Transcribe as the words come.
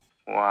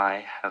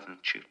Why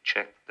haven't you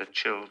checked the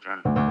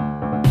children?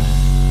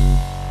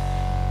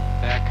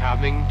 They're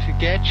coming to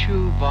get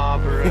you,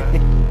 Barbara.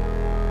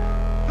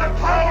 The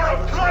power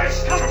of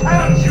Christ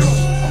compels you!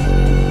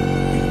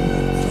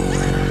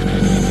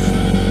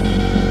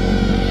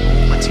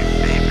 What's your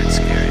favorite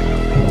scary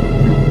movie?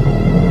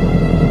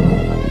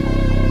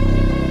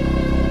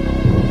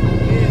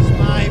 Here's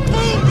my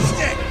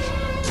boomstick!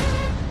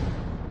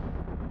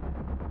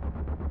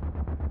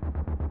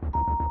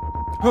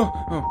 Oh.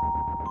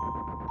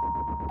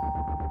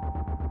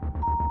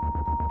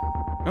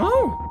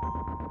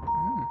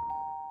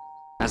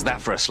 How's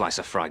that for a slice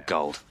of fried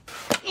gold?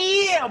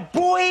 Yeah,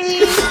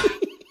 boy!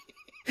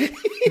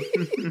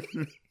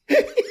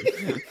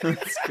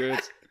 That's good.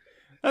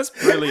 That's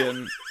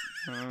brilliant.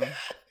 Very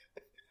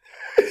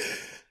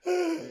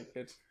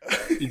good.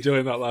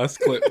 Enjoying that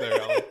last clip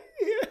there, Alan.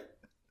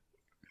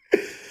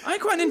 I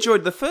quite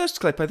enjoyed the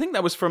first clip. I think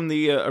that was from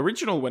the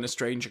original When a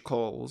Stranger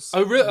Calls.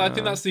 Oh, really? I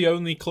think that's the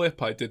only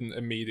clip I didn't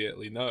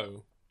immediately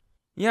know.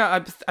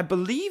 Yeah, I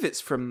believe it's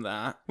from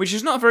that, which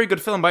is not a very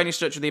good film by any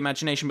stretch of the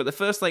imagination, but the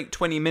first,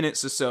 20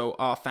 minutes or so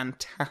are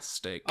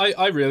fantastic.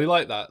 I really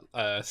like that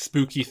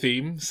spooky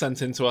theme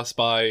sent in to us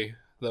by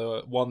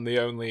the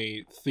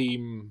only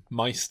theme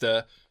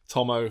meister,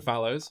 Tomo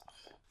Fallows,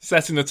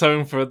 setting the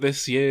tone for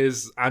this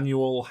year's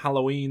annual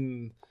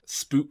Halloween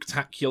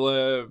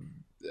spooktacular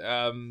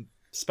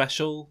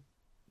special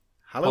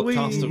Halloween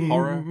podcast of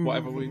horror,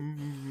 whatever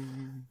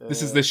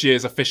This is this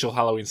year's official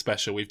Halloween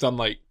special. We've done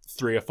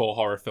 3 or 4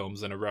 horror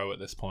films in a row at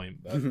this point.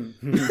 But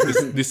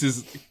this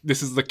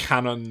is the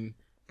canon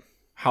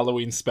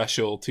Halloween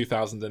special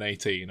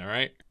 2018. All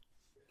right.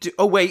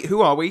 Oh wait,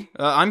 who are we?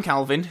 I'm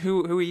Calvin.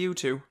 Who are you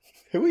two?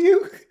 Who are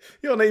you?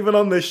 You're not even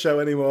on this show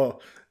anymore.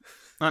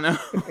 I know.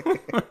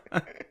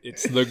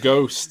 It's the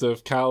ghost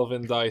of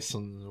Calvin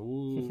Dyson.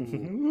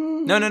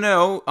 Ooh.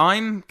 No.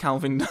 I'm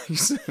Calvin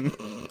Dyson.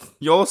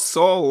 Your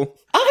soul.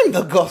 I'm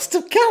the ghost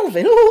of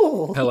Calvin.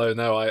 Oh. Hello,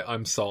 no,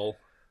 I'm Sol.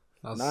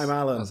 And I'm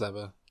Alan. As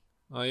ever.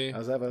 Are you?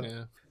 As ever.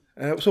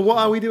 Yeah. So what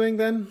are we doing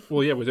then?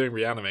 Well, yeah, we're doing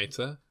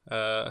Reanimator.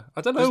 I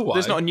don't know why.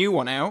 There's not a new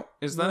one out,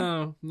 is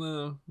there?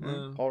 No.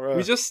 Horror.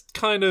 We just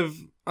kind of...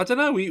 I don't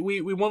know, we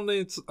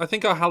wanted... I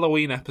think our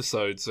Halloween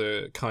episodes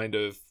are kind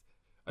of...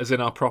 As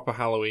in our proper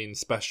Halloween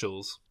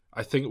specials.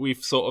 I think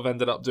we've sort of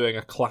ended up doing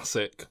a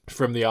classic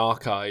from the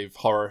archive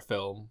horror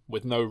film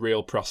with no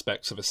real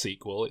prospects of a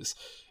sequel.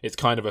 It's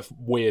kind of a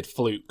weird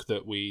fluke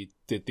that we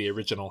did the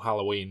original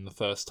Halloween the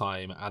first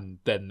time and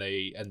then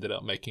they ended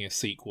up making a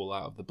sequel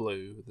out of the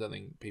blue. I don't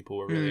think people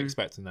were really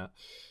expecting that.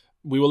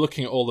 We were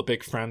looking at all the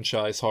big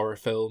franchise horror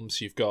films.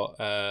 You've got,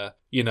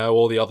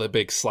 all the other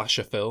big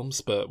slasher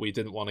films, but we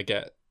didn't want to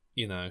get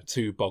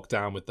too bogged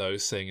down with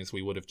those, seeing as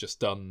we would have just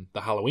done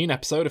the Halloween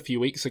episode a few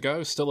weeks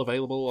ago, still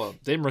available on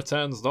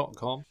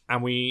dimreturns.com.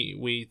 And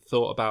we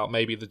thought about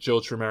maybe the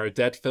George Romero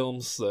Dead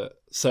films that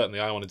certainly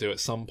I want to do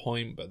at some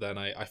point, but then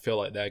I feel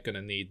like they're going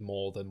to need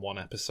more than one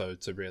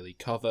episode to really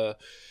cover.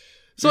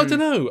 So I don't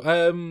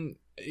know.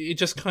 It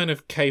just kind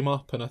of came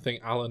up, and I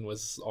think Alan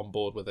was on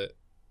board with it.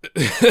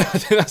 I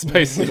think that's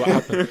basically what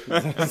happened.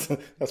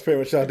 That's pretty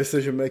much our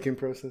decision-making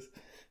process.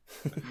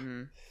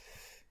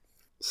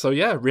 So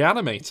yeah,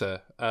 Reanimator.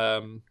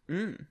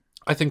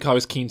 I think I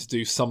was keen to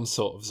do some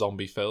sort of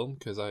zombie film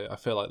because I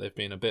feel like they've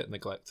been a bit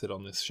neglected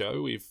on this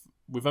show.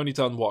 We've only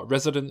done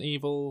Resident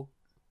Evil,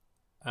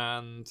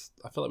 and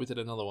I feel like we did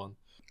another one.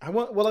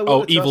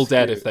 Evil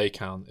Dead if they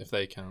count.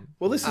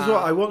 Well, this is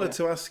what I wanted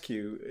to ask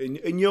you.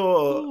 In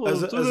your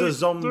as a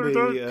zombie,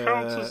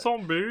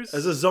 zombies.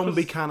 As a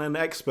zombie canon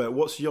expert,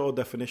 what's your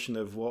definition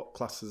of what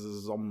classes as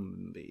a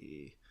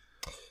zombie?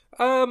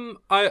 I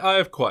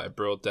have quite a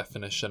broad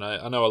definition.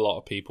 I know a lot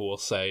of people will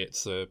say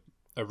it's a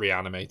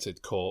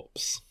reanimated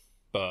corpse,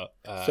 but...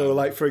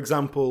 So, for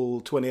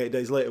example, 28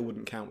 Days Later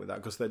wouldn't count with that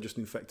because they're just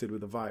infected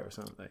with a virus,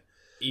 aren't they?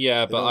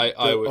 Yeah, but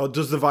I would... Or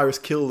does the virus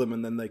kill them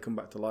and then they come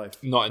back to life?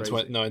 Not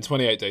in in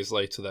 28 Days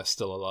Later, they're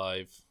still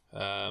alive.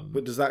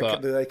 But do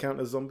they count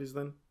as zombies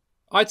then?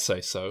 I'd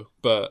say so,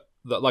 but...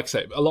 Like I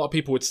say, a lot of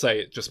people would say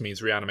it just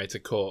means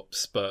reanimated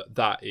corpse, but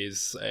that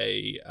is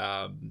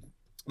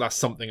that's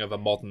something of a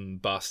modern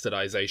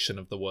bastardization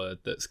of the word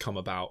that's come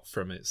about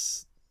from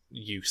its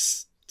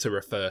use to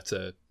refer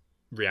to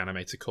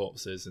reanimated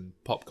corpses in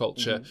pop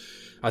culture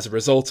as a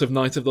result of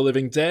Night of the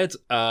Living Dead.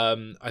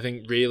 I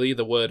think really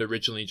the word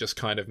originally just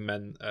kind of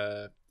meant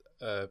a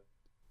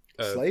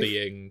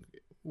being,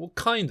 well,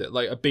 kind of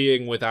like a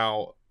being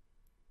without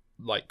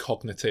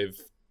cognitive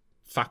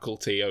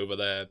faculty over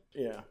their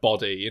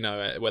body,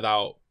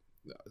 without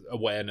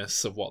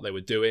awareness of what they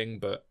were doing,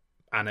 but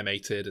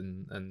animated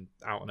and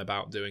out and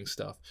about doing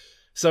stuff.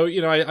 So,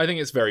 I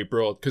think it's very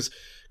broad because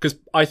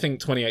I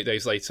think 28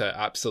 Days Later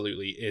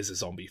absolutely is a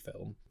zombie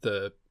film.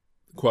 The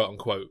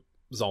quote-unquote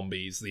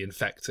zombies, the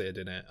infected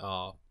in it,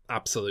 are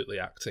absolutely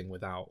acting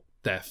without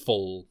their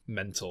full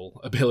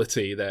mental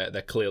ability.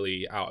 They're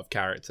clearly out of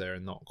character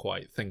and not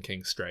quite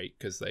thinking straight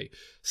because they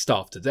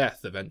starve to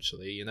death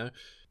eventually,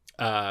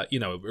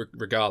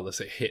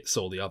 regardless, it hits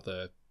all the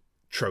other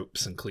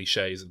tropes and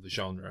cliches of the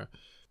genre.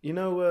 You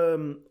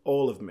know,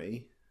 All of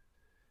Me,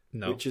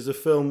 No. which is a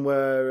film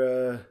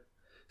where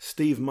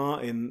Steve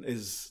Martin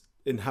is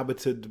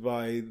inhabited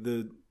by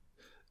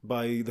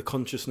the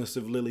consciousness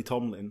of Lily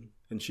Tomlin,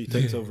 and she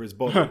takes over his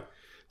body.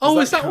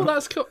 Is that what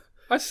that's called?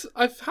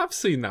 I have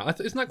seen that.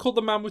 Isn't that called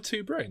The Man with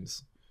Two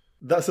Brains?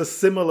 That's a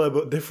similar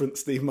but different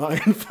Steve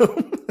Martin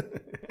film.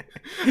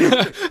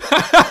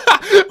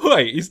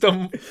 Wait, he's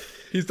done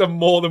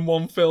more than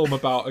one film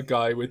about a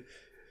guy with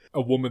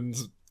a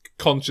woman's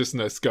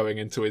consciousness going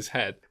into his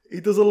head.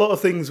 He does a lot of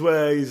things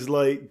where he's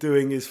like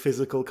doing his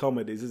physical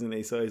comedies, isn't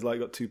he? So he's like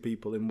got two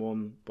people in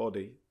one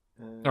body.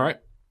 All right.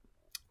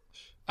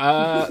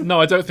 No,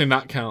 I don't think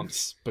that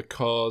counts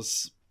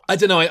because I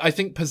don't know. I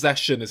think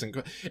possession isn't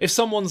good. If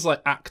someone's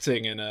like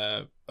acting in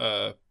a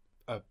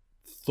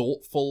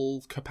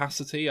thoughtful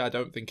capacity, I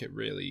don't think it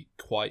really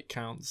quite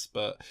counts.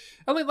 But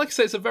I think, like I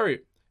say, it's a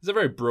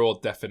very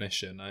broad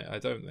definition. I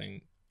don't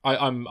think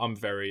I'm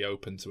very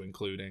open to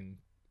including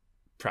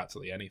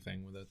practically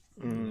anything with a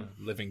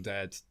living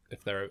dead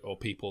or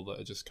people that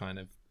are just kind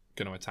of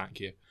going to attack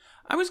you.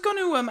 I was going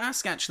to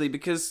ask, actually,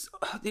 because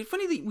it's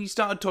funny that we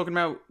started talking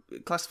about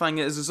classifying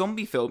it as a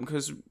zombie film,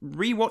 because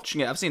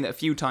rewatching it, I've seen it a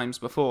few times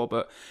before,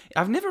 but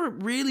I've never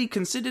really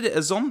considered it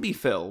a zombie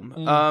film.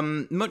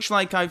 Much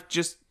like I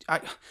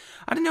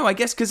don't know, I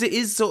guess because it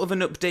is sort of an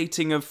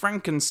updating of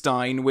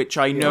Frankenstein, which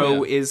I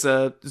know is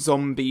a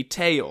zombie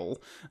tale,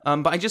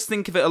 but I just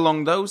think of it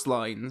along those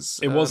lines.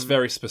 It was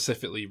very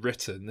specifically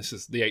written. This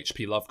is the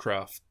H.P.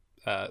 Lovecraft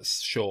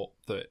short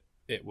that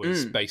it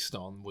was based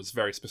on, was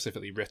very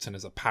specifically written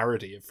as a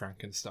parody of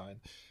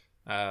Frankenstein.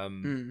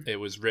 It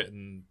was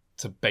written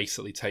to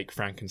basically take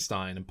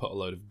Frankenstein and put a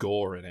load of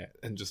gore in it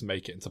and just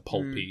make it into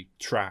pulpy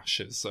trash.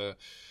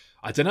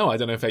 I don't know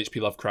if H.P.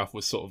 Lovecraft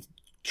was sort of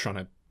trying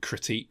to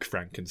critique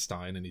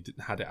Frankenstein and he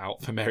had it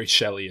out for Mary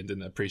Shelley and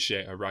didn't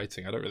appreciate her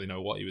writing. I don't really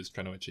know what he was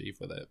trying to achieve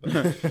with it.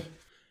 But...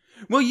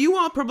 Well, you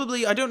are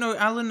probably, I don't know,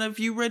 Alan, have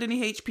you read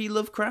any H.P.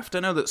 Lovecraft?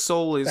 I know that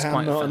Saul is I'm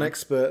quite not a fan. an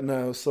expert,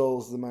 no.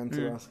 Saul's the man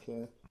to ask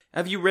here.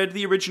 Have you read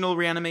the original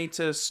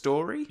Reanimator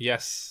story?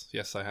 Yes,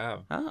 I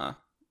have. Ah.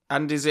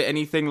 And is it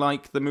anything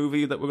like the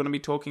movie that we're going to be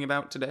talking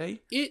about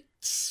today? It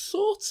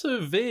sort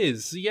of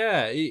is,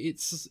 yeah.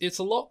 It's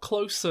a lot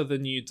closer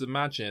than you'd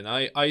imagine.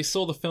 I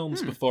saw the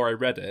films before I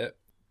read it.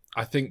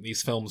 I think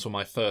these films were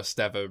my first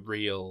ever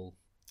real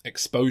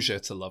exposure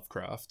to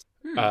Lovecraft.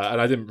 And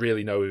I didn't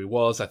really know who he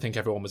was. I think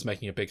everyone was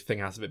making a big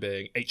thing out of it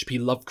being H.P.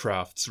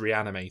 Lovecraft's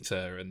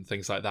Reanimator and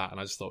things like that. And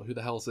I just thought, who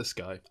the hell's this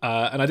guy?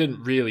 And I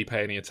didn't really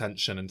pay any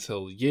attention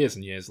until years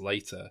and years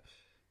later.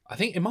 I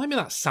think it might be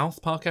that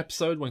South Park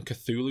episode when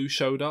Cthulhu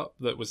showed up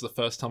that was the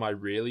first time I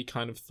really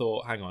kind of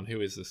thought, hang on,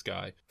 who is this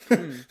guy?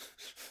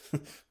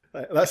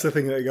 That's the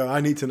thing that you go,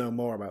 I need to know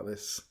more about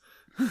this.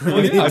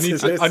 Well, yeah,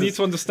 I need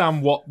to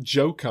understand what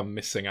joke I'm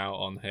missing out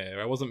on here.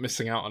 I wasn't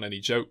missing out on any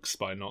jokes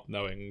by not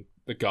knowing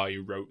the guy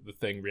who wrote the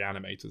thing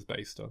Reanimator's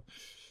based on.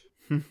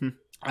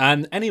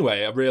 And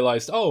anyway, I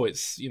realised,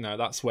 it's,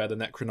 that's where the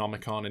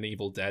Necronomicon and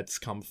Evil Dead's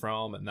come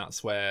from, and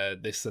that's where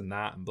this and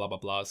that and blah, blah,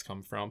 blah's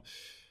come from.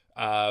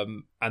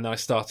 And then I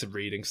started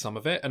reading some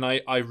of it, and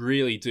I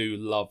really do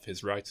love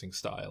his writing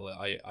style.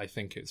 I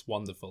think it's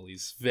wonderful.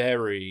 He's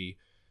very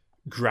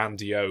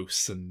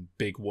grandiose and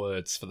big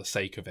words for the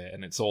sake of it,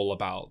 and it's all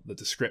about the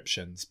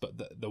descriptions, but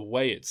the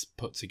way it's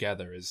put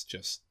together is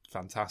just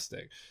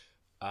fantastic.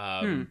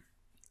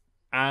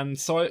 And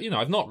so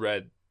I've not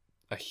read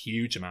a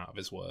huge amount of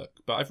his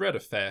work, but I've read a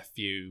fair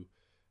few.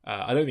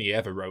 I don't think he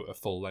ever wrote a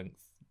full-length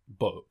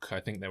book. I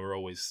think they were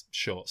always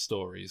short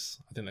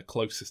stories. I think the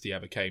closest he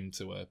ever came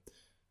to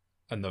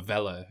a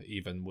novella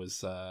even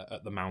was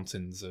At the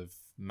Mountains of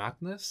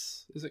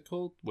Madness, is it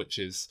called? Which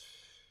is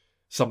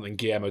something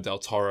Guillermo del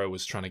Toro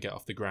was trying to get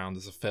off the ground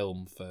as a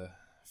film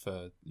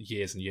for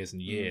years and years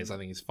and years. I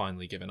think he's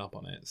finally given up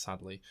on it,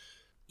 sadly.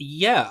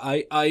 Yeah,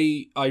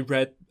 I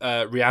read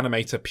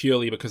Reanimator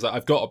purely because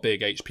I've got a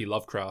big H.P.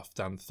 Lovecraft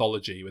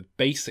anthology with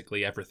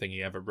basically everything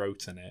he ever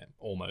wrote in it,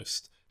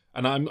 almost.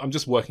 And I'm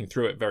just working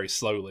through it very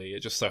slowly. It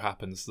just so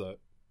happens that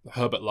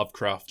Herbert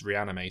Lovecraft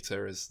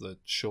Reanimator is the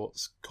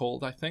short's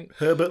called, I think.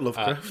 Herbert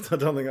Lovecraft? I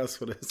don't think that's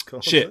what it's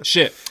called.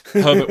 Shit.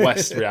 Herbert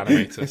West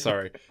Reanimator,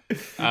 sorry.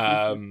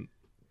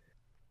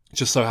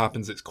 Just so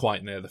happens it's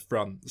quite near the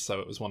front, so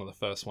it was one of the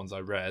first ones I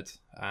read.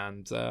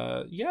 And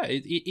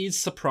it is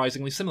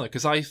surprisingly similar,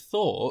 because I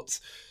thought,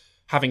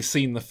 having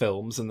seen the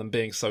films and them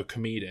being so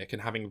comedic,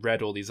 and having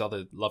read all these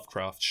other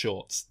Lovecraft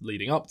shorts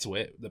leading up to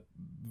it, the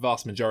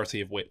vast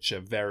majority of which are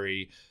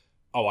very,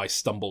 I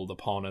stumbled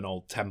upon an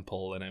old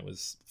temple and it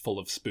was full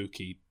of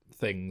spooky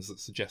things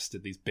that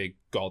suggested these big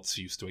gods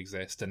used to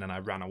exist, and then I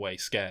ran away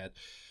scared.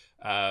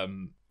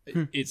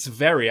 It's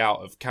very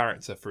out of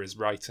character for his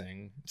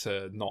writing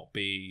to not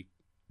be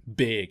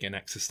big and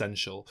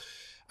existential.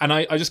 And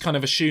I just kind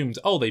of assumed,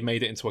 they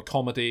made it into a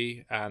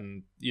comedy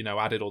and,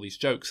 added all these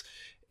jokes.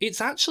 It's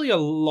actually a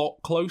lot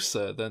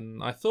closer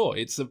than I thought.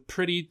 It's a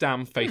pretty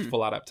damn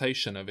faithful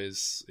adaptation of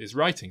his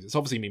writings. It's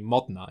obviously been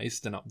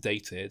modernized and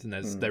updated, and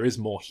there is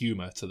more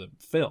humor to the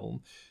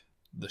film.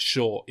 the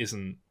short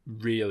isn't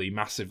really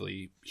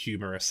massively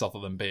humorous, other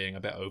than being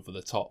a bit over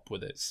the top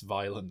with its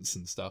violence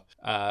and stuff.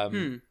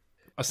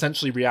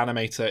 Essentially,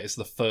 Reanimator is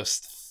the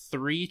first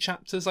 3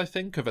 chapters, I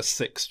think, of a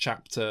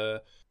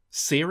 6-chapter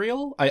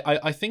serial.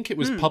 I think it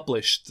was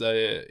published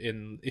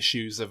in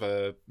issues of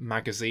a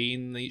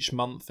magazine each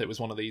month. It was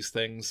one of these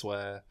things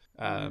where,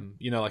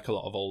 like a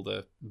lot of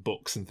older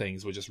books and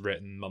things were just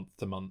written month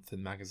to month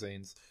in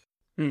magazines.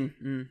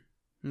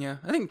 Yeah,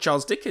 I think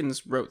Charles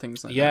Dickens wrote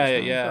things like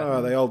that. Yeah.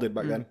 Oh, they all did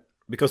back then.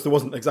 Because there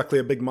wasn't exactly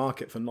a big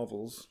market for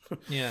novels.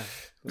 Yeah.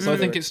 So I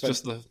think it's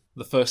just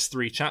the first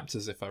 3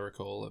 chapters, if I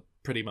recall, are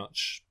pretty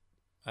much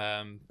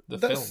the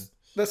film.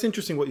 That's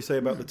interesting what you say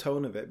about the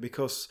tone of it,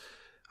 because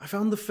I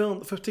found the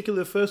film,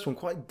 particularly the first one,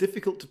 quite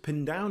difficult to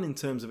pin down in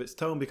terms of its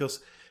tone, because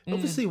it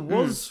obviously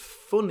was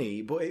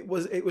funny, but it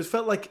was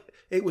felt like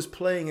it was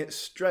playing it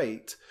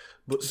straight,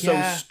 but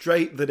so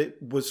straight that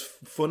it was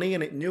funny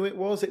and it knew it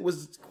was. It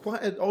was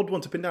quite an odd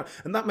one to pin down.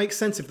 And that makes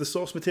sense if the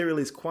source material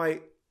is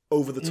quite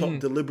over the top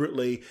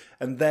deliberately,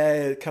 and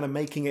they're kind of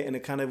making it in a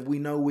kind of, we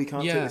know we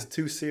can't take this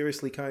too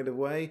seriously kind of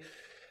way.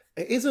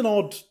 It is an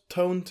odd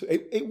tone to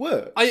it. It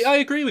works. I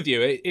agree with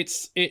you.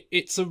 It's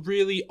a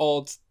really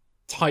odd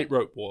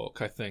tightrope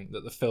walk, I think,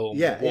 that the film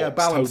walks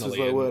balance tonally, is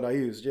the word I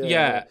used.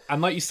 Yeah,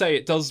 and like you say,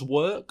 it does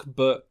work,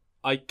 but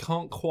I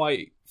can't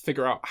quite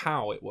figure out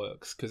how it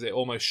works, because it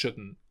almost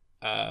shouldn't.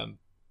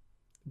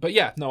 But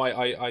yeah, no,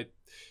 I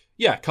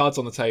cards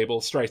on the table,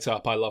 straight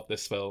up. I love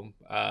this film.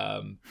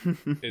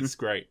 It's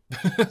great.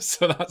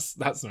 So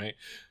that's me.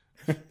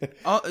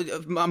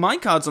 My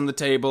cards on the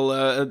table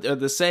are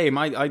the same.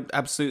 I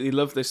absolutely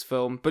love this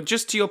film. But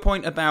just to your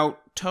point about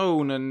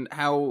tone and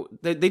how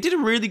they did a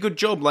really good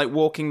job, like,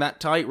 walking that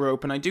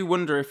tightrope. And I do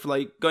wonder if,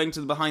 like, going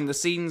to the behind the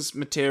scenes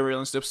material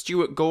and stuff,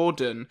 Stuart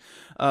Gordon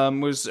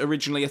was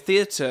originally a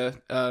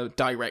theatre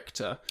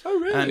director. Oh,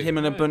 really? And him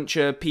and a bunch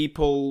of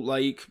people,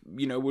 like,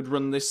 would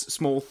run this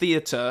small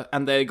theatre,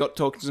 and they got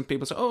talking to some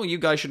people, so, oh, you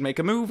guys should make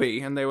a movie.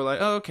 And they were like,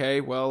 oh,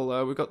 okay,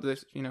 well, we've got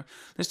this,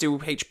 let's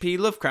do H.P.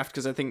 Lovecraft,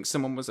 because I think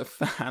someone was a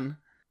fan.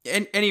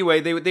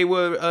 Anyway, they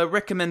were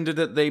recommended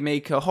that they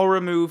make a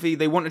horror movie.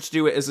 They wanted to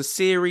do it as a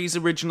series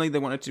originally. They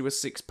wanted to do a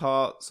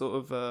 6-part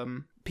sort of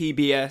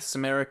PBS,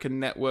 American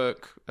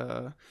network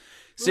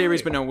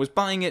series, but no one was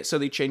buying it, so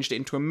they changed it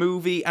into a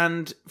movie.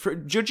 And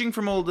judging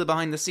from all the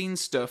behind-the-scenes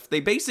stuff, they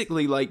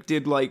basically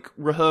did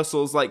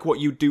rehearsals like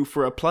what you do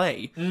for a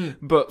play,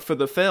 but for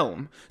the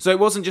film. So it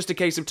wasn't just a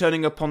case of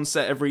turning up on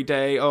set every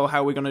day, oh,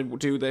 how are we going to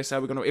do this,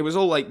 it was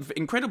all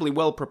incredibly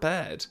well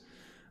prepared.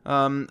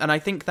 And I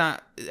think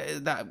that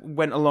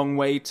went a long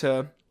way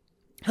to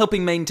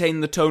helping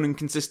maintain the tone and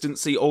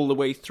consistency all the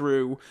way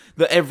through,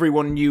 that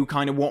everyone knew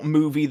kind of what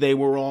movie they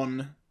were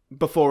on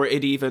before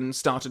it even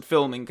started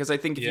filming. Because I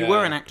think if you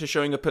were an actor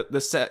showing up at the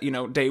set,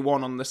 day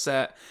one on the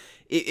set,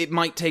 it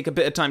might take a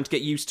bit of time to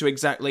get used to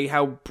exactly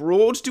how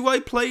broad do I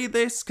play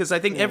this. Because I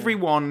think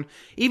everyone,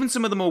 even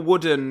some of the more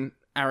wooden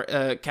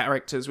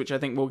characters, which I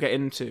think we'll get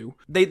into,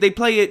 they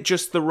play it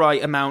just the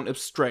right amount of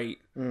straight.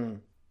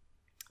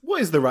 What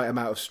is the right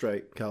amount of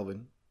straight,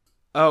 Calvin?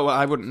 Oh,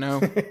 I wouldn't know.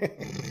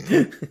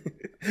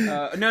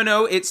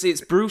 No,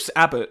 it's Bruce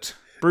Abbott.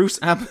 Bruce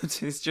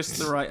Abbott is just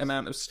the right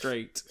amount of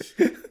straight.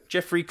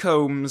 Jeffrey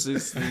Combs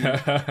is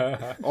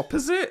the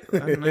opposite? I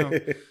don't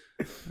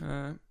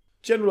know.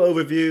 General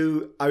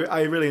overview,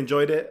 I really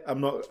enjoyed it.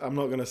 I'm not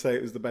going to say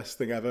it was the best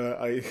thing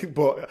ever,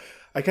 but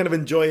I kind of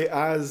enjoy it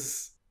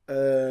as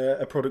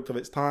a product of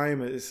its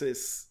time.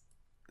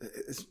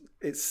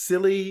 It's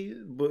silly,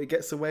 but it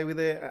gets away with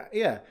it.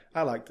 Yeah,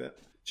 I liked it.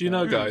 Do you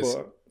know, guys?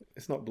 But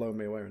it's not blowing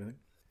me away or anything.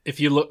 If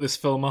you look this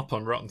film up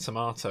on Rotten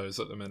Tomatoes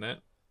at the minute,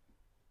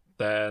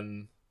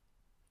 then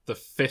the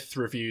 5th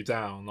review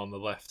down on the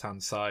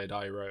left-hand side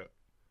I wrote.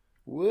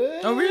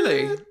 What? Oh,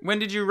 really? When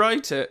did you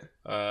write it?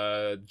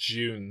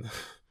 June.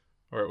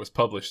 Or it was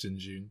published in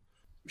June.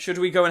 Should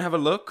we go and have a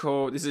look,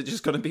 or is it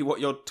just going to be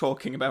what you're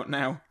talking about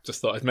now?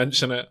 Just thought I'd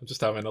mention it. I'm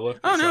just having a look.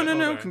 Oh,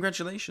 no.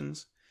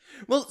 Congratulations.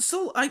 Well,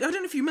 Sol, I don't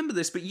know if you remember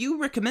this, but you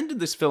recommended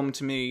this film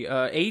to me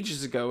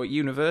ages ago at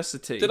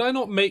university. Did I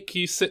not make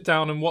you sit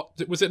down and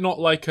watch? Was it not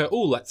like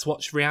let's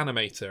watch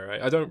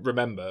Reanimator? I don't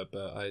remember,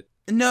 but I...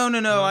 No.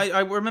 I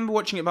remember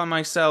watching it by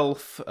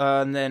myself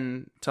and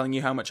then telling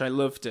you how much I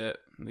loved it.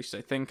 At least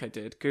I think I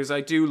did, because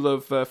I do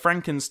love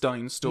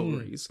Frankenstein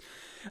stories.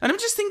 And I'm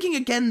just thinking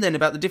again then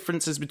about the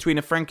differences between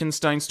a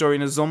Frankenstein story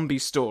and a zombie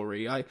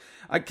story.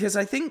 Because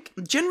I think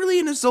generally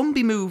in a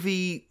zombie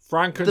movie,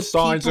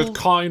 Frankenstein's a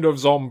kind of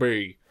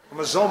zombie.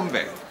 I'm a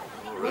zombie.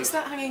 What's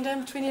that hanging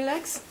down between your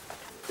legs?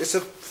 It's a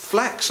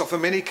flex off a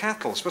mini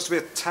cattle. It's supposed to be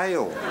a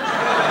tail.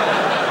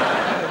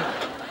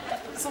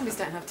 Zombies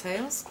don't have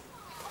tails.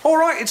 All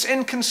right, it's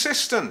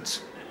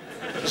inconsistent.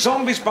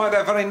 Zombies, by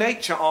their very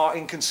nature, are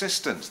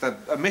inconsistent. They're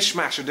a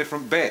mishmash of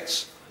different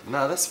bits.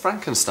 No, that's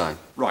Frankenstein.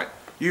 Right.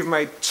 You've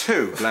made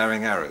 2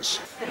 glaring errors.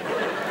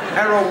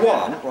 Error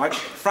 1, right,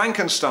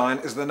 Frankenstein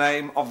is the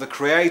name of the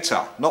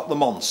creator, not the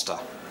monster.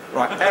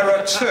 Right,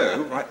 error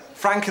 2, right,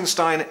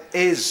 Frankenstein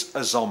is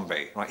a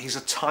zombie, right, he's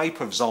a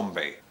type of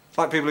zombie. It's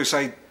like people who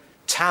say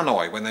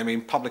tannoy when they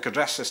mean public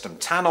address system.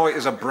 Tannoy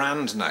is a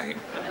brand name.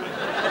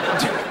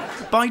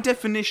 By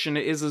definition,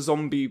 it is a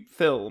zombie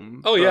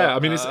film. Oh, but, yeah. I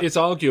mean, it's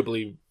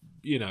arguably,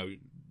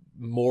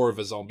 more of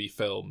a zombie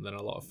film than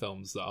a lot of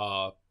films that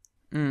are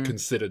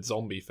considered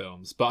zombie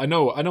films. But I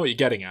know what you're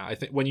getting at. I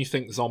think when you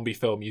think zombie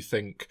film, you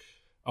think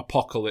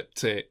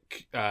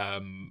apocalyptic,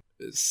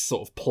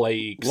 sort of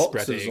plague Lots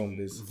of spreading,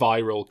 zombies.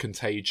 viral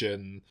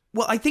contagion.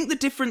 Well, I think the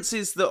difference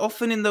is that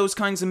often in those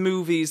kinds of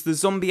movies, the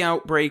zombie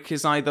outbreak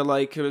is either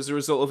like as a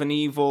result of an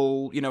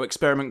evil,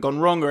 experiment gone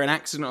wrong or an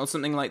accident or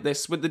something like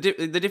this. But the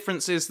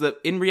difference is that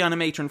in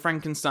Reanimator and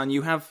Frankenstein,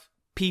 you have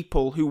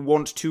people who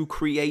want to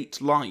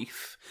create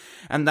life,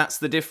 and that's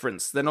the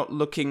difference. They're not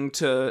looking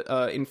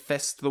to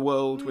infest the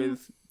world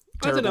with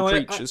terrible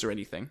creatures or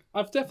anything.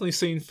 I've definitely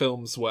seen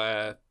films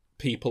where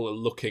people are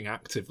looking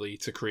actively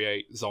to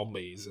create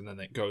zombies and then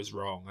it goes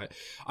wrong.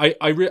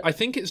 I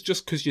think it's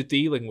just because you're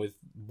dealing with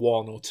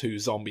one or two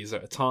zombies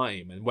at a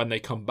time, and when they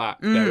come back,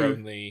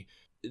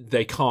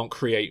 they can't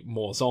create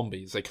more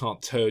zombies. They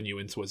can't turn you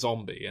into a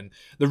zombie. And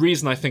the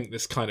reason I think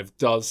this kind of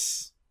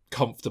does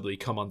comfortably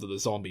come under the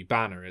zombie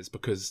banner is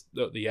because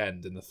at the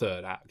end, in the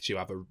third act, you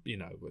have a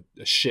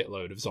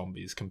shitload of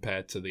zombies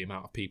compared to the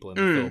amount of people in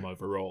the film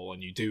overall,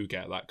 and you do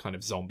get that kind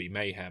of zombie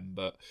mayhem.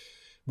 But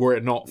were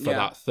it not for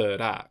that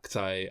third act,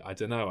 I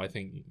don't know. I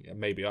think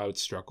maybe I would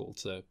struggle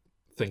to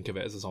think of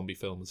it as a zombie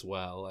film as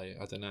well.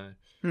 I don't know.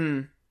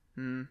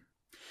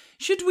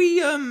 Should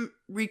we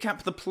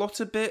recap the plot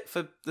a bit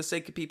for the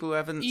sake of people who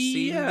haven't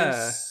seen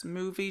this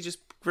movie, just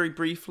very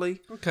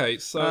briefly? Okay,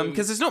 so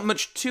because there's not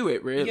much to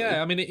it, really.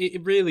 Yeah, I mean,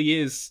 it really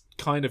is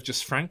kind of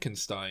just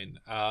Frankenstein.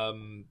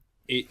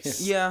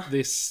 It's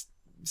this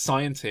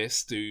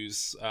scientist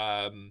who's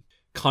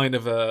kind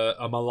of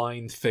a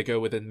maligned figure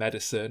within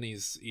medicine.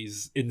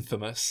 He's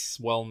infamous,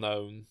 well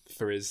known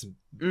for his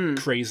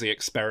crazy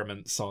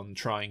experiments on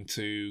trying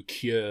to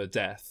cure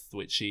death,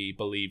 which he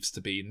believes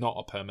to be not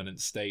a permanent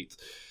state.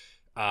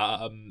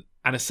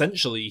 And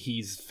essentially,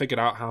 he's figured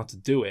out how to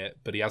do it,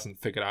 but he hasn't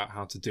figured out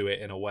how to do it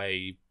in a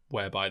way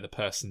whereby the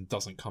person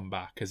doesn't come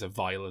back as a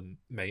violent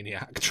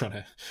maniac trying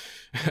to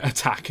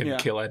attack and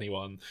kill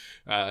anyone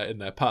in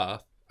their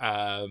path.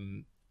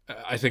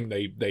 I think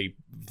they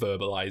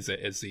verbalize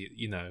it as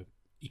you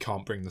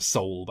can't bring the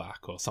soul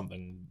back or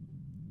something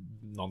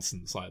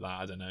nonsense like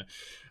that. I don't know.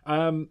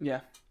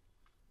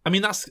 I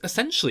mean, that's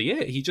essentially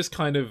it. He just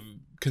kind of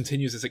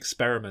continues his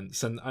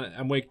experiments, and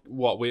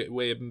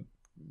we're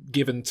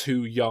given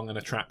two young and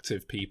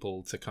attractive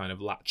people to kind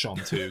of latch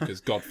onto, because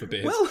God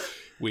forbid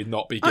we'd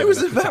not be given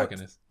a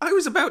protagonist. I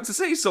was about to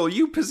say, Saul,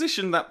 you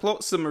positioned that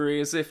plot summary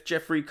as if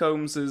Jeffrey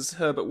Combs'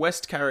 Herbert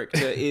West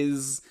character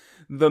is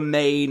the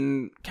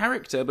main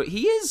character, but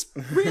he is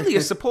really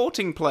a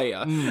supporting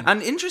player.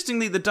 And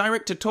interestingly, the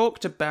director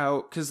talked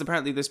about, because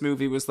apparently this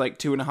movie was like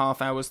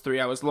 2.5 hours, 3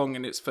 hours long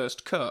in its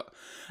first cut,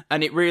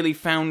 and it really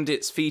found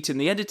its feet in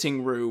the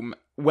editing room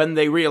when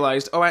they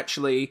realised,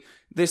 actually,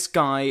 this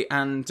guy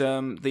and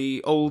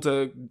the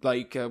older,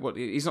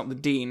 he's not the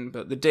dean,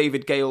 but the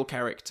David Gale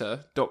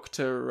character,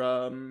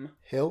 Dr.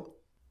 Hill?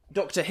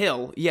 Dr.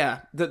 Hill,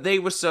 yeah, that they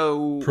were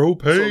so...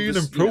 Propane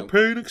and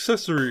propane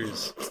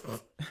accessories.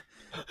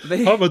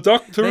 I'm a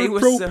doctor in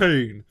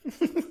propane.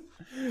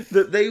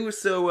 That they were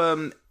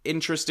so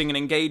interesting and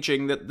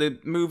engaging that the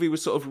movie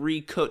was sort of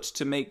recut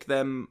to make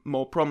them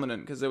more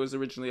prominent, because there was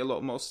originally a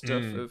lot more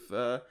stuff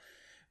of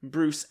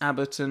Bruce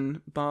Abbott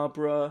and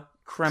Barbara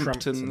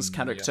Crampton's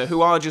character,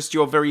 who are just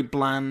your very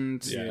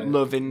bland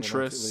love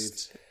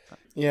interest.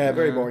 Yeah,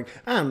 very boring.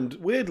 And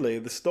weirdly,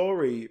 the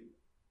story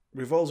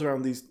revolves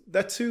around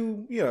they're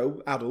two,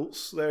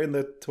 adults, they're in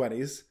their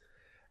 20s,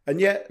 and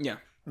yet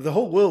the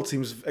whole world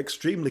seems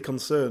extremely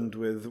concerned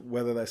with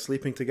whether they're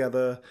sleeping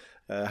together,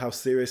 how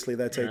seriously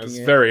they're taking it's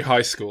it. Very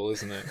high school,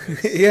 isn't it?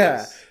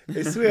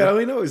 It's weird. I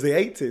mean, it was the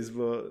 80s,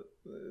 but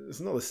it's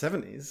not the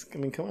 70s. I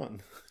mean, come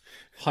on.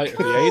 Height of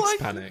the AIDS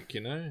panic,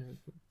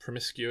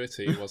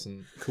 promiscuity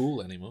wasn't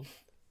cool anymore.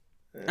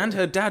 And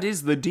her dad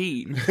is the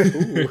dean.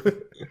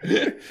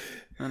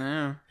 I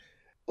know.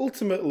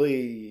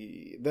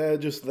 Ultimately, they're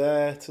just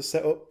there to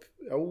set up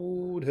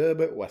old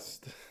Herbert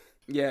West.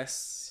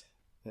 Yes.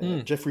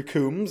 Jeffrey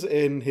Combs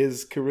in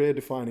his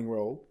career-defining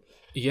role.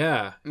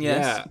 Yeah.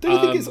 Yes. Yeah. Don't you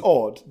think it's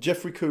odd?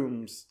 Jeffrey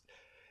Combs,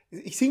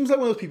 he seems like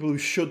one of those people who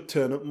should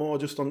turn up more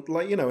just on,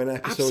 an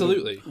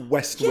episode of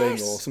West Wing or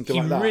something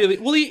like that.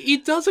 He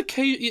does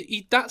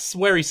that's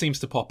where he seems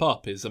to pop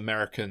up, is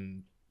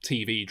American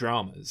TV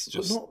dramas.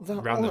 Just but not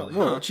that randomly.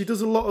 much. He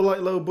does a lot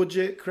of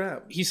low-budget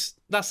crap.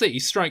 That's it. He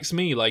strikes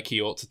me like he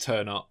ought to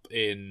turn up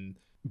in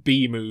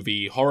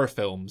B-movie horror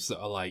films that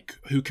are like,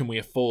 who can we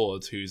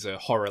afford who's a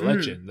horror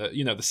legend, that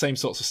the same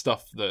sorts of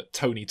stuff that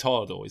Tony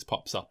Todd always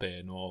pops up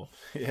in, or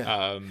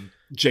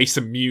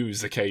Jason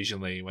Mewes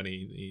occasionally when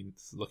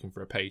he's looking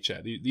for a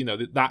paycheck,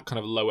 that kind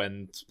of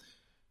low-end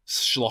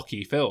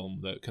schlocky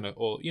film that kind of,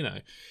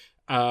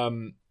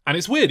 and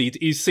it's weird,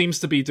 he seems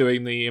to be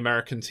doing the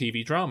American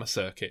TV drama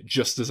circuit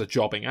just as a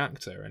jobbing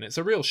actor, and it's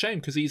a real shame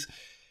because he's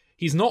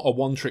he's not a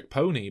one-trick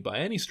pony by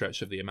any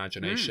stretch of the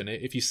imagination.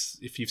 If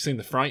you've seen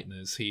The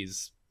Frighteners,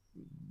 he's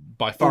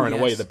by far and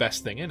away the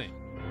best thing in it.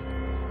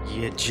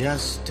 You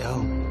just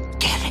don't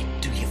get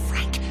it, do you,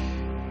 Frank?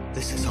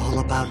 This is all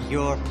about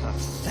your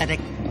pathetic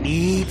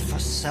need for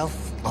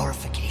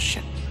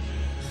self-glorification.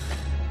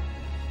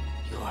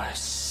 You are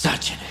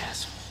such an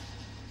asshole.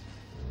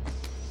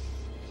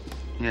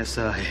 Yes,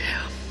 I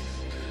am.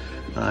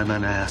 I'm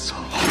an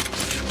asshole.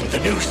 With a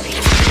new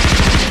thing.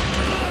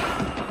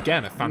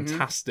 Again, a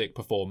fantastic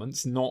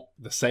performance, not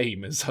the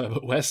same as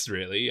Herbert West,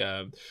 really.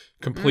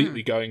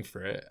 Completely going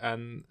for it,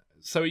 and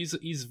so he's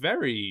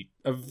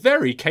a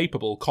very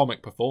capable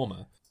comic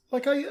performer.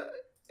 Like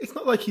it's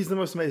not like he's the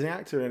most amazing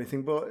actor or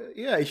anything, but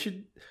yeah, he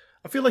should.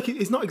 I feel like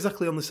he's not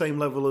exactly on the same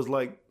level as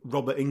like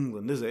Robert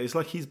Englund, is it? It's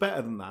like he's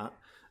better than that.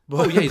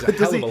 But, he's a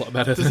hell of a lot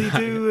better. Does than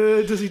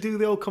that. Does he do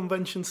the old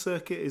convention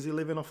circuit? Is he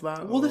living off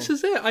that? Well, this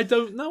is it. I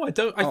don't know.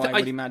 I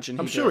would imagine.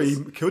 I'm sure he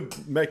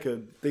could make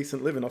a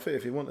decent living off it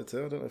if he wanted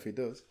to. I don't know if he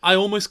does. I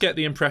almost get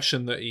the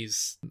impression that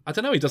he's. I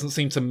don't know. He doesn't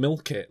seem to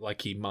milk it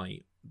like he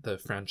might, the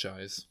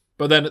franchise.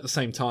 But then at the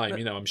same time,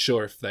 I'm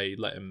sure if they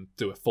let him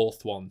do a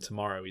fourth one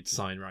tomorrow, he'd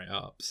sign right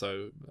up.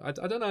 So I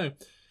don't know.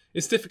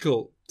 It's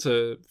difficult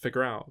to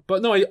figure out.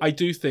 But no, I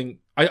do think.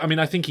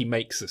 I think he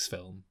makes this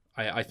film.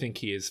 I think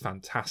he is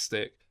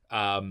fantastic.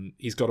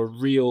 He's got a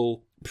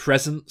real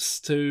presence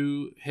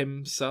to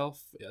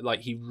himself.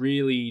 Like, he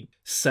really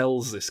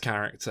sells this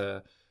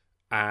character,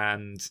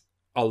 and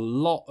a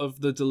lot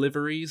of the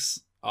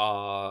deliveries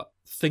are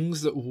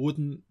things that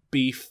wouldn't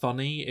be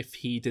funny if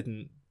he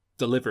didn't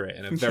deliver it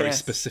in a very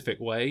specific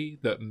way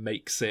that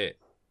makes it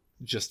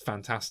just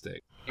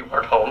fantastic. You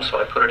weren't home, so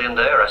I put it in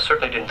there. I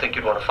certainly didn't think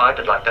you'd want to find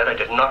it like that. I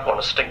did not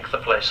want to stink the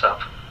place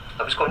up.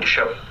 I was going to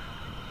show you.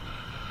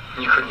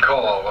 You couldn't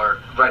call or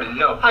write a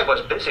note. I was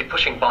busy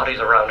pushing bodies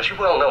around, as you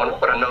well know. And what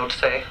would a note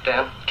say,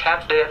 Dan?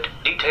 Cat dead,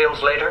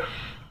 details later.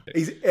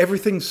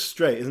 Everything's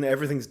straight, isn't it?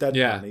 Everything's dead.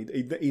 Yeah.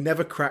 He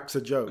never cracks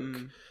a joke.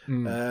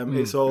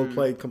 It's all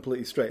played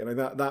completely straight. I mean,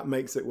 that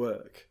makes it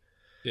work.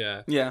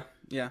 Yeah.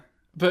 Yeah.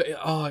 But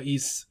he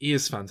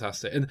is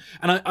fantastic, and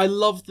I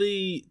love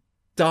the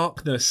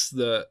darkness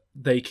that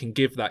they can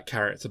give that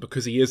character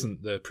because he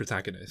isn't the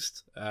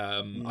protagonist.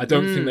 I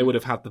don't think they would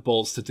have had the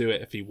balls to do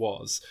it if he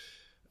was.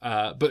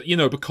 But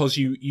because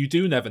you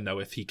do never know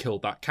if he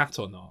killed that cat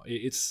or not.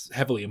 It's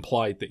heavily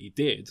implied that he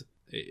did.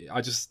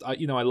 I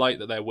like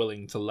that they're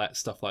willing to let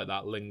stuff like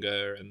that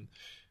linger, and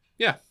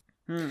yeah.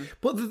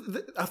 But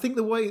I think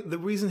the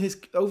reason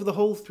over the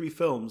whole three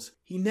films,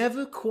 he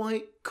never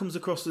quite comes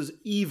across as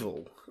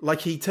evil.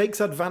 Like, he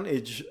takes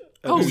advantage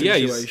of the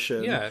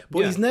situation.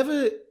 He's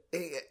never.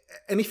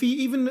 And if he,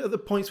 even at the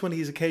points when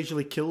he's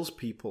occasionally kills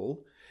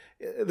people,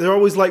 they're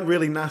always like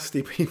really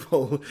nasty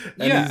people.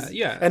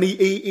 And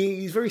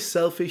he's very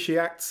selfish. He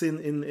acts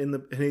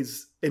in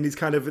his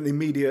kind of an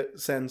immediate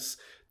sense.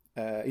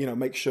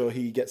 Make sure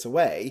he gets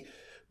away.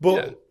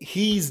 But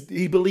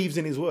he believes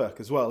in his work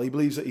as well. He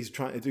believes that he's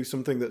trying to do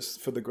something that's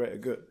for the greater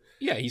good.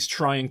 Yeah, he's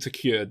trying to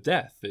cure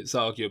death. It's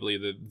arguably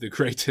the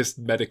greatest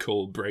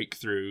medical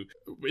breakthrough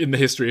in the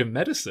history of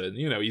medicine.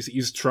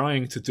 He's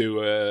trying to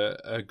do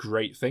a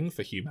great thing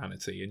for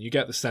humanity, and you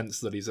get the sense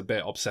that he's a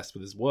bit obsessed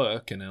with his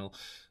work, and he'll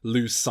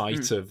lose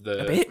sight of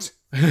the... A bit?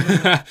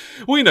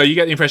 Well, you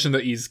get the impression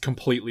that he's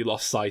completely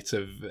lost sight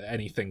of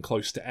anything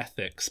close to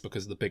ethics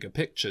because of the bigger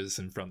pictures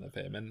in front of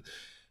him, and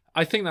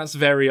I think that's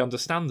very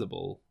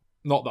understandable.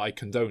 Not that I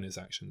condone his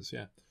actions,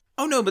 yeah.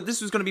 Oh no, but this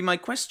was going to be my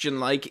question.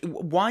 Like,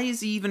 why is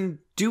he even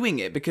doing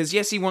it? Because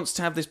yes, he wants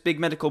to have this big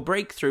medical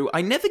breakthrough.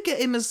 I never get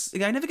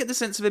the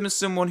sense of him as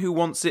someone who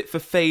wants it for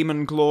fame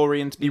and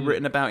glory and to be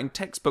written about in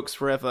textbooks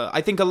forever.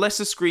 I think a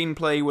lesser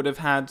screenplay would have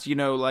had,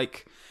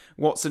 like,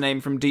 what's the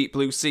name from Deep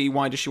Blue Sea?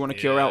 Why does she want to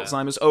cure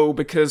Alzheimer's? Oh,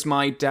 because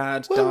my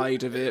dad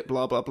died of it.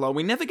 Blah blah blah.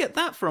 We never get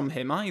that from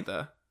him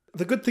either.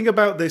 The good thing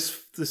about the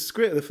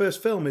script, the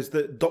first film, is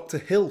that Dr.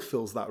 Hill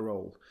fills that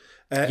role.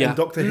 And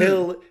Dr.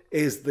 Hill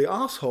is the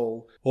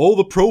arsehole. All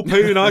the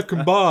propane I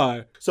can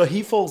buy. So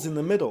he falls in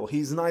the middle.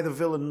 He's neither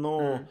villain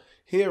nor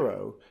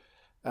hero.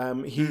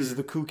 He's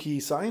the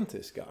kooky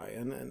scientist guy.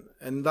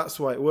 And that's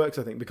why it works,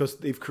 I think, because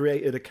they've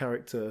created a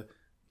character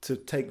to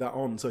take that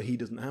on so he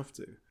doesn't have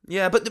to.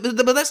 Yeah, but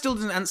that still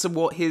doesn't answer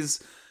what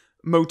his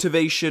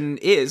motivation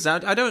is.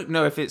 I don't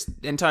know if it's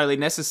entirely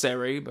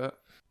necessary, but...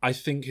 I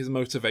think his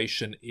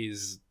motivation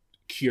is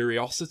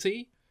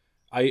curiosity.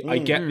 I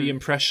get the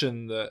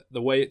impression that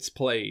the way it's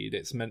played,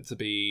 it's meant to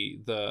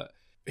be that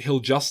he'll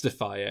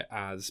justify it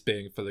as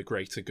being for the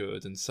greater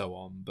good and so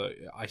on. But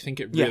I think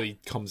it really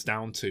comes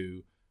down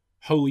to,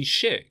 holy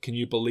shit, can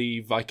you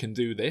believe I can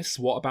do this?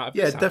 What about if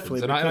this happens?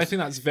 Definitely. And I think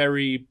that's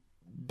very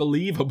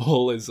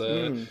believable as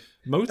a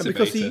motivator.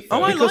 Because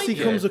he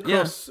comes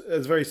across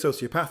as very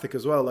sociopathic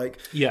as well. Like,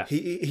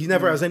 he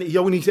never has any. He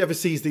only ever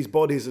sees these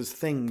bodies as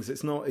things.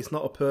 It's not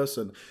a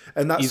person,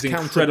 and that's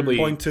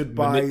counterpointed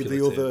by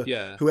the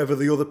other whoever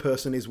the other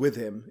person is with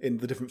him in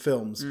the different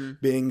films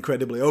being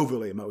incredibly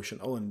overly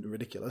emotional and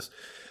ridiculous.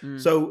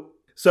 So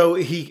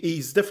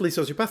he's definitely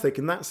sociopathic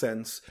in that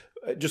sense.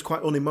 just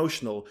quite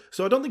unemotional.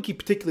 So I don't think he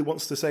particularly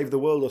wants to save the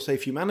world or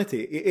save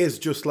humanity. It is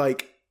just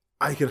like,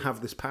 I can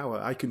have this power,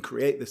 I can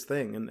create this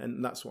thing,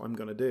 and that's what I'm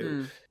going to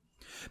do.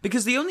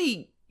 Because the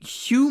only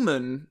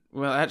human,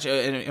 well,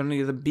 actually,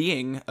 only the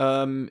being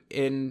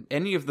in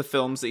any of the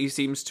films that he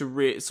seems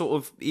to sort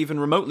of even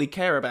remotely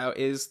care about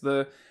is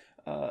the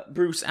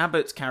Bruce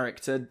Abbott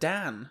character,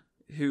 Dan,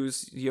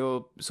 who's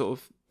your sort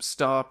of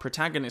star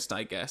protagonist,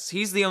 I guess.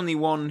 He's the only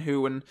one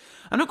who, and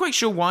I'm not quite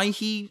sure why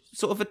he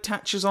sort of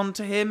attaches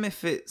onto him,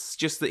 if it's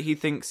just that he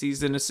thinks he's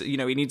he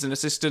needs an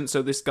assistant,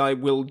 so this guy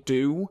will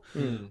do,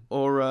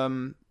 or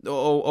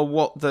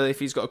what if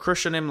he's got a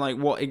crush on him, like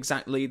what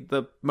exactly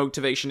the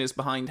motivation is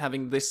behind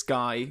having this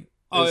guy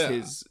as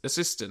his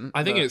assistant.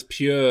 I think it's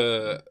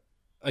pure,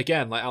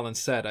 again, like Alan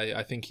said,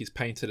 I think he's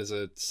painted as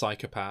a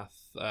psychopath,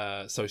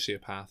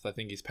 sociopath. I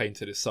think he's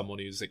painted as someone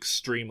who's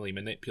extremely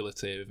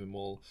manipulative and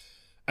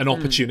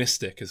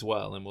opportunistic as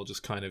well, and will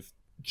just kind of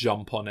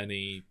jump on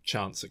any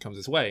chance that comes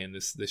his way. And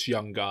this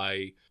young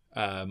guy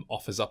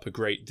offers up a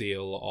great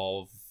deal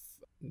of,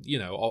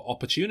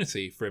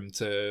 opportunity for him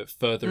to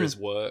further his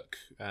work.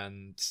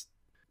 And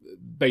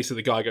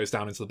basically the guy goes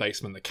down into the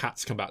basement, the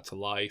cats come back to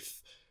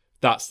life.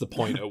 That's the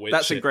point at which...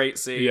 That's a great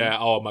scene. Yeah,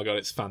 oh my god,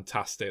 it's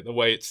fantastic. The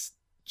way it's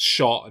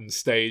shot and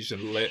staged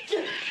and lit.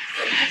 Get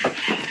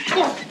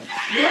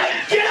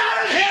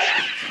out of here!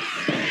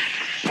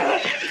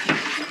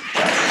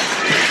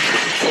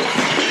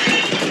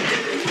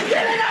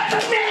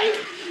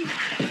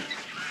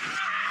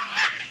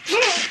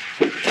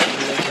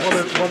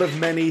 One of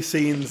many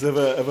scenes of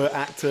an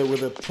actor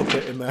with a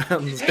puppet in their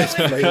hands just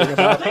flailing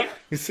about.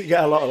 You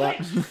get a lot of that.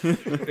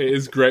 It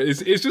is great.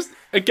 It's just,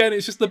 again,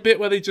 it's just the bit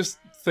where they just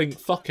think,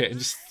 fuck it, and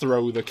just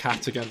throw the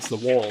cat against the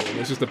wall, and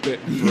there's just a bit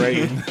of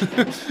brain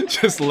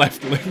just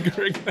left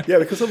lingering. Yeah,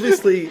 because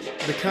obviously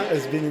the cat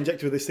has been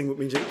injected with this thing, which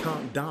means it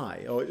can't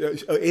die, or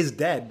it is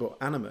dead but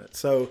animate.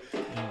 So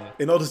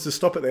in order to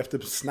stop it, they have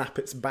to snap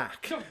its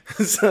back.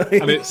 It's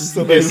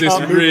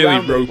this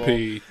really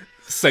ropey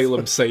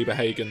Salem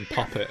Saberhagen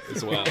puppet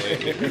as well.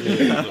 It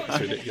really looks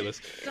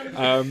ridiculous.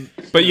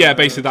 But yeah,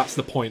 basically that's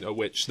the point at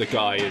which the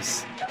guy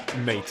is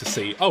made to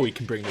see, oh, he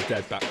can bring the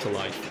dead back to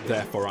life,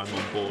 therefore I'm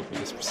on board with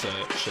this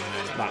research. And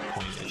then at that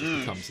point it just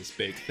becomes this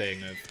big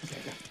thing of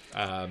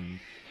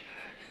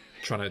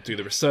trying to do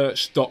the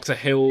research. Dr.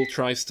 Hill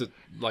tries to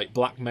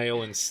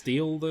blackmail and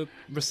steal the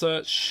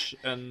research,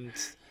 and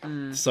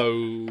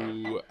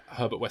so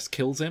Herbert West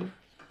kills him.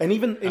 And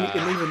even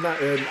that,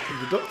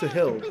 the Dr.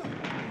 Hill,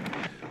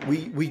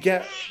 we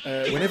get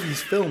whenever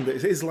he's filmed,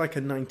 it is like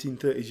a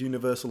 1930s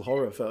Universal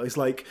horror film. It's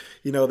like,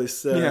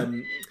 this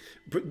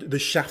the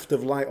shaft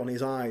of light on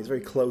his eyes,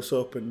 very close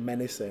up and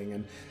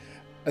menacing,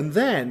 and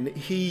then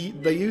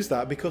they use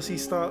that because he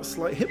starts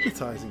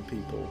hypnotizing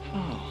people.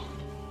 Oh.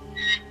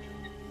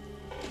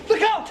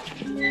 Look out!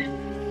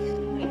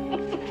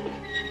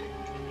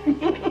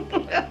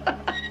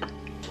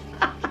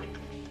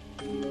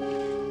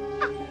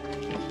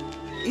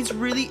 It's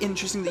really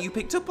interesting that you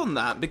picked up on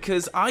that,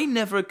 because I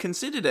never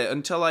considered it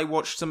until I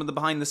watched some of the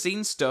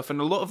behind-the-scenes stuff, and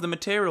a lot of the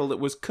material that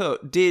was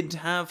cut did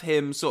have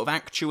him sort of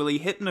actually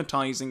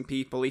hypnotizing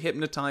people. He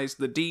hypnotized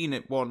the dean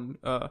at one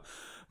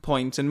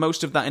point, and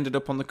most of that ended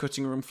up on the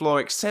cutting room floor,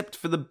 except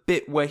for the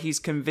bit where he's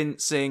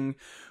convincing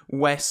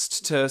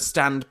West to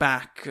stand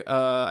back.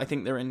 I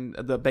think they're in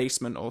the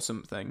basement or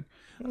something.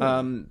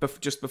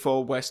 Just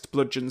before West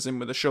bludgeons him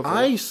with a shovel.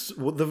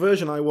 The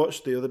version I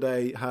watched the other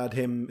day had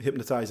him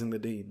hypnotizing the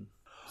dean.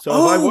 So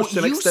I watched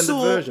an extended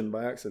version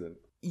by accident.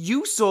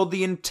 You saw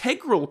the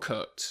integral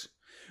cut,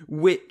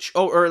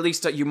 or at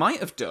least you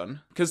might have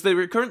done, because there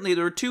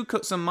are two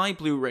cuts on my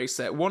Blu-ray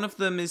set. One of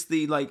them is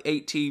the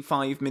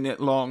 85-minute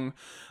long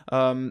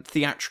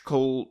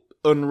theatrical,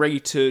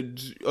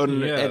 unrated,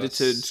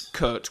 unedited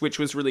cut, which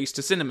was released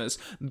to cinemas.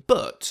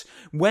 But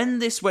when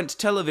this went to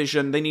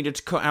television, they needed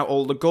to cut out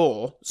all the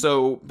gore.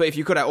 But if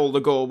you cut out all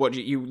the gore,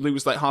 you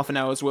lose half an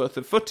hour's worth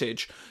of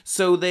footage.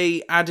 So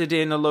they added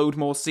in a load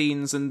more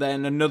scenes, and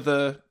then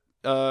another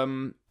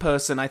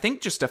person, I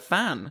think just a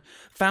fan,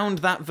 found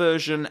that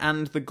version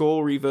and the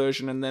gory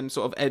version and then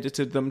sort of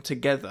edited them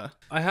together.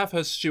 I have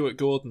heard Stuart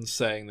Gordon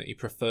saying that he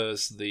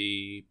prefers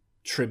the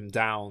trimmed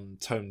down,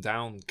 toned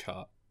down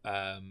cut.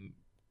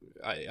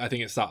 I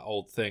think it's that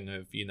old thing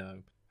of,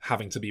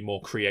 having to be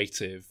more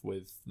creative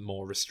with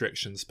more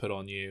restrictions put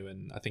on you,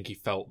 and I think he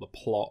felt the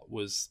plot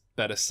was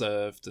better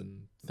served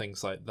and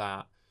things like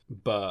that.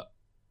 But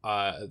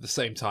at the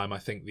same time, I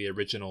think the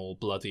original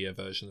bloodier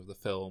version of the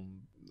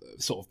film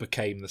sort of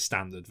became the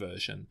standard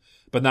version.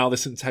 But now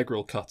this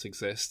integral cut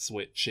exists,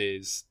 which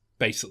is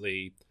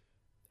basically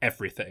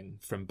everything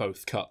from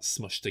both cuts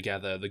smushed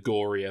together, the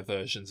gorier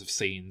versions of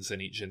scenes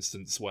in each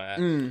instance where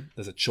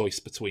there's a choice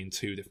between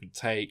two different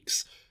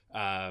takes,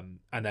 and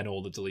then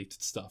all the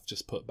deleted stuff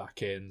just put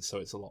back in, so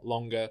it's a lot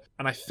longer.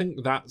 And I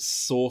think that's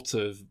sort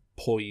of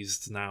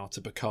poised now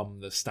to become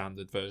the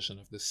standard version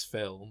of this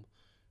film,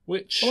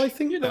 which... Well, I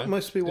think that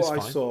must be what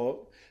I saw,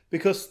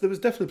 because there was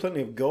definitely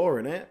plenty of gore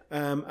in it,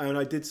 and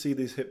I did see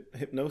these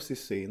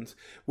hypnosis scenes,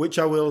 which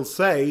I will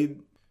say...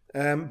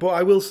 But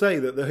I will say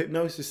that the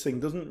hypnosis thing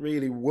doesn't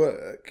really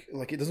work.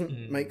 Like, it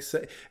doesn't make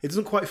sense. It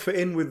doesn't quite fit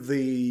in with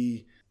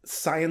the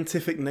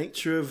scientific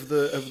nature of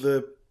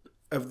the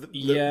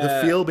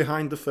feel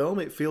behind the film.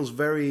 It feels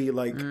very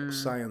like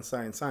science.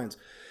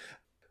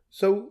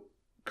 So,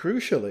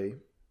 crucially,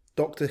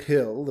 Dr.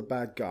 Hill, the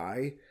bad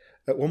guy,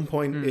 at one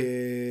point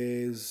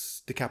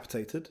is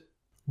decapitated.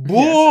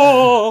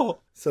 Whoa!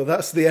 So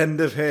that's the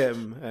end of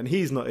him, and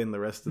he's not in the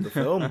rest of the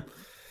film.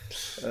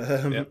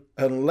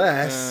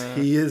 Unless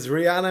he is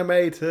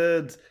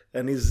reanimated,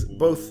 and he's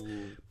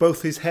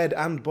both his head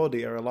and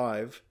body are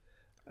alive,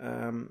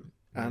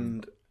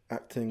 and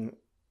acting,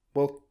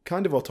 well,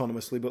 kind of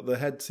autonomously, but the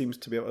head seems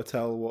to be able to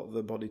tell what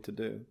the body to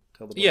do.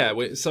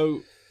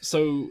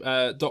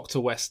 So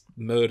Dr. West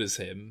murders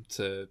him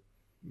to,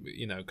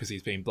 because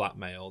he's being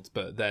blackmailed,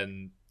 but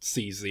then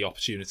sees the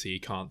opportunity he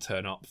can't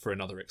turn up for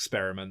another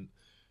experiment.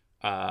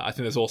 I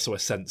think there's also a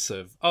sense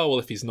of,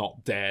 if he's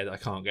not dead, I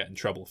can't get in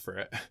trouble for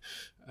it.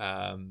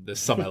 There's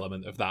some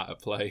element of that at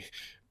play.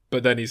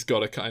 But then he's got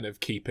to kind of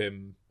keep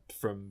him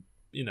from,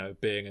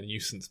 being a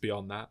nuisance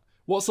beyond that.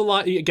 What's the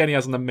line? Again, he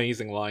has an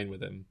amazing line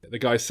with him. The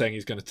guy's saying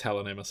he's going to tell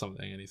on him or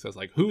something, and he says,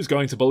 like, who's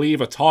going to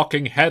believe a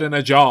talking head in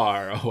a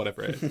jar? Or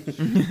whatever it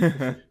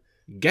is.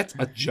 Get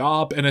a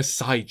job in a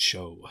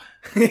sideshow.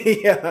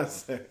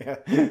 Yes.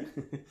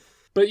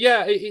 But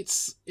yeah,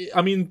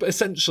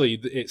 essentially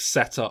it's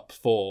set up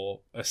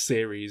for a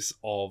series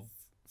of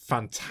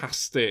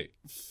fantastic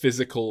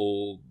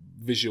physical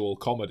visual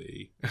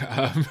comedy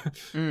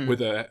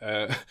with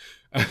a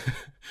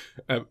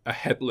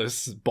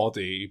headless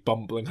body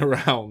bumbling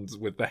around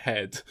with the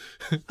head.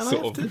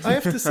 I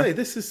have to say,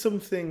 this is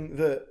something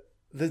that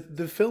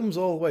the films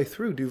all the way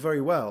through do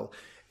very well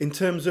in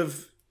terms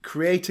of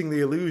creating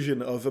the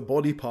illusion of a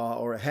body part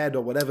or a head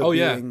or whatever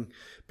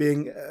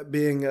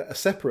being a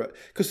separate,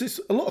 because it's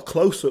a lot of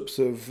close-ups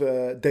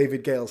of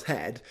David Gale's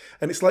head,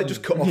 and it's like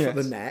just cut off at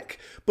the neck,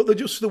 but they're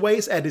just the way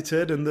it's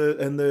edited and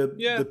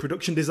the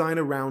production design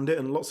around it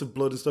and lots of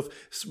blood and stuff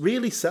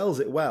really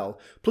sells it well.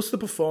 Plus the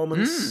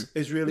performance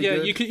is really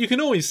good. You can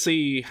always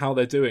see how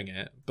they're doing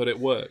it, but it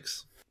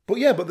works.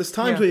 But there's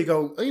times where you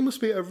go, he must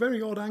be at a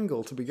very odd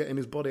angle to be getting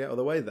his body out of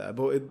the way there,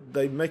 but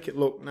they make it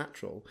look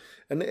natural,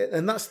 and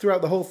that's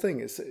throughout the whole thing.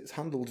 It's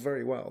handled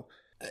very well.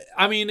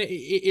 I mean,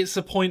 it's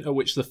a point at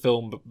which the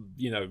film,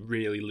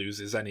 really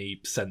loses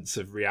any sense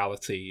of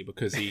reality,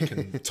 because he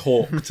can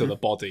talk to the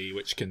body,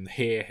 which can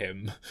hear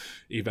him,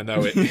 even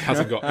though it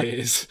hasn't got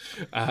ears.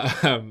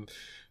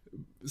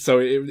 So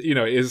it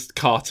is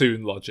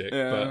cartoon logic.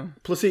 Yeah.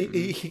 But plus,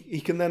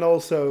 he can then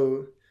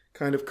also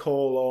kind of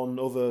call on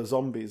other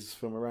zombies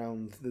from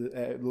around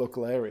the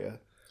local area.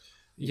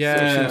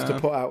 Yeah. So seems to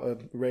put out a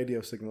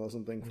radio signal or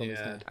something from his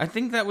head. I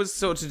think that was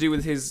sort of to do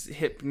with his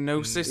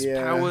hypnosis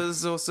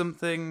powers or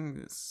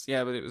something.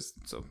 But it was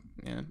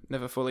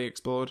never fully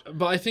explored.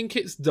 But I think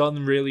it's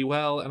done really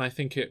well, and I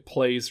think it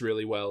plays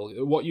really well.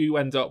 What you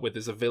end up with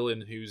is a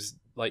villain who's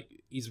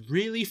he's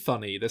really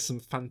funny. There's some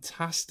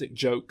fantastic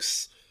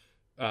jokes.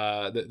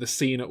 The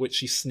scene at which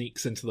he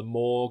sneaks into the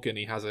morgue and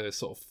he has a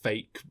sort of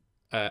fake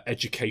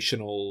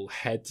educational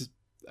head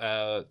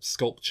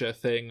sculpture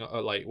thing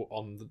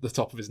on the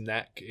top of his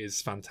neck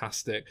is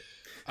fantastic.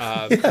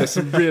 There's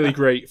some really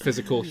great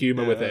physical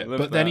humor with it,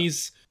 but then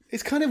it's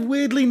kind of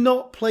weirdly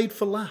not played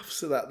for laughs.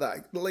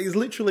 That he's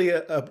literally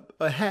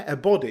a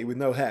body with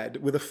no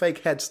head, with a fake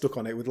head stuck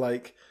on it, with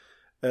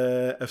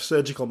a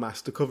surgical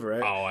mask to cover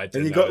it. Oh, I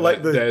didn't know.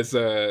 Got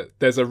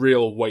there's a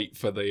real wait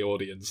for the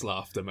audience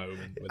laughter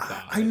moment with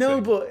that. I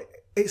know, but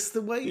it's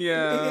the way.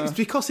 Yeah. It's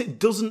because it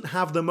doesn't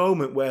have the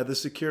moment where the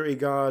security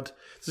guard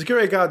kind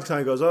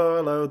of goes, "Oh,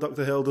 hello,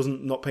 Dr. Hill,"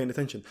 not paying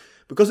attention.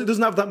 Because it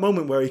doesn't have that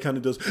moment where he kind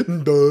of does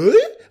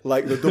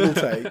like the double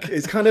take.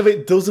 It's kind of,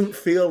 it doesn't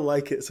feel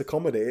like it's a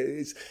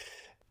comedy.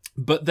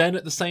 But then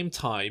at the same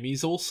time,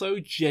 he's also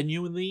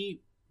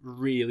genuinely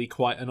really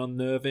quite an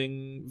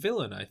unnerving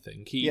villain, I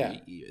think.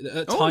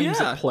 At times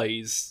it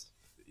plays,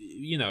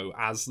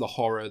 as the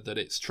horror that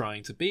it's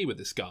trying to be with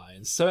this guy.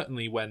 And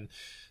certainly when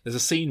there's a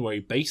scene where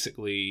he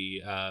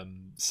basically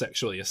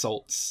sexually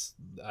assaults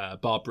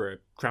Barbara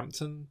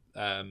Crampton,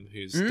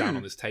 who's down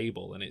on this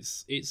table, and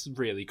it's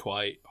really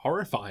quite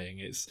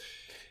horrifying.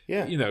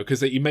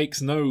 Because he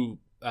makes no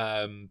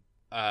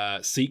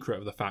secret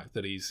of the fact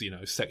that he's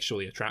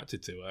sexually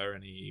attracted to her,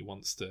 and he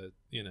wants to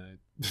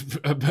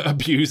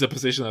abuse a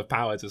position of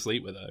power to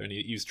sleep with her, and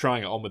he was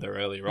trying it on with her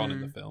earlier on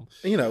in the film.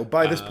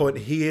 By this point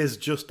he is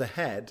just a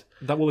head,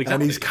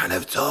 and he's kind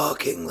of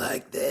talking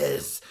like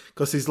this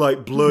because his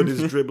blood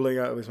is dribbling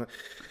out of his mouth.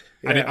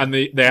 And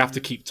they have to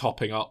keep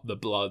topping up the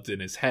blood in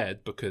his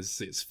head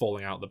because it's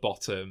falling out the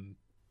bottom,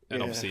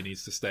 and obviously he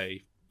needs to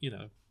stay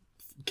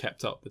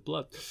kept up with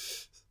blood.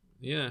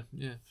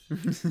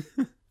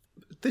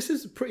 This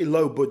is a pretty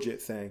low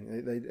budget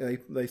thing.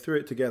 They threw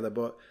it together,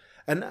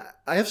 and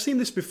I have seen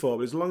this before,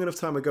 but it was a long enough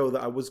time ago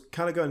that I was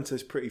kind of going into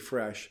this pretty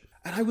fresh,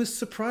 and I was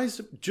surprised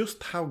at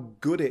just how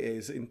good it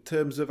is in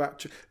terms of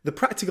the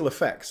practical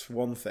effects, for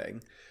one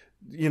thing.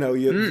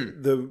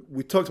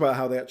 We talked about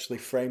how they actually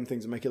frame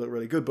things and make it look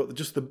really good, but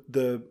just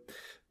the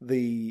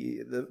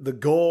the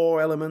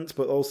gore elements,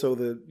 but also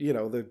the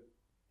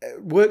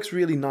it works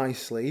really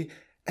nicely.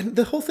 And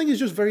the whole thing is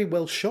just very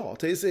well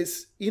shot.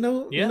 It's you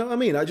know what I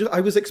mean.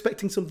 I was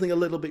expecting something a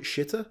little bit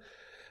shitter.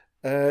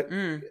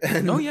 And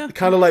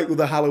kind of like with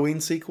the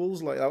Halloween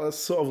sequels, like that was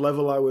sort of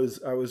level I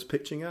was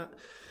pitching at.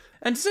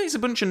 And to say it's a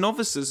bunch of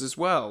novices as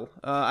well.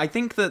 I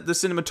think that the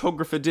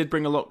cinematographer did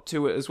bring a lot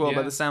to it as well.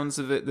 By the sounds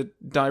of it, the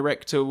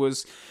director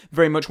was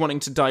very much wanting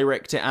to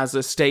direct it as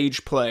a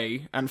stage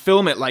play and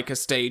film it like a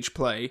stage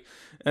play.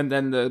 And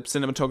then the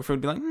cinematographer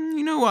would be like,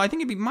 you know what, I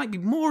think it might be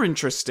more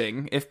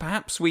interesting if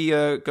perhaps we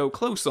go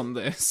close on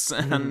this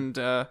and,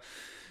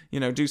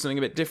 do something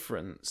a bit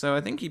different. So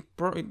I think he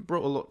brought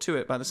a lot to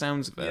it by the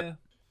sounds of it. Yeah.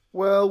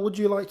 Well, would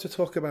you like to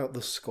talk about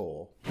the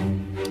score?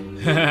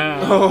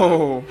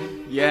 Oh,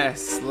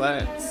 yes,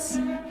 let's.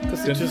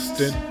 Because it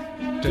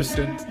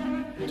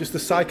just the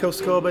Psycho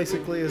score,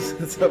 basically,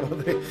 is that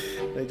what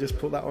they just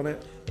put that on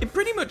it? It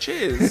pretty much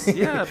is,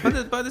 yeah.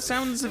 By the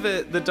sounds of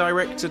it, the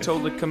director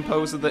told the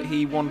composer that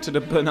he wanted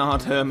a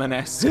Bernard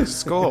Herrmann-esque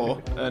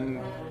score, and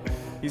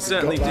he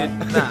certainly did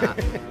that.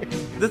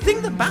 The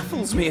thing that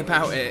baffles me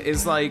about it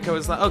is, I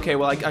was like, okay,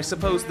 well, I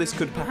suppose this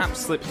could perhaps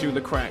slip through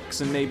the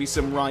cracks, and maybe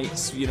some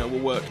rights, were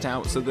worked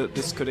out so that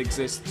this could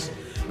exist.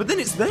 But then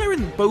it's there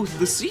in both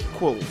the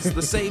sequels,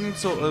 the same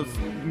sort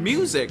of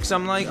music. So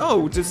I'm like,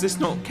 oh, does this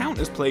not count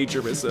as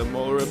plagiarism?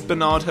 Or are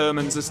Bernard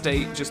Herrmann's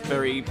estate just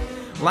very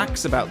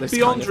lax about this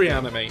Beyond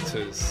kind of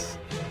Reanimator's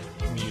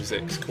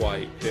music's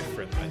quite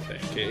different, I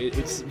think.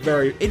 It's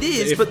very... It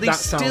is, but they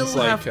still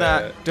have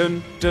that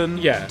dun dun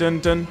dun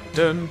dun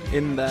dun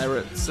in there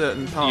at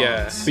certain parts.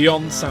 Yeah,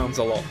 Beyond sounds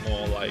a lot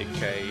more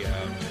like a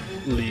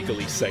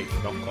legally safe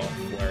knockoff,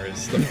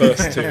 whereas the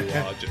first two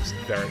are just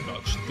very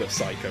much the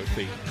Psycho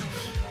theme.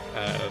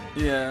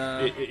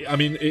 I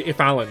mean, if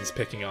Alan's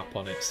picking up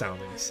on it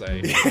sounding the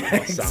same, it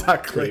must sound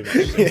exactly.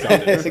 pretty much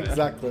exactly the same.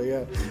 Exactly,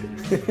 yeah.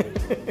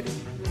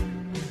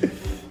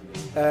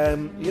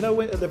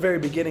 At the very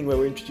beginning where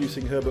we're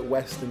introducing Herbert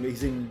West, and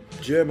he's in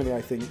Germany,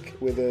 I think,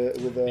 with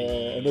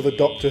another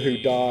doctor who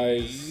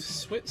dies.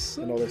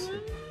 Switzerland? And all this.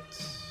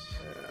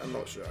 I'm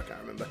not sure, I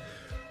can't remember.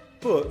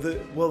 But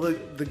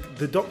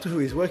the doctor who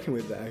he's working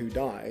with there, who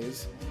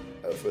dies,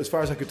 as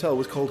far as I could tell,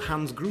 was called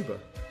Hans Gruber.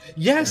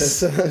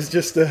 Yes! That's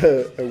just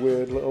a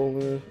weird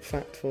little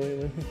fact for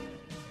you.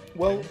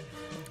 Well,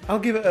 I'll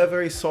give it a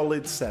very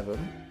solid 7.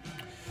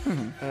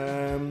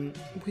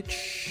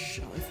 Which,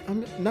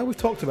 now we've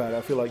talked about it,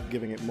 I feel like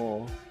giving it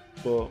more.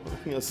 But I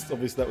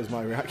think that was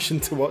my reaction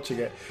to watching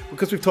it.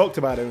 Because we've talked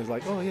about it, it was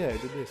like, oh yeah,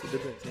 it did this.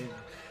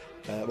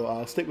 Yeah. But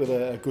I'll stick with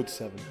a good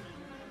 7.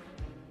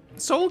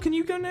 Sol, can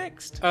you go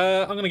next?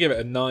 I'm going to give it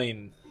a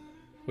 9,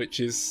 which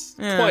is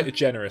quite a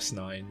generous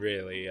 9,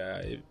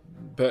 really.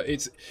 But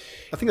it's...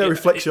 I think that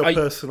reflects your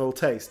personal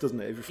taste, doesn't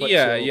it? It reflects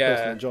your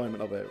personal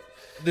enjoyment of it.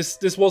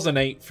 This was an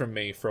 8 from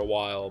me for a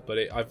while, but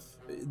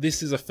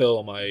this is a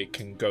film I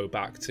can go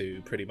back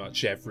to pretty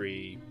much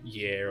every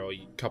year or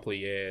couple of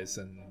years,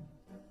 and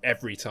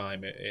every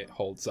time it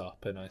holds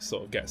up, and I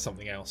sort of get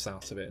something else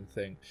out of it and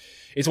think...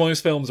 It's one of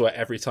those films where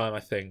every time I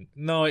think,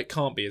 no, it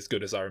can't be as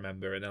good as I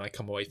remember, and then I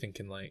come away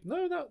thinking like,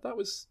 no, that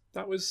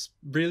was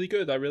really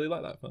good. I really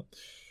like that film.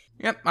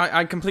 Yep,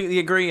 I completely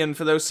agree, and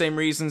for those same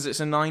reasons, it's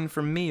a 9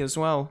 from me as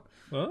well.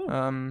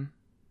 Oh.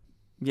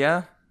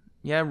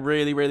 Yeah,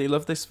 really, really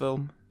love this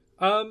film.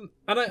 And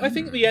I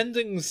think the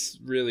ending's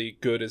really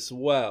good as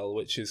well,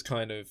 which is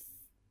kind of...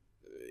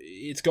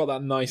 It's got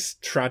that nice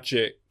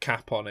tragic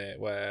cap on it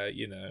where,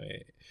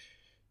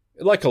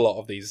 like a lot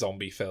of these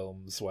zombie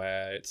films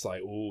where it's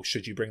like, oh,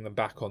 should you bring them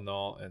back or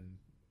not? And,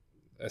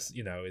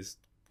 his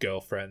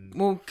girlfriend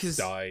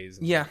dies.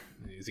 Yeah.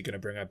 Is he going to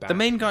bring her back? The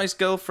main guy's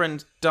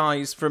girlfriend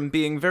dies from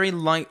being very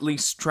lightly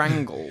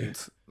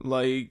strangled.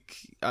 Like,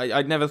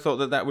 I'd never thought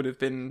that would have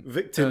been...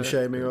 Victim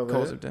shaming over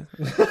cause of death.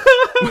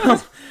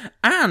 Well,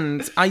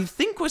 and I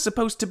think we're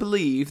supposed to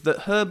believe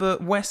that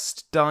Herbert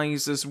West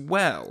dies as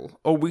well.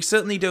 Or we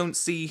certainly don't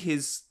see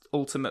his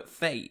ultimate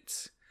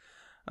fate.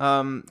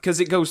 Because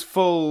it goes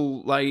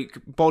full,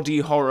 body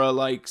horror,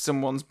 like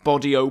someone's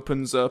body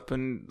opens up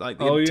and,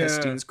 the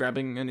intestines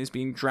grabbing and is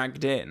being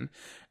dragged in.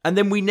 And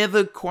then we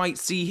never quite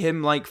see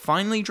him,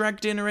 finally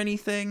dragged in or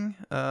anything.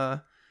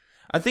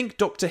 I think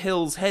Dr.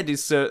 Hill's head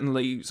is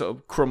certainly sort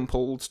of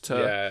crumpled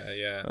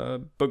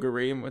to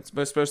buggery, and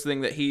we're supposed to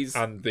think that he's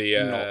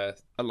not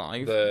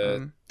alive.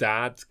 The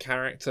dad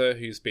character,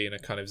 who's been a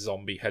kind of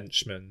zombie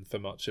henchman for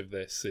much of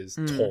this, is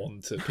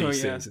torn to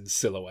pieces in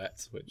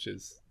silhouette, which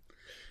is...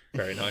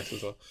 very nice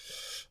as well.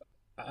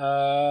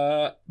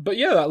 But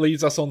yeah, that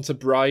leads us on to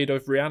Bride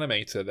of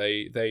Reanimator.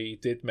 They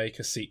did make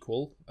a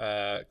sequel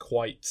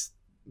quite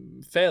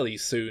fairly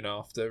soon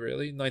after,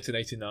 really,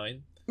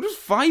 1989. It was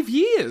 5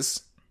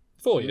 years.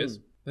 4 years.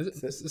 It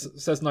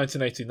says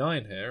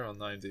 1989 here on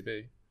IMDb.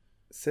 It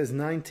says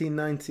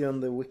 1990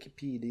 on the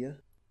Wikipedia.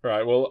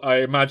 Right, well, I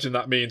imagine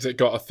that means it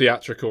got a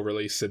theatrical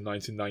release in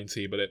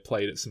 1990, but it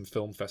played at some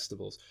film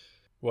festivals.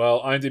 Well,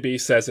 IMDb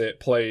says it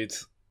played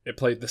It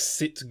played the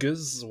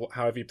Sitges,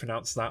 however you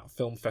pronounce that,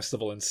 film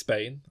festival in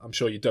Spain. I'm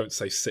sure you don't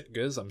say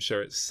Sitges. I'm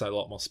sure it's a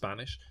lot more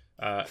Spanish.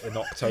 In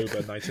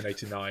October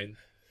 1989.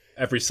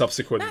 Every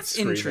subsequent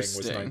screening was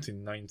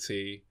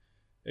 1990.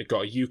 It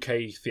got a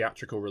UK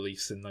theatrical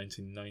release in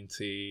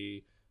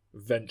 1990.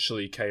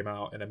 Eventually came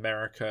out in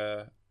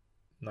America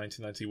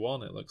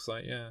 1991, it looks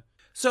like, yeah.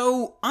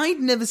 So, I'd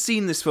never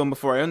seen this film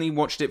before. I only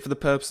watched it for the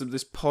purpose of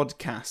this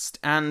podcast,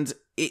 and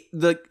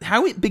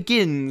how it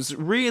begins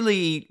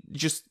really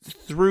just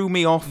threw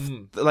me off,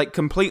 like,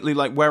 completely,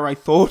 like, where I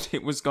thought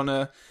it was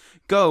gonna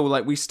go.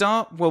 Like,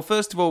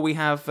 first of all, we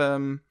have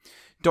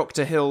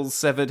Dr. Hill's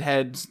severed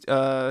head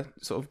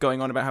sort of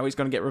going on about how he's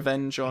gonna get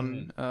revenge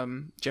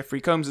on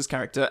Jeffrey Combs'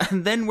 character,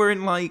 and then we're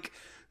in, like,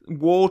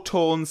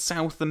 war-torn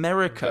South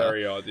America.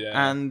 Very odd,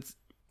 yeah. And...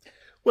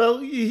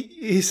 Well,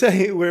 you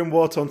say we're in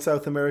war-torn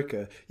South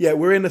America. Yeah,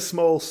 we're in a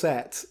small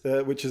set,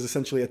 which is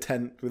essentially a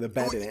tent with a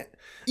bed in it.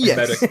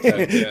 Yes.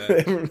 Tent, yeah.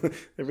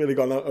 They've really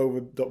gone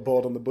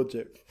overboard on the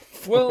budget.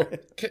 Well,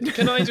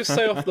 can I just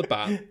say off the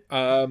bat,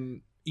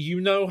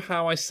 you know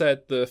how I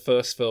said the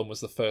first film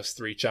was the first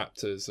 3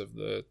 chapters of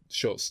the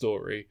short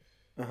story?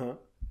 Uh-huh.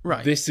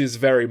 Right. This is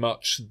very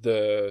much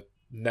the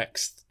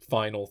next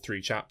final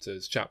 3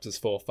 chapters, chapters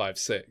 4, 5,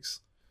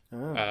 6.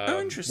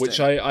 Interesting.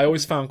 Which I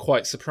always found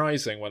quite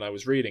surprising when I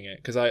was reading it,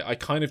 because I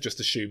kind of just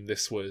assumed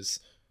this was,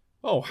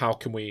 how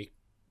can we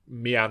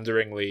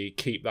meanderingly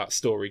keep that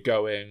story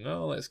going?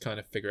 Let's kind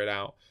of figure it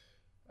out.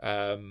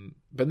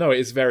 But no, it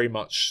is very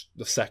much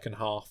the second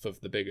half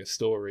of the bigger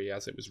story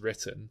as it was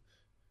written.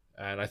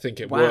 And I think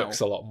it works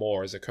a lot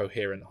more as a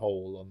coherent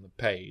whole on the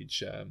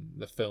page.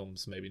 The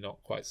films maybe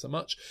not quite so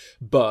much.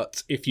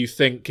 But if you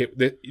think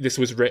this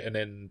was written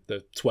in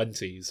the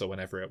 20s or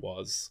whenever it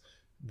was,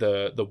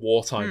 the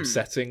wartime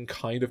setting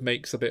kind of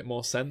makes a bit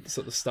more sense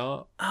at the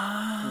start.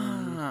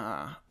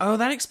 Oh,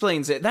 that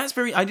explains it. That's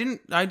I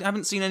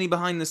haven't seen any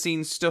behind the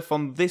scenes stuff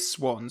on this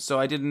one, so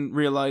I didn't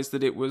realize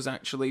that it was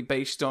actually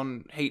based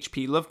on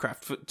H.P.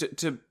 Lovecraft.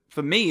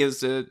 For me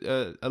as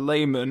a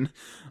layman,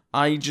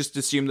 I just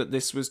assumed that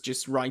this was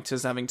just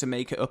writers having to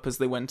make it up as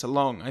they went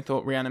along. I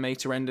thought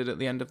Reanimator ended at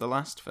the end of the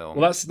last film.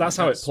 Well, that's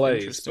how it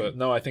plays, but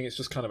no, I think it's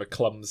just kind of a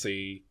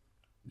clumsy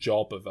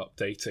job of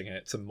updating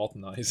it to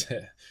modernize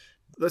it.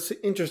 That's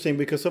interesting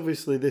because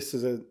obviously this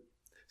is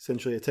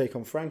essentially a take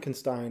on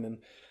Frankenstein,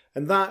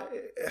 and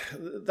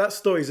that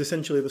story is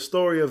essentially the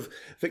story of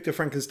Victor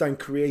Frankenstein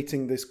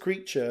creating this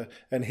creature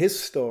and his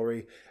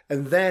story,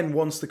 and then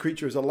once the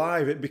creature is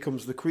alive, it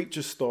becomes the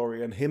creature's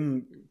story and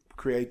him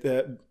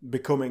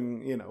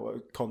becoming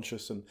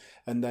conscious,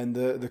 and then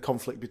the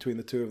conflict between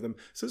the two of them.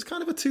 So it's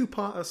kind of a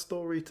 2-parter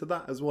story to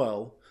that as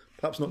well.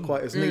 Perhaps not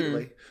quite as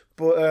neatly,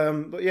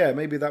 but yeah,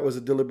 maybe that was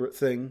a deliberate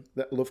thing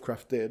that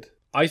Lovecraft did.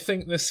 I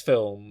think this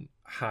film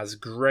has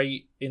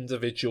great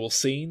individual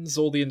scenes.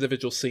 All the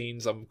individual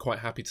scenes I'm quite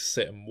happy to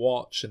sit and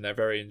watch, and they're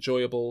very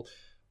enjoyable.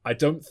 I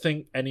don't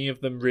think any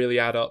of them really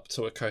add up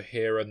to a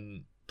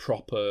coherent,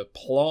 proper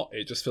plot.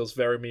 It just feels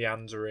very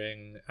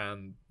meandering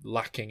and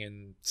lacking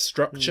in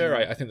structure.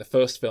 I think the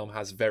first film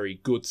has very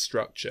good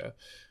structure.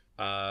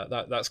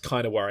 That's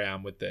kind of where I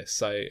am with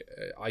this.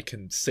 I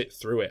can sit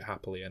through it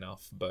happily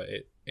enough, but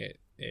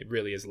it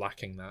really is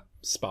lacking that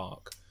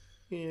spark.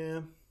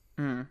 Yeah.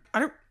 I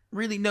don't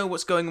really know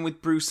what's going on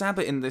with Bruce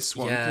Abbott in this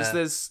one, because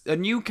there's a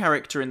new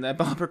character in there.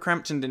 Barbara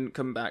Crampton didn't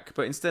come back,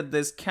 but instead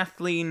there's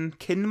Kathleen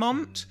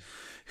Kinmont,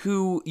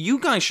 who you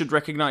guys should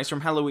recognise from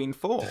Halloween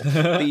 4,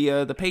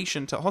 the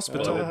patient at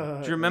hospital.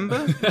 Do you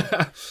remember?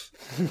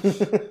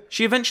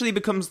 She eventually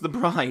becomes the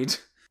bride.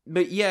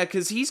 But yeah,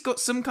 because he's got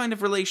some kind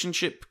of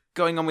relationship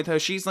going on with her.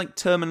 She's like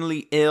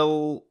terminally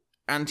ill,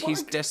 and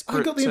he's desperate.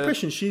 I got the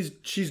impression she's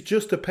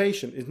just a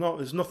patient.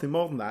 There's nothing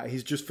more than that.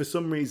 He's just, for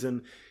some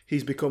reason,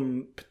 he's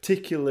become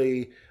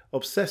particularly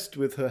obsessed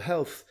with her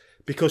health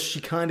because she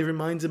kind of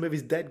reminds him of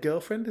his dead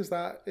girlfriend. Is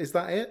that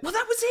it? Well,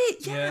 that was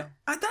it. Yeah.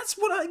 That's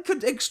what I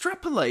could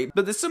extrapolate.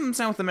 But there's some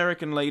South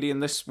American lady in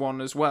this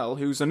one as well,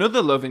 who's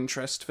another love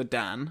interest for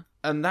Dan,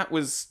 and that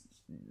was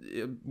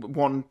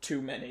one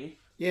too many.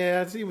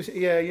 Yeah,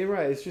 you're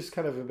right. It's just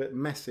kind of a bit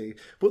messy,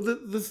 but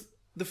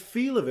the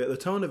feel of it, the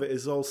tone of it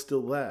is all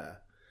still there,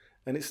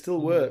 and it still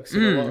works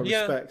in a lot of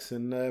respects.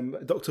 And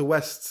Dr.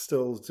 West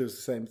still does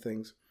the same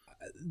things.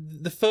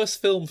 The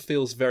first film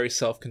feels very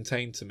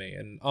self-contained to me,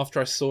 and after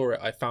I saw it,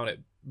 I found it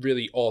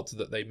really odd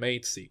that they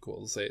made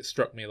sequels. It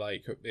struck me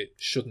like it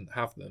shouldn't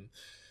have them,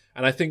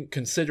 and I think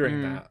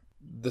considering that,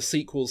 the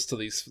sequels to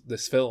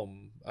this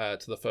film,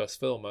 to the first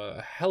film, are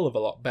a hell of a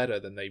lot better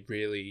than they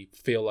really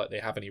feel like they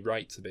have any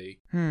right to be.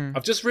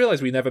 I've just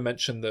realised we never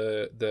mentioned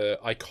the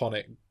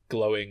iconic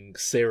glowing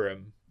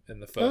serum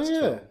in the first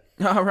film.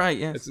 Oh, right,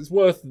 yeah. It's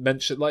worth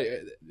mentioning. Like,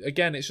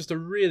 again, it's just a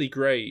really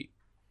great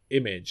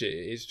image.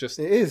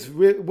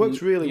 It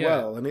works really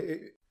well, and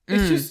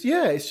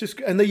it's just,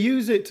 and they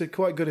use it to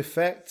quite good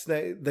effect.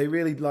 They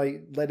really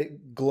let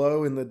it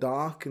glow in the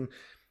dark, and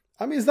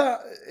I mean, is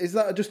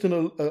that just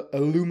a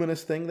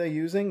luminous thing they're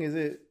using? Is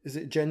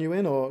it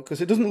genuine, or because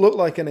it doesn't look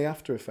like any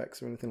After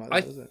Effects or anything like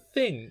that, does it? I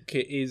think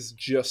it is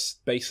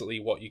just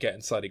basically what you get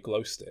inside a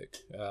glow stick.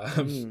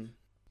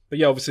 But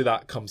yeah, obviously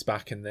that comes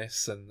back in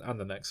this and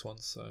the next one.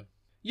 So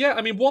yeah,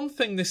 I mean, one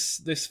thing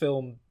this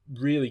film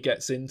really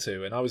gets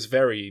into, and I was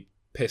very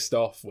pissed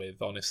off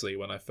with, honestly,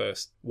 when I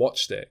first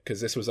watched it, because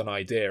this was an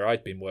idea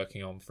I'd been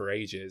working on for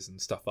ages and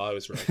stuff I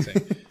was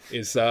writing,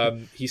 is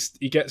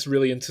he gets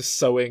really into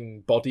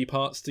sewing body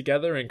parts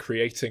together and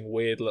creating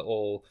weird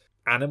little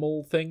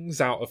animal things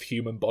out of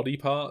human body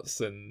parts.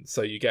 And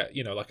so you get,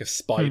 like a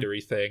spidery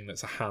thing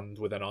that's a hand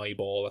with an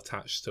eyeball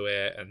attached to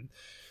it, and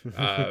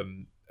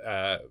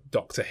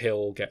Dr.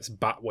 Hill gets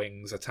bat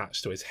wings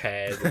attached to his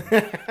head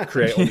and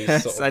create all these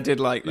yes, I did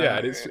like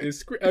that. Yeah,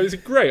 it was a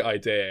great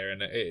idea,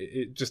 and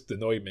it just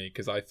annoyed me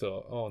because I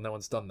thought, oh, no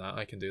one's done that,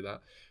 I can do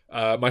that.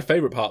 My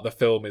favourite part of the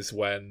film is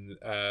when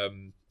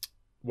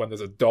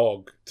there's a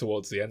dog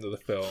towards the end of the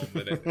film,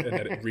 and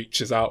then it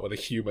reaches out with a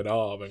human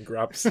arm and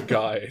grabs the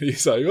guy, and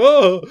he's like,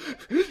 oh,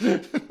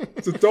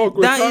 it's a dog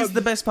with That hands. is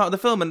the best part of the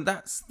film, and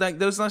that's like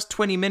those last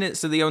 20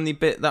 minutes are the only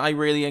bit that I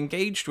really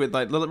engaged with.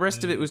 Like the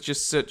rest of it was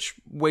just such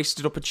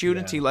wasted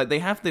opportunity. Yeah. Like they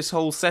have this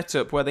whole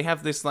setup where they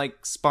have this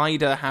like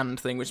spider hand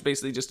thing, which is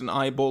basically just an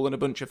eyeball and a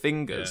bunch of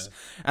fingers.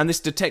 Yeah. And this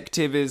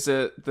detective is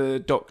at the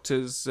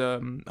doctor's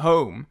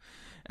home.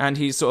 And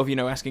he's sort of,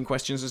 asking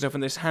questions and stuff,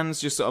 and this hand's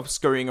just sort of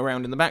scurrying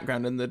around in the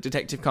background, and the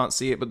detective can't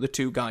see it, but the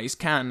two guys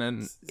can,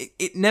 and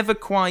it never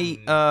quite,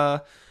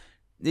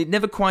 it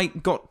never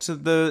quite got to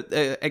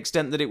the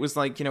extent that it was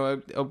like,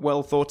 a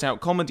well thought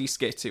out comedy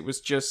skit. It was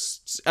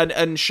just,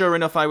 and sure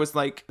enough, I was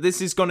like,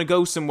 this is going to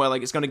go somewhere,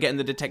 like it's going to get in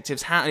the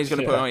detective's hat, and he's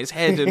going to put it on his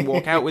head and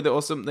walk out with it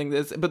or something.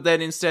 But then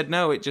instead,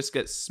 no, it just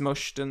gets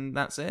smushed, and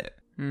that's it.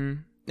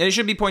 And it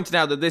should be pointed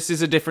out that this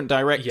is a different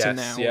director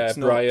now. Yeah, it's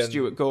Brian not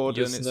Stuart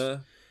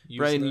Gordon.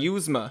 Brian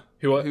Usma,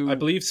 who I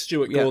believe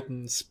Stuart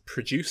Gordon's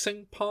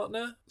producing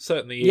partner.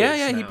 Certainly is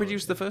Yeah, now. He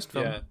produced the first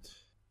film. Yeah,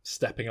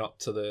 stepping up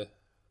to the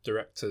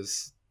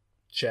director's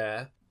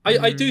chair.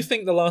 I do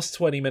think the last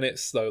 20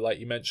 minutes, though, like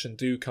you mentioned,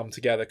 do come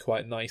together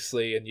quite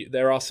nicely, and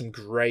there are some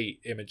great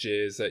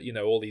images that,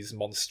 all these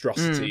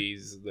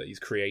monstrosities that he's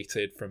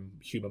created from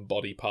human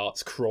body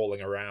parts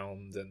crawling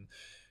around, and,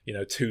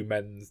 two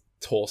men's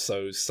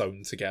torsos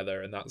sewn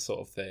together and that sort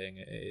of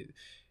thing.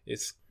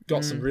 It's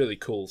got some really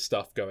cool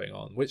stuff going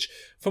on, which,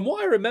 from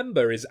what I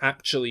remember, is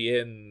actually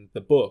in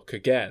the book.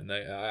 Again,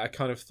 I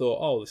kind of thought,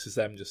 oh, this is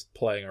them just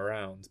playing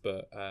around,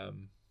 but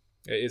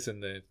it is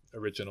in the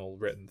original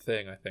written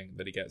thing, I think,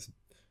 that he gets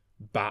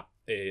bat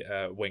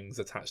wings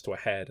attached to a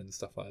head and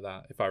stuff like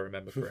that, if I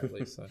remember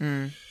correctly. So.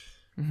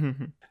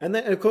 And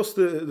then, of course,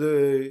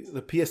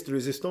 the pièce de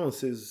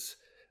résistance is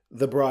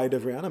the bride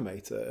of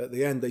Reanimator. At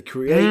the end, they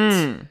create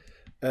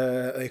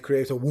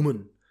a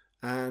woman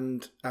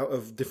and out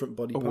of different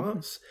body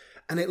parts,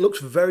 and it looks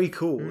very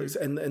cool.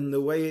 And the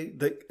way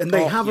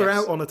they have her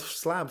out on a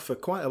slab for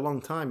quite a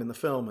long time in the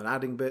film and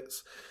adding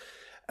bits,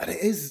 and it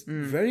is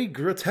very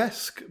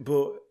grotesque,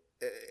 but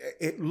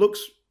it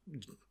looks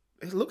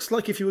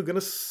like if you were going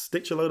to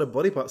stitch a load of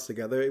body parts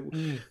together.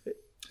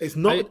 It's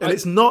not,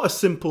 it's not a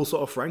simple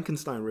sort of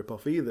Frankenstein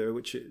ripoff either,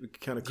 which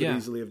it kind of could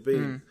easily have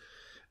been.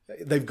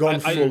 They've gone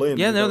full in.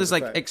 Yeah, no, there's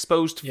like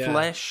exposed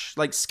flesh,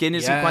 like skin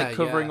isn't quite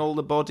covering all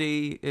the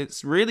body.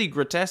 It's really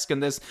grotesque.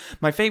 And there's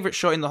my favourite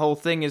shot in the whole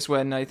thing is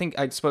when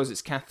I suppose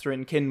it's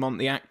Catherine Kinmont,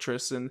 the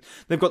actress, and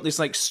they've got this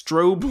like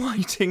strobe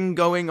lighting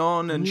going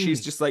on, and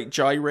she's just like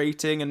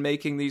gyrating and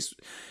making these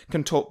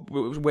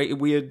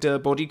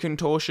weird body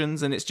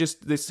contortions, and it's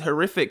just this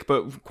horrific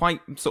but quite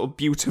sort of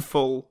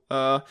beautiful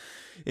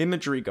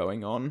imagery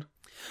going on.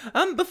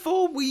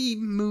 Before we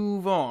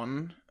move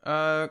on,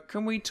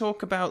 can we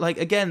talk about, like,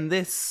 again,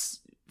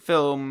 this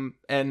film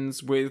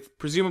ends with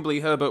presumably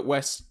Herbert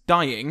West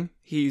dying.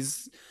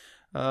 He's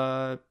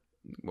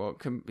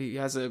he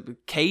has a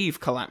cave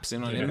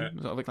collapsing on him,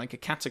 sort of like a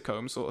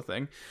catacomb sort of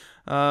thing.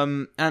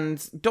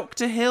 And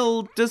Dr.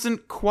 Hill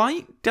doesn't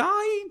quite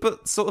die,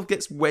 but sort of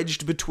gets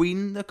wedged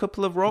between a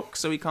couple of rocks,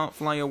 so he can't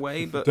fly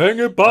away. But dang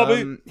it,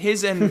 Bobby!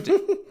 His end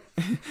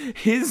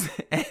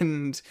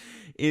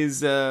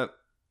is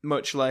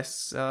much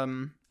less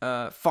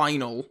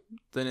final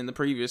than in the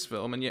previous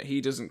film, and yet he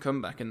doesn't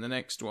come back in the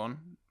next one.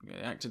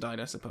 The actor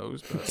died, I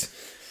suppose, but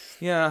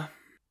yeah.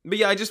 But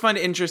yeah, I just find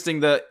it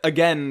interesting that,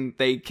 again,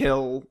 they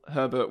kill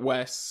Herbert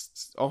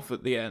West off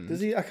at the end.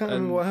 Does he? I can't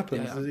remember what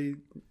happens. Yeah. Does he?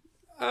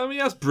 He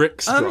has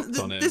bricks dropped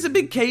on him. There's a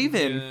big cave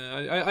in.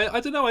 Yeah, I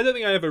don't know. I don't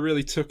think I ever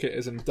really took it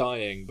as him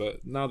dying,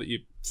 but now that you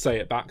say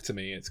it back to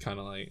me, it's kind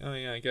of like, oh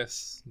yeah, I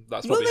guess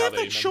that's probably how they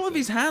have that shot of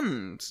his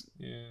hand.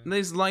 Yeah.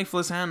 His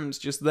lifeless hand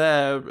just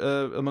there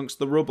amongst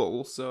the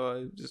rubble, so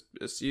I just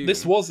assume.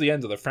 This was the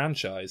end of the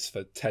franchise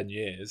for 10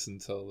 years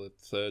until the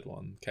third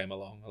one came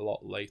along a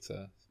lot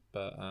later,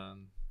 but I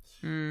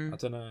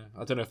don't know.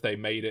 I don't know if they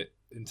made it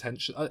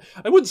intentional.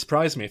 It wouldn't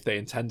surprise me if they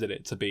intended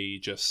it to be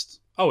just,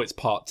 oh, it's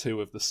part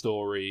 2 of the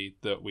story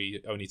that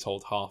we only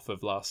told half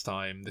of last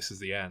time. This is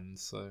the end.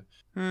 So,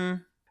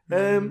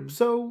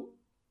 So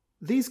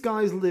These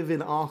guys live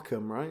in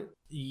Arkham, right?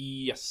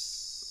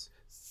 Yes.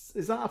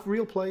 Is that a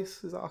real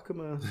place? Is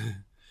Arkham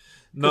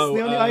No,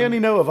 I only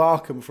know of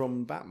Arkham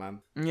from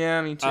Batman.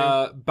 Yeah, me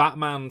too.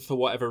 Batman, for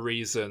whatever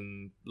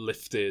reason,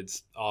 lifted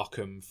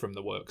Arkham from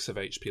the works of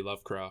H.P.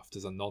 Lovecraft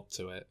as a nod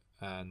to it,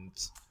 and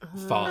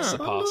far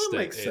surpassed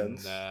it in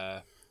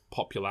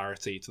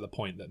popularity, to the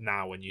point that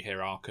now when you hear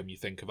Arkham, you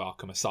think of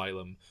Arkham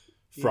Asylum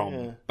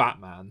from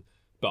Batman,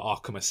 but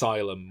Arkham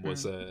Asylum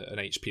was an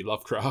H.P.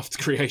 Lovecraft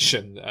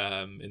creation.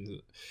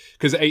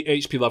 Because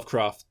H.P.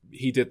 Lovecraft,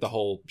 he did the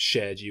whole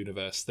shared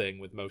universe thing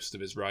with most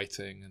of his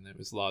writing, and it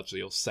was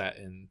largely all set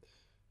in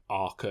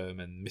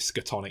Arkham and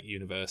Miskatonic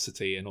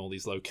University and all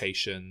these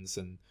locations,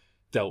 and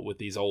dealt with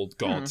these old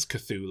gods,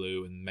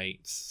 Cthulhu and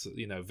mates,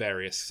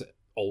 various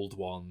old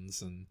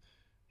ones, and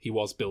he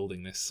was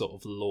building this sort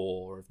of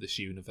lore of this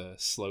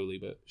universe slowly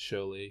but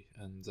surely.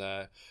 And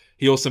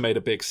he also made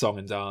a big song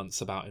and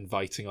dance about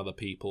inviting other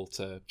people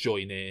to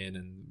join in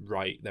and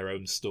write their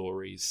own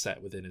stories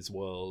set within his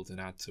world and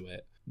add to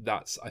it. I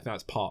think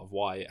that's part of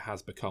why it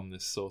has become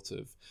this sort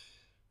of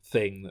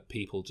thing that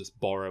people just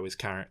borrow his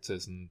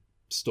characters and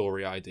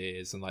story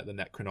ideas, and like the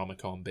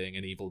Necronomicon being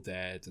an Evil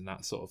Dead and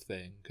that sort of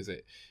thing, because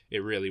it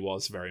really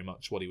was very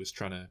much what he was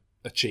trying to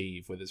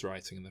achieve with his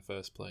writing in the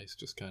first place,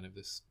 just kind of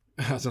this,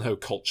 I don't know,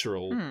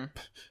 cultural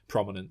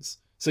prominence.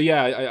 So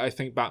yeah, I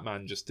think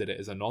Batman just did it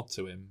as a nod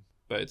to him,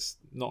 but it's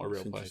not a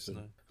real place.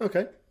 No.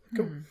 Okay,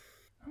 cool.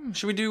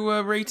 Should we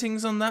do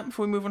ratings on that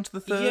before we move on to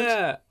the third?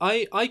 Yeah,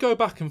 I go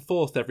back and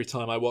forth every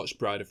time I watch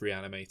Bride of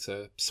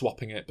Reanimator,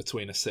 swapping it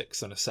between a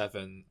 6 and a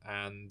 7,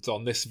 and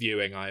on this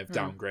viewing I have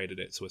downgraded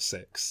it to a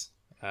 6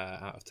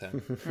 out of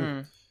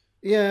 10.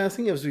 Yeah, I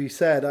think as we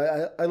said,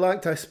 I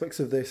liked aspects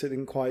of this. It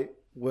didn't quite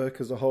work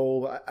as a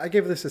whole. I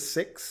gave this a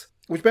 6,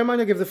 which bear in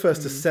mind I gave the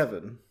first a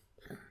 7.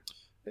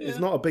 It's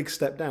not a big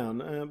step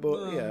down,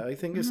 but yeah, I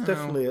think it's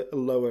definitely a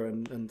lower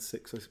and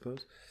 6, I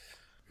suppose.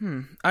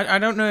 I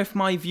don't know if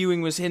my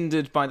viewing was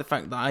hindered by the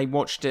fact that I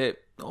watched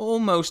it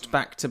almost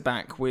back to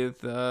back with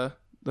the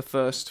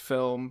first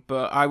film,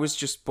 but I was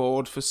just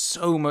bored for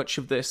so much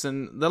of this,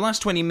 and the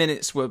last 20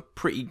 minutes were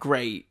pretty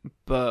great,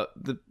 but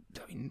the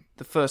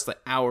first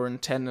hour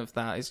and 10 of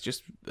that is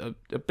just a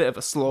bit of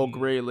a slog,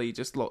 really,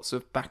 just lots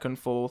of back and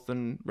forth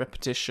and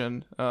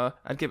repetition.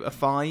 I'd give it a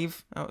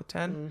 5 out of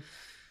 10.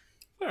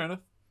 Fair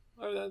enough.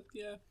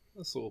 Yeah,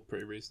 that's all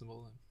pretty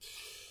reasonable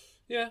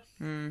then.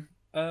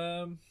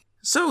 Yeah.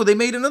 So they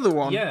made another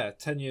one. Yeah,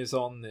 10 years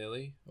on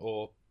nearly,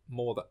 or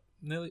more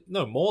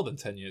than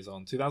 10 years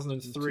on.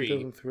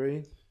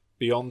 2003.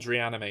 Beyond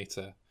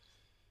Reanimator.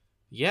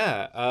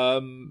 Yeah,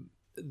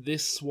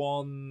 this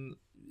one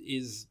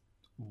is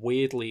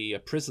weirdly a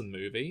prison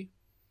movie.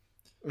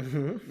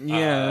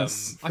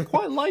 Yes. I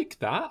quite like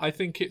that. I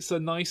think it's a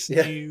nice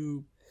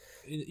new,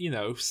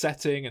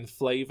 setting and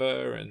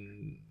flavour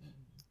and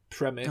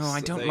premise. Oh,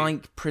 I don't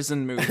like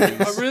prison movies.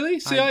 Oh, really?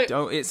 See, I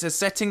don't. It's a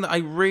setting that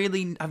I've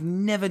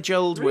never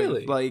gelled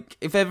with. Like,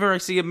 if ever I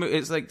see a movie,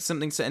 it's like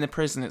something set in a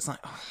prison. It's like,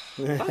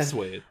 that's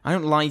weird. I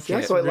don't like it.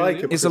 I quite like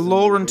it. It's a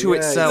lore unto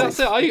itself. That's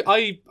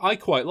it. I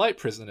quite like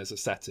prison as a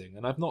setting,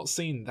 and I've not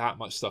seen that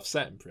much stuff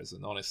set in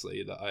prison,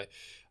 honestly.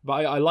 But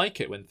I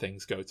like it when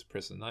things go to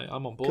prison.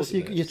 I'm on board. Because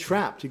you're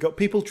trapped. You've got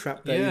people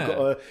trapped there.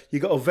 Yeah.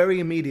 You've got a very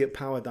immediate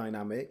power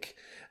dynamic,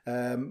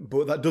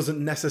 but that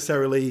doesn't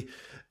necessarily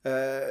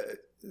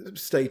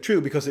stay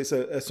true, because it's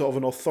a sort of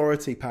an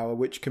authority power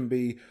which can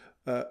be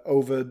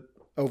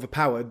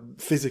overpowered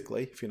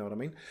physically, if you know what I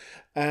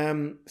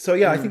mean. So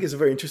yeah, I think it's a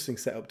very interesting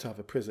setup to have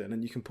a prison,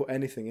 and you can put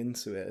anything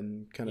into it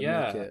and kind of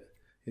make it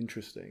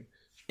interesting.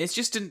 It's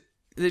just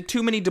there are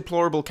too many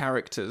deplorable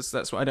characters.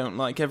 That's what I don't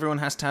like. Everyone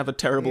has to have a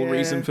terrible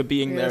reason for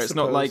being there. It's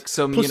not like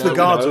some. Plus, the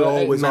guards are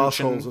always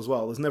arseholes as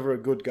well. There's never a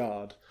good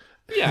guard.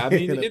 Yeah, I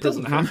mean, it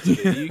doesn't have to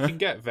be. You can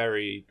get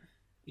very,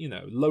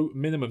 low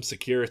minimum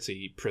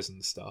security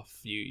prison stuff.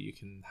 You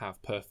can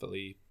have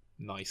perfectly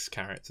nice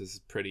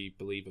characters pretty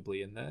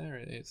believably in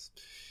there.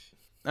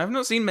 I've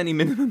not seen many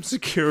minimum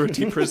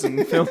security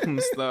prison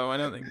films, though. I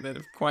don't think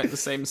they're quite the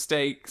same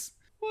stakes.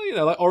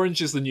 Well, like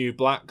Orange is the New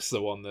Black's the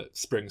one that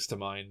springs to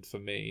mind for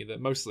me. That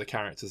most of the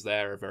characters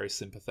there are very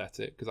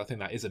sympathetic, because I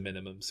think that is a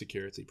minimum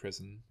security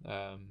prison.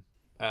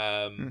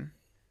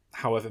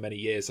 However many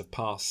years have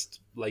passed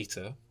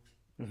later.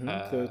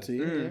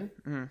 30,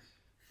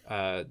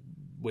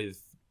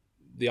 with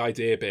the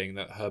idea being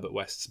that Herbert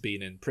West's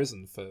been in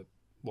prison for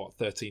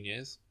 13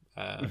 years,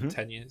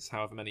 10 years,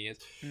 however many years.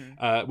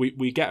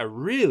 We get a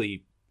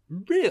really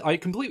I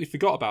completely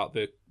forgot about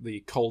the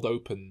cold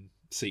open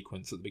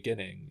sequence at the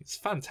beginning. It's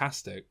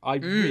fantastic. I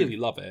really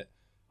love it.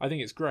 I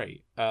think it's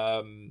great.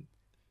 No,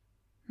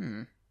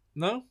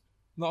 not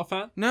a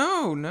fan.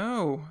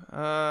 No.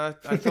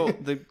 I thought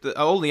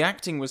all the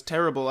acting was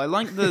terrible. I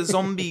liked the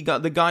zombie guy,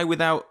 the guy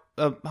without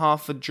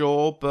half a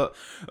jaw, but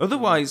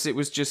otherwise it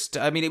was just.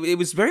 I mean, it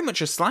was very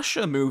much a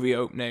slasher movie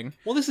opening.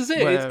 Well, this is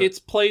it. It's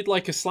played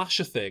like a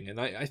slasher thing,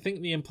 and I think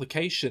the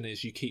implication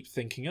is you keep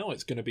thinking, oh,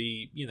 it's going to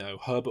be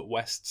Herbert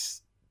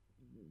West's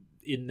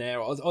in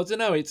there. I don't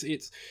know.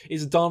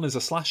 It's done as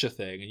a slasher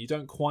thing, and you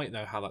don't quite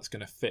know how that's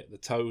going to fit the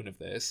tone of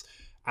this.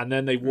 And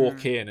then they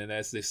walk in, and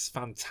there's this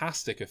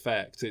fantastic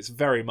effect. It's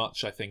very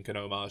much, I think, an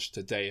homage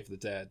to Day of the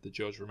Dead, the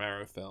George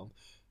Romero film.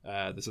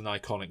 There's an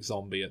iconic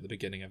zombie at the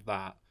beginning of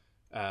that,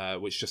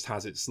 which just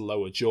has its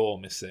lower jaw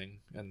missing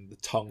and the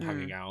tongue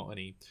hanging out, and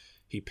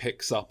he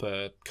picks up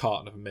a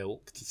carton of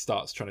milk,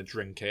 starts trying to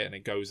drink it, and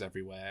it goes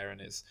everywhere,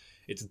 and it's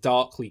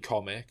darkly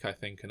comic, I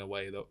think, in a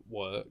way that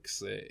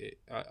works.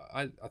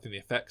 I think the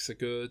effects are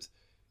good.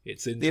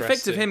 It's interesting. The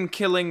effect of him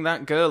killing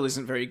that girl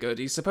isn't very good.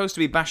 He's supposed to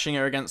be bashing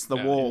her against the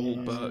wall,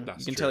 but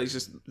you can tell he's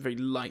just very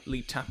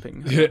lightly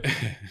tapping her.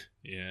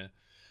 Yeah.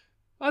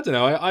 I don't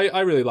know.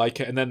 I really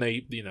like it. And then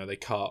they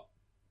cart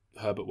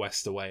Herbert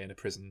West away in a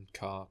prison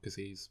car because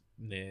he's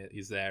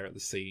there at the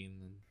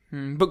scene.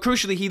 But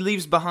crucially, he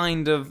leaves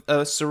behind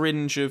a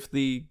syringe of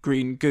the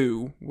green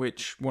goo,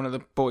 which one of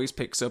the boys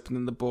picks up, and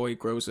then the boy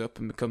grows up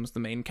and becomes the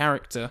main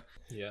character.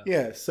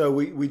 Yeah, so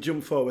we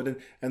jump forward,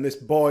 and this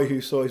boy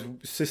who saw his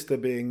sister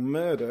being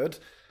murdered,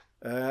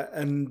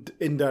 and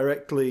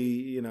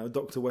indirectly,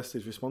 Dr. West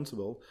is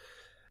responsible,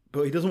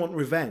 but he doesn't want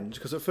revenge,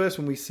 because at first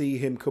when we see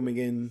him coming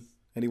in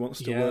and he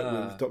wants to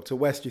work with Dr.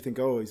 West, you think,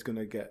 oh, he's going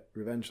to get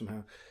revenge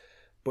somehow.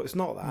 But it's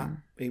not that.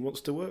 He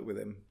wants to work with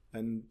him,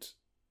 and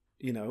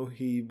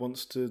he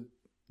wants to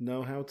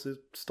know how to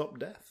stop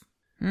death.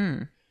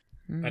 And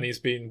he's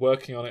been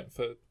working on it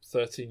for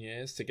 13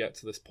 years to get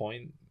to this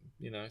point,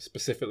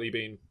 specifically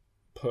being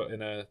put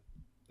in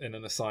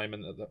an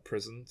assignment at that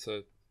prison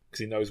because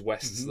he knows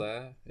West's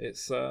there.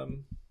 It's I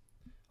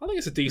think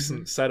it's a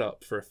decent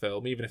setup for a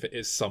film, even if it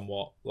is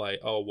somewhat like,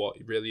 oh, what,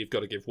 really, you've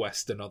got to give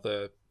West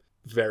another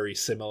very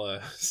similar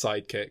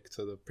sidekick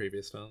to the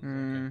previous film.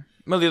 Okay.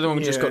 Well, the other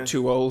one just got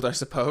too old, I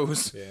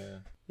suppose.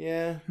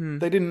 Yeah,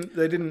 they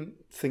didn't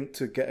think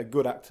to get a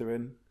good actor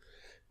in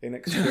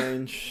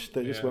exchange.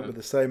 They just went with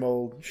the same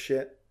old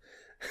shit.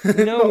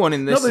 No one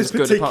in this is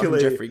good apart from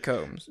Jeffrey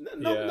Combs.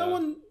 No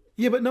one.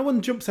 Yeah, but no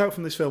one jumps out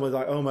from this film as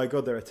like, oh my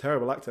god, they're a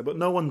terrible actor. But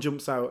no one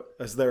jumps out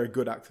as they're a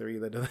good actor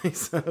either, do they?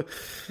 So,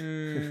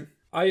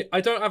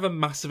 I don't have a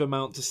massive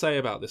amount to say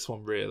about this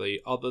one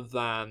really, other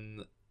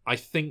than I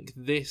think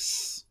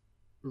this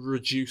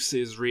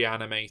reduces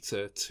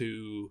Reanimator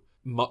to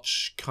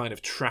much kind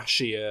of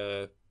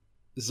trashier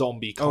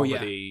zombie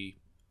comedy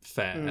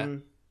fare.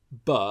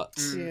 But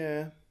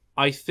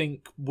I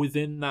think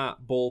within that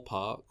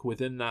ballpark,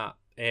 within that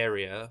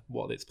area,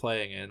 what it's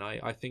playing in,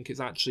 I think it's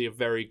actually a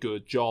very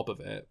good job of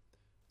it.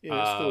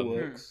 Yeah, it still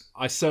works.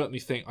 I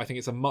think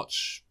it's a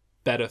much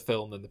better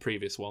film than the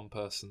previous one,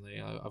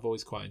 personally. I've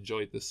always quite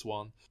enjoyed this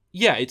one.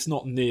 Yeah, it's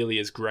not nearly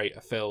as great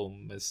a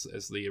film as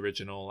the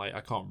original.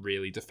 I can't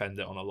really defend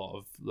it on a lot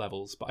of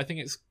levels, but I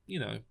think it's,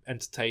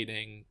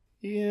 entertaining.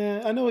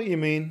 Yeah, I know what you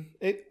mean.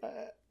 It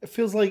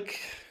feels like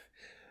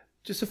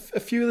just a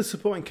few of the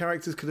supporting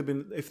characters could have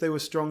been, if they were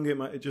stronger, it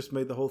might have just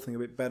made the whole thing a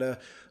bit better.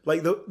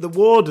 Like the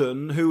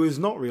warden, who is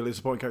not really a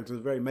supporting character, is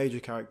a very major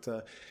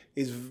character,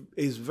 is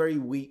very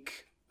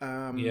weak.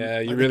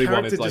 You really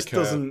wanted like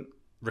a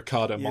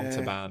Ricardo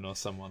Montalban or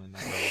someone in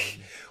that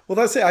role. Well,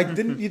 that's it.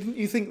 Didn't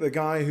you think the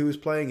guy who was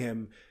playing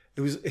him,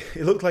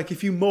 it looked like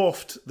if you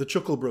morphed the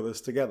Chuckle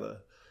Brothers together.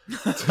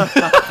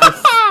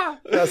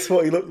 That's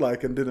what he looked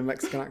like and did a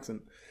Mexican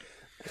accent.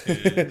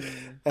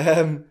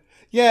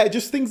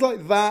 Just things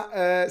like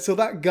that. So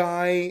that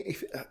guy,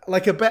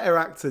 like a better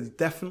actor,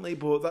 definitely,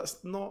 but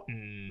that's not.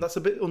 That's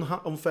a bit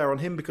unfair on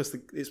him because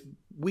it's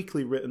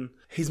weakly written.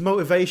 His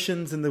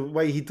motivations and the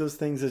way he does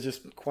things are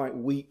just quite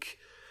weak.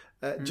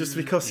 Just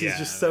because he's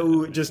just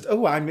so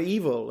I'm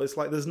evil. It's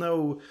like there's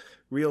no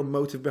real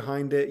motive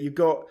behind it. You've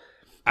got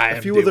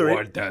a few other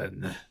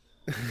warden.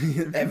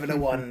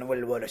 Everyone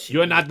will worship.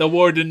 You're not the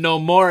warden no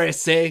more,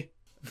 I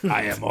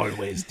am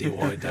always the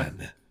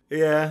warden.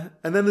 Yeah,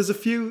 and then there's a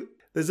few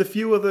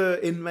other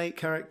inmate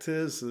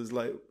characters. There's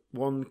like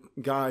one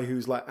guy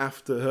who's like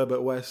after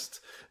Herbert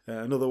West,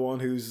 another one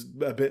who's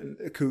a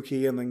bit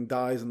kooky and then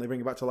dies, and they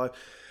bring him back to life.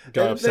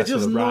 They're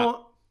just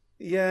not.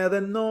 Yeah,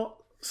 they're not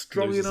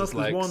strong enough.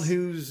 There's one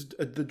who's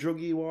the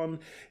druggy one.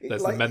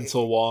 There's the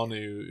mental one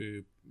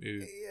who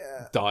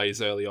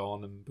dies early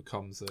on and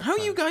becomes how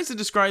you guys are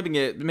describing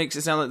it makes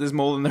it sound like there's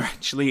more than there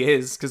actually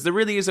is, because there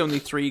really is only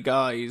three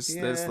guys.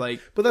 There's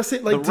but that's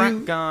it, like the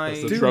rat guy,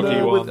 the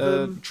druggy one,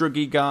 the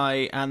druggy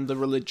guy, and the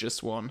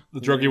religious one. The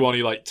druggy one,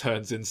 he like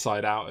turns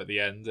inside out at the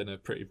end in a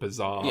pretty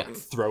bizarre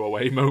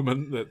throwaway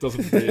moment that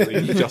doesn't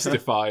really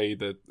justify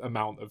the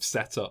amount of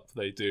setup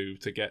they do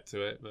to get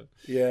to it. But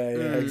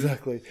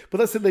exactly. But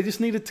that's it, they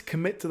just needed to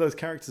commit to those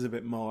characters a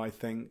bit more, I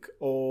think,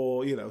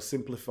 or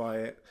simplify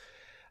it.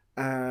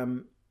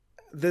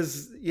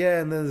 There's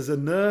a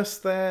nurse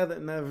there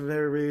that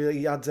never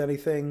really adds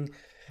anything.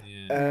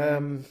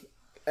 And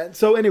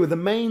so anyway, the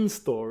main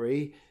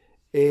story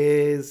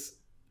is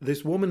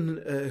this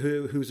woman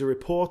who's a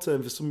reporter,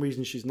 and for some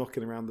reason she's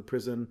knocking around the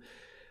prison.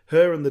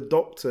 Her and the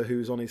doctor,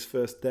 who's on his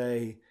first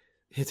day,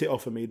 hit it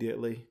off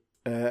immediately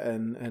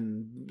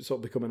and sort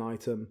of become an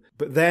item.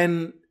 But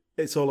then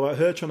it's all about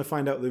her trying to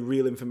find out the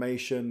real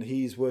information.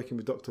 He's working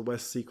with Dr.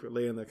 West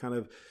secretly, and they're kind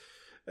of...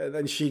 And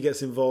then she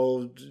gets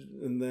involved,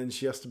 and then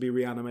she has to be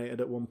reanimated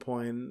at one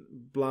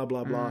point, blah,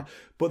 blah, blah.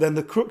 But then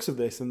the crux of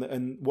this,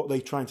 and what they're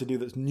trying to do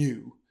that's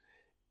new,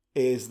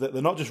 is that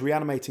they're not just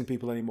reanimating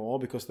people anymore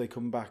because they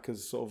come back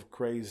as sort of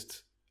crazed,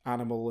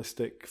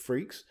 animalistic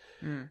freaks.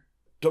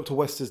 Dr.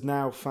 West has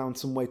now found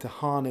some way to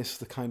harness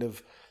the kind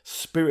of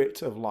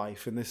spirit of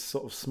life in this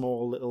sort of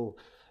small little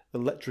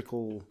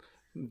electrical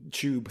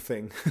tube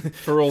thing.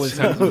 For all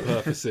intents and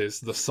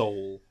purposes, the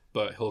soul...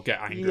 But he'll get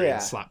angry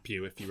and slap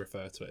you if you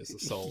refer to it as the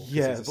soul.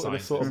 Yeah, but in a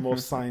sort of more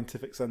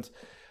scientific sense.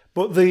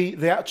 But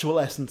the actual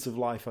essence of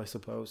life, I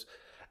suppose.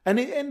 And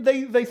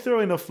they throw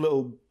enough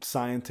little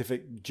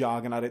scientific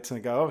jargon at it to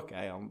go,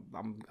 okay,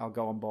 I'll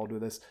go on board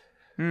with this.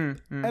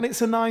 And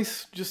it's a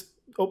nice, just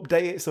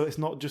update it so it's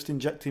not just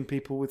injecting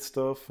people with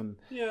stuff. And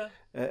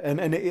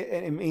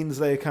it means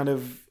they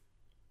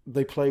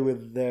play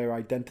with their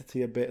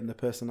identity a bit and their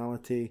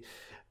personality.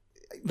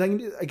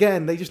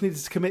 They just needed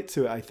to commit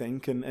to it, I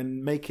think,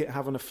 and make it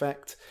have an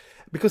effect.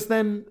 Because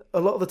then, a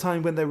lot of the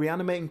time when they're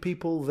reanimating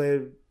people,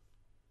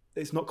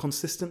 it's not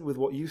consistent with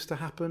what used to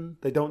happen.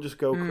 They don't just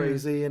go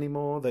crazy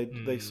anymore.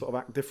 They sort of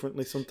act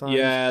differently sometimes.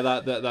 Yeah,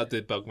 that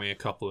did bug me a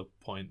couple of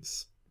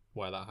points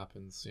where that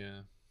happens,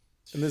 yeah.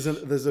 And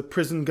there's a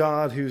prison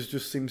guard who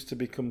just seems to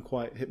become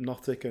quite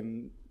hypnotic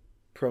and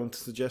prone to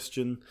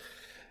suggestion.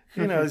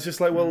 It's just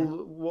like,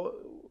 what...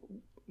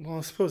 Well,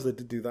 I suppose they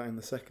did do that in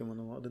the second one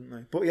a lot, didn't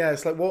they? But yeah,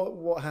 it's like,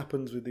 what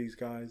happens with these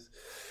guys?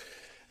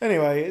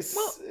 Anyway, it's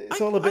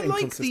all a bit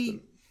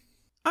inconsistent.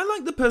 I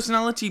like the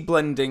personality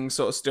blending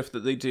sort of stuff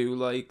that they do.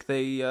 Like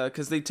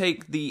because they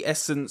take the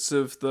essence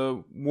of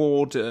the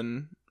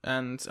warden,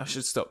 and I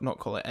should not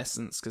call it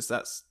essence because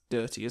that's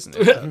dirty, isn't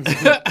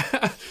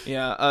it?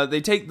 Yeah,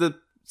 they take the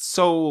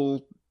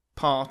soul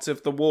part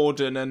of the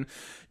warden and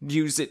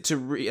use it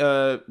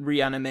to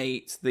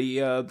reanimate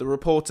the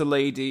reporter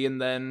lady,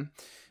 and then.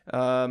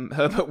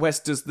 Herbert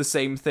West does the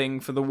same thing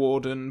for the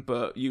warden,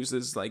 but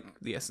uses like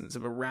the essence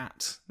of a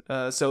rat.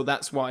 So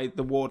that's why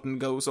the warden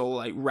goes all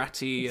like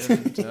ratty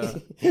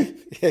and.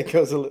 It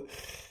goes a little.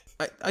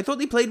 I thought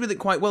they played with it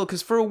quite well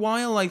because for a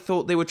while I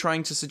thought they were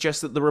trying to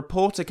suggest that the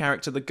reporter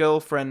character, the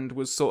girlfriend,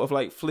 was sort of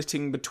like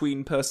flitting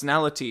between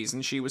personalities,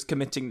 and she was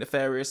committing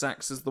nefarious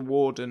acts as the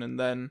warden, and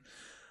then.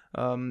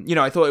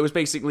 I thought it was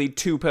basically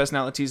two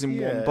personalities in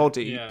one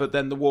body, but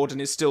then the warden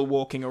is still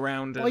walking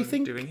around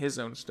and doing his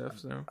own stuff.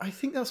 So I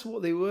think that's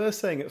what they were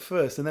saying at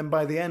first, and then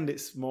by the end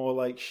it's more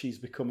like she's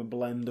become a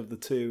blend of the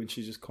two, and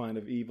she's just kind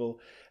of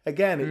evil.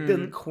 Again, it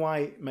didn't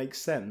quite make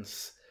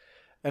sense,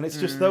 and it's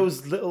just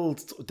those little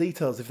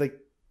details. If they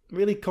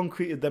really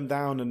concreted them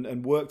down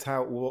and worked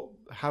out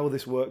how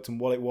this worked and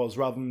what it was,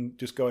 rather than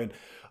just going,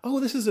 "Oh,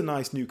 this is a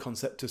nice new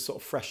concept to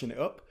sort of freshen it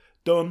up."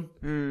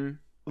 Done.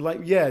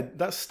 Like, yeah,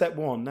 that's step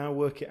one. Now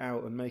work it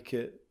out and make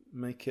it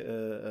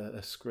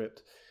a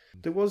script.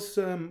 There was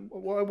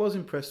what I was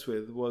impressed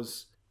with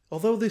was,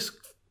 although this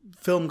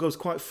film goes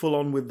quite full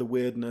on with the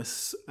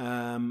weirdness,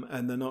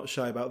 and they're not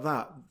shy about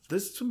that,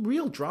 there's some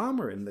real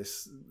drama in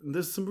this.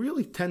 There's some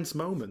really tense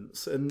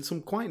moments and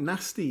some quite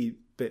nasty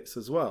bits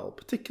as well,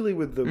 particularly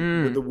with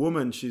the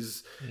woman.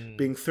 She's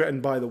being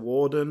threatened by the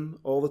warden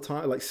all the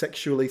time, like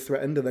sexually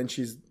threatened, and then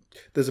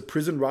there's a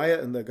prison riot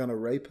and they're gonna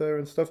rape her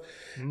and stuff.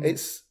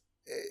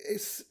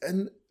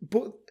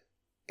 But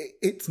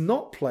it's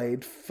not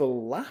played for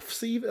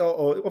laughs, either,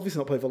 or obviously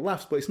not played for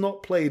laughs, but it's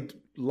not played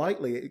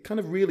lightly. It kind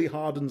of really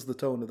hardens the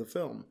tone of the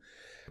film.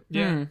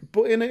 Yeah,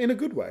 but in a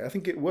good way. I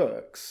think it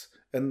works.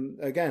 And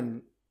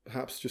again,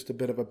 perhaps just a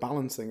bit of a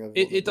balancing of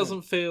it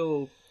doesn't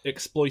feel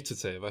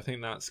exploitative. I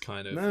think that's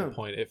kind of the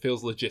point. It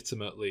feels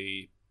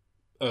legitimately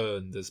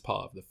earned as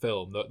part of the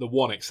film. The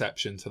one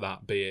exception to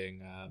that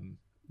being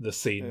the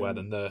scene where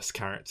the nurse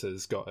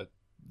character's got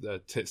the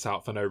tits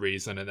out for no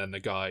reason, and then the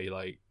guy,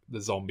 like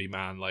the zombie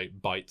man, like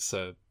bites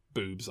her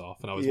boobs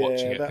off, and I was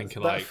watching it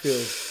thinking like,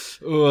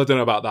 oh, I don't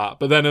know about that.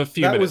 But then a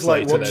few minutes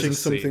later, that was like watching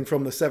something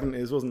from the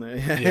 70s, wasn't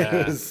it?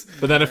 Yeah.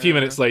 But then a few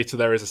minutes later,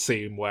 there is a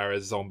scene where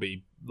a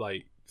zombie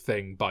like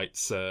thing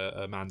bites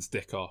a man's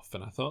dick off,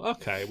 and I thought,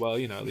 okay, well,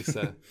 at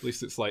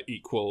least it's like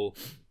equal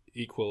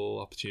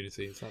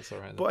opportunities. That's all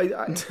right. But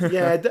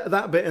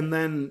that bit, and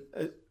then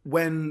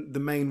when the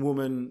main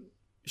woman,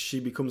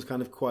 she becomes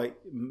kind of quite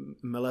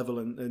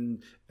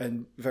malevolent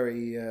and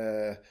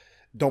very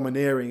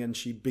domineering, and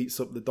she beats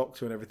up the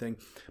doctor and everything.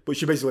 But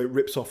she basically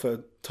rips off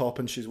her top,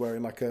 and she's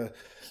wearing like a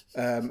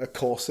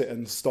corset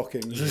and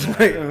stockings. It's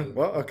like,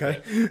 well,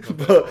 okay.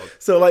 But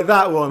so like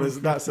that one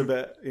that's a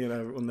bit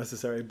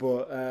unnecessary.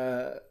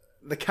 But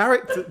the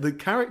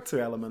character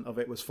element of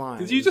it was fine.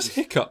 Did you just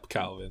hiccup,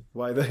 Calvin?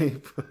 Why they?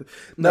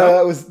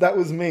 No, that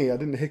was me. I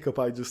didn't hiccup.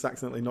 I just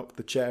accidentally knocked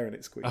the chair and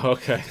it squeaked. Oh,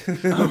 okay.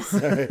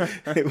 So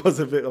it was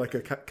a bit like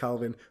a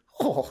Calvin.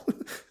 Oh.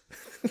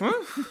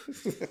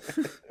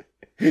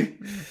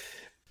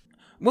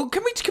 Well,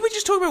 can we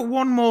just talk about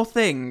one more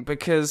thing?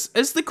 Because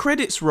as the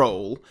credits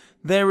roll,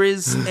 there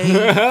is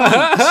a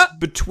fight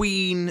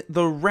between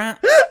the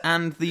rat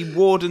and the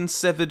warden's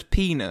severed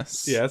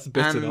penis. Yeah, it's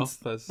bitten And off,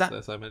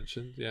 as I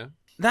mentioned, yeah.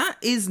 That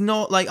is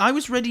not, like, I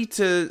was ready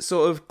to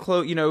sort of,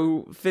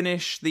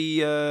 finish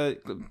the,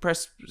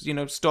 press,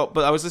 stop,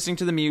 but I was listening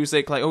to the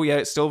music, like, oh yeah,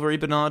 it's still very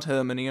Bernard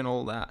Herrmann-y and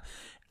all that.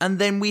 And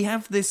then we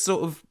have this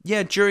sort of,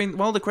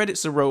 while the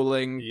credits are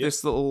rolling,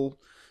 this little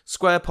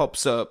square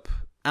pops up,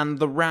 and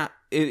the rat,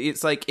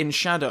 it's like in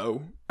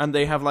shadow, and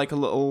they have like a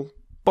little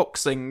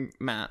boxing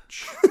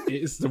match.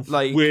 It's the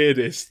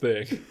weirdest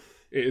thing.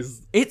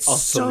 It's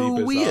so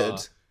bizarre.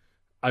 weird.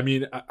 I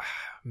mean,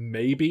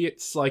 maybe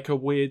it's like a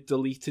weird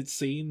deleted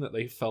scene that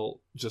they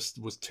felt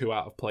just was too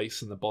out of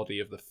place in the body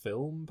of the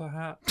film,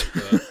 perhaps.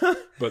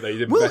 But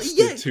they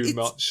invested too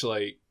much,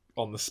 like,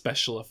 on the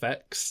special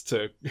effects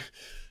to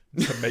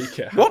make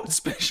it happen. What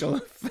special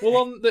effects?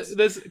 Well,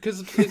 because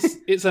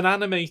it's an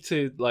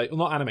animated, like, well,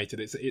 not animated.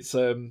 It's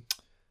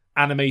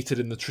animated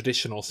in the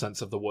traditional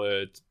sense of the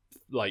word,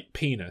 like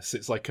penis.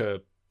 It's like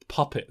a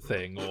puppet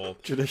thing or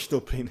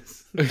traditional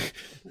penis.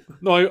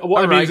 No,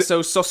 what I mean,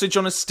 so sausage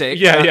on a stick.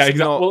 Yeah, exactly.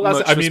 Well,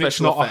 it's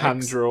not a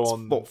hand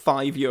drawn. What,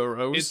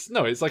 €5?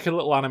 It's like a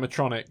little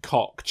animatronic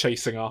cock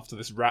chasing after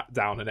this rat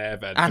down an air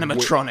vent.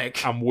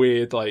 Animatronic and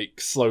weird like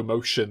slow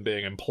motion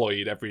being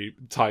employed every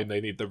time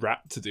they need the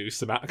rat to do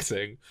some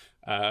acting.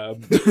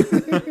 And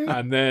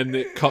then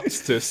it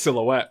cuts to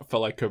silhouette for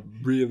like a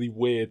really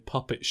weird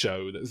puppet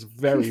show that's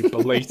very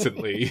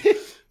blatantly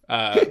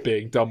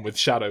being done with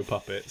shadow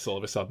puppets all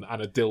of a sudden,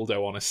 and a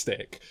dildo on a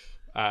stick.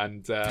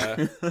 And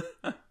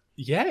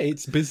yeah,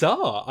 it's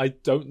bizarre. I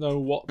don't know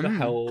what the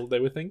hell they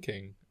were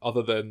thinking,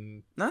 other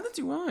than neither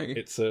do I.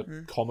 It's a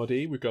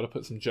comedy. We've got to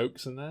put some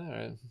jokes in there.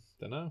 I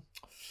don't know.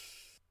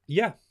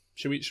 Yeah,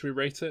 should we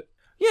rate it?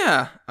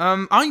 Yeah,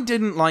 I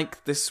didn't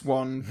like this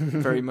one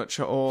very much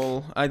at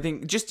all. I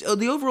think just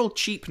the overall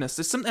cheapness.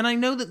 There's something, and I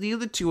know that the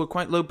other two are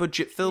quite low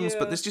budget films,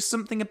 but there's just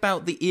something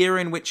about the era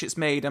in which it's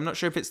made. I'm not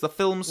sure if it's the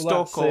film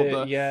stock or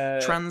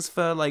the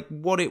transfer, like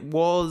what it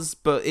was,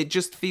 but it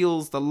just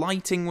feels the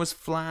lighting was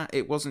flat.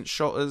 It wasn't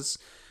shot as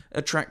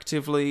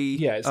attractively.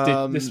 Yeah,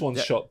 this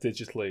one's shot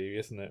digitally,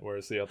 isn't it?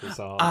 Whereas the others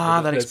aren't.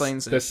 That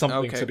explains it. There's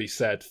something to be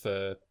said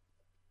for,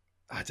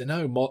 I don't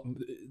know,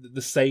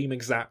 the same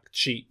exact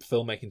cheap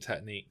filmmaking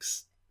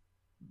techniques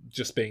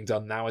just being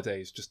done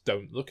nowadays just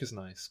don't look as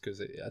nice because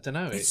I don't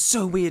know. It's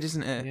so weird,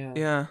 isn't it?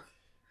 Yeah.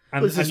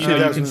 And this is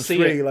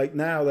 2003. Like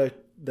now,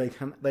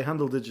 they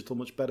handle digital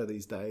much better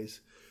these days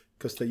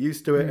because they're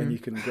used to it, and you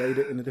can grade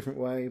it in a different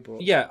way.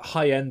 But yeah,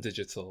 high-end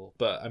digital.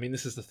 But I mean,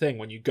 this is the thing: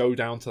 when you go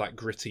down to that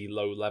gritty,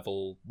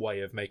 low-level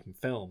way of making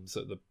films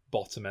at the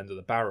bottom end of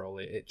the barrel,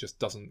 it just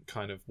doesn't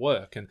kind of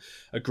work. And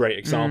a great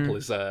example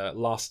is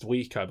last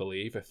week, I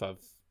believe, if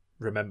I've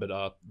remembered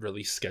our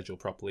release schedule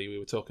properly, we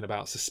were talking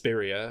about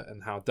Suspiria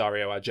and how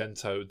Dario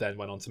Argento then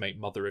went on to make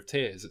Mother of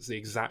Tears. It's the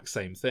exact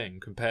same thing.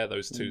 Compare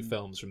those two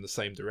films from the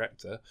same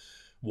director.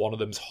 One of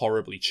them's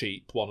horribly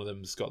cheap. One of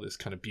them's got this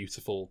kind of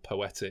beautiful,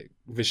 poetic,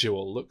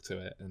 visual look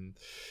to it. And,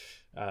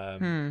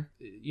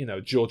 you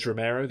know, George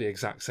Romero, the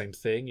exact same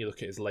thing. You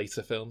look at his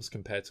later films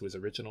compared to his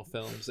original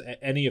films.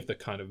 Any of the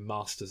kind of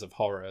masters of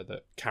horror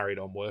that carried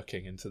on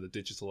working into the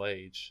digital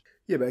age.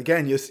 Yeah, but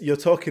again, you're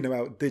talking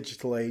about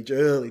early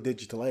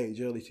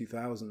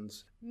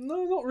 2000s.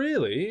 No, not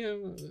really.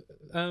 You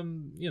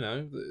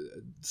know,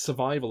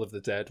 Survival of the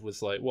Dead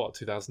was like, what,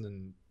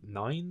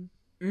 2009?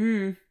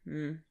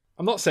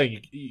 I'm not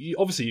saying you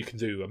obviously you can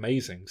do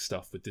amazing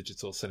stuff with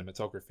digital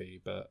cinematography,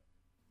 but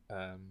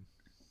I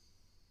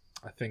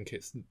think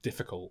it's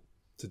difficult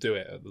to do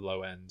it at the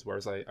low end,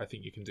 whereas I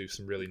think you can do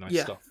some really nice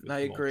stuff with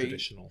more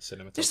traditional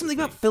cinematography. There's something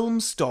about film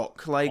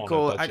stock, like,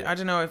 or I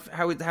don't know if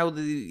how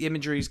the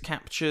imagery is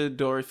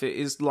captured, or if it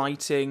is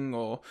lighting,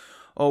 or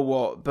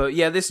what. But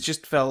yeah, this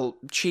just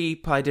felt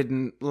cheap. I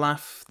didn't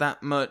laugh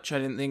that much. I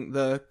didn't think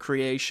the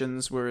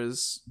creations were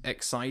as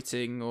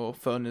exciting or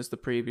fun as the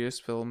previous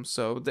film.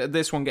 So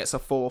this one gets a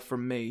 4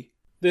 from me.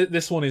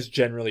 This one is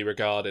generally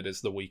regarded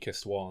as the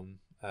weakest one.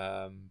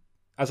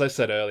 As I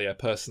said earlier,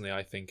 personally,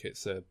 I think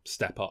it's a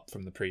step up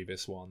from the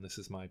previous one. This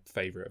is my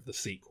favourite of the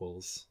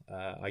sequels.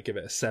 I give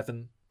it a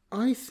 7.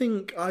 I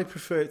think I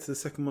prefer it to the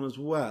second one as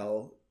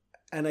well.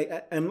 And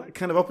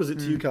kind of opposite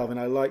to you, Calvin,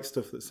 I like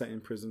stuff that's set in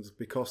prisons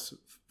because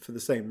for the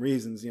same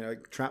reasons, you know,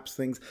 it traps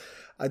things.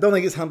 I don't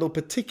think it's handled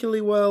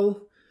particularly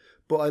well,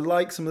 but I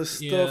like some of the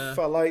stuff.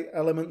 I like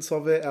elements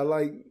of it. I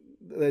like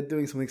they're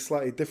doing something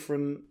slightly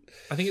different.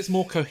 I think it's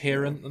more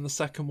coherent than the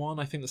second one.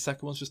 I think the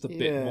second one's just a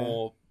bit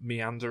more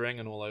meandering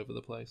and all over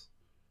the place.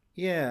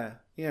 Yeah,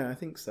 I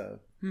think so.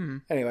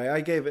 Anyway, I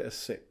gave it a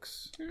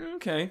 6.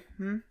 Okay.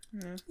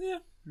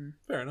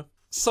 Fair enough.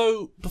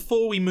 So,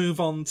 before we move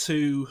on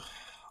to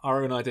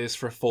our own ideas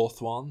for a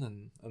fourth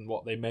one and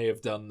what they may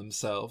have done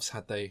themselves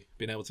had they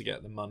been able to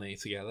get the money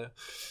together,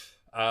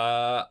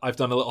 I've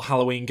done a little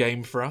Halloween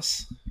game for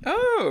us.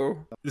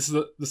 Oh! This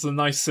is a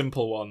nice,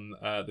 simple one,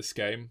 this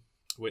game,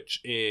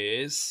 which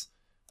is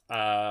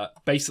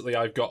basically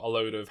I've got a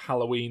load of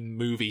Halloween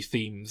movie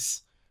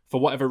themes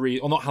for whatever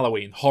reason, or not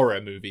Halloween,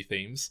 horror movie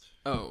themes.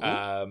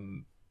 Oh.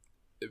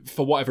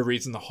 For whatever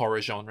reason, the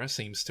horror genre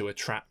seems to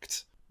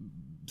attract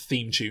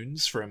theme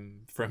tunes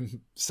from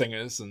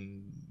singers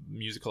and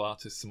musical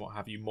artists and what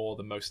have you more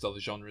than most other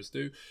genres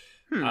do.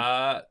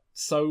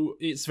 So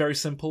it's very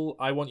simple.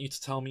 I want you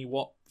to tell me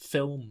what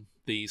film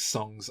these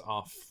songs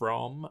are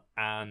from,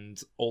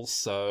 and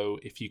also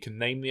if you can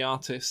name the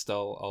artist,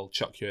 I'll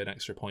chuck you an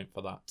extra point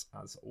for that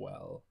as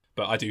well.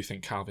 But I do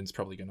think Calvin's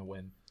probably going to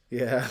win.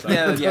 Yeah, So,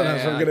 yeah,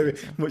 I'm going to be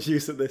much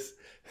use at this.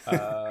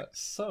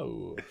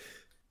 So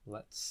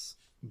let's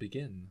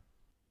begin.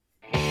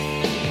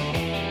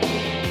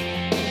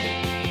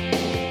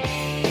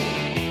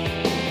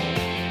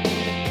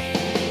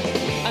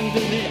 Under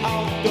the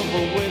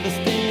October with the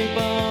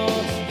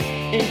steamboats,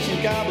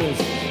 ancient goblins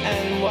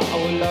and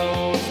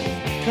wallows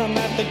come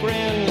at the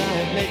grand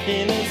light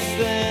making a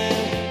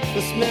sound.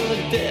 The smell of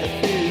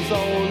death is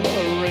all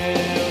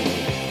around.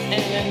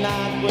 And at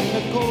night when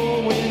the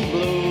cold wind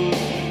blows,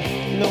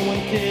 no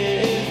one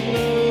cares,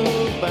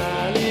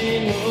 nobody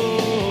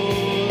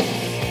knows.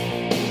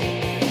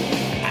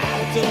 I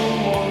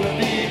don't want to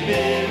be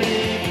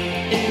buried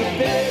in a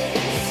pet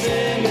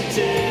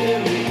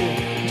cemetery.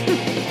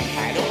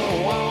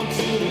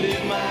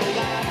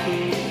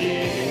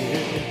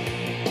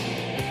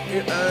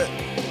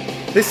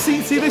 This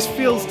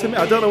feels to me,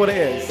 I don't know what it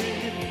is,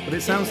 but it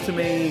sounds to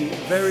me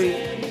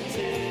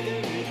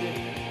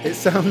it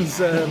sounds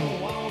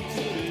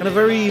kind of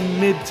very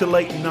mid to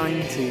late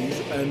 90s,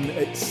 and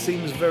it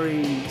seems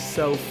very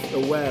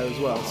self-aware as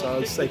well, so I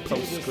would say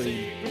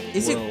post-Scream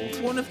Is world.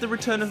 it one of the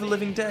Return of the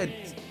Living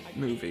Dead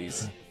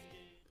movies?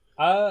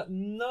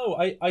 No,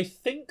 I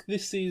think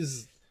this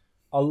is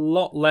a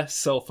lot less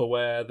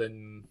self-aware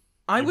than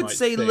I would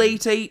say think.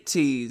 late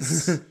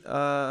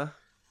 80s.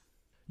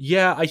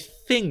 Yeah, I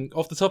think,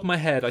 off the top of my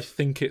head, I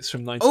think it's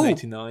from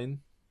 1989.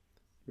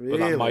 Really?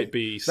 But that might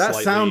be That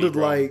slightly sounded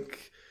wrong.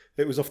 like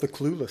it was off the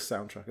Clueless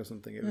soundtrack or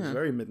something. It was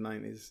very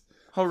mid-90s.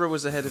 Horror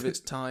was ahead of its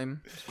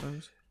time, I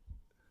suppose.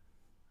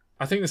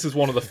 I think this is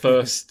one of the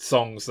first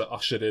songs that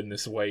ushered in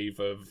this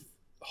wave of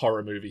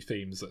horror movie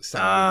themes that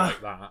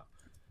sounded like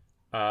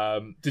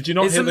that. Did you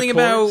not It's hear the something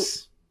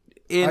chorus?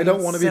 about I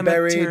don't want to be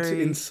buried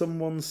cemetery. in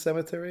someone's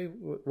cemetery.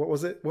 What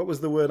was it? What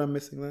was the word I'm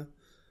missing there?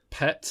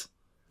 Pet?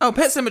 Oh,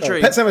 Pet Sematary.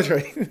 Oh, Pet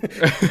Sematary.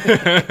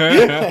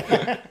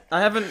 I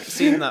haven't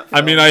seen that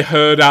film. I mean, I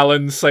heard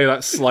Alan say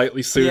that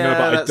slightly sooner, Yeah,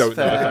 but I that's don't know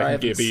fair. if I I can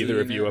haven't give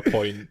either of seen you it. a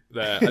point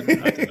there. I don't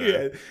know.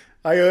 Yeah,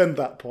 I earned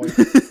that point.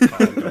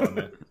 Oh, go on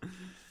then.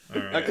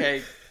 All right.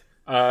 Okay.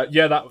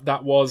 Yeah,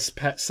 that was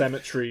Pet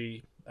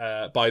Sematary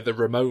by the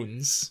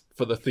Ramones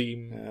for the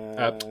theme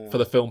for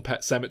the film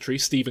Pet Sematary.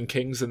 Stephen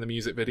King's in the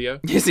music video.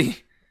 Is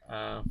he?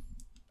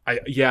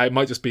 It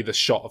might just be the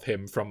shot of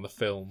him from the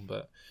film,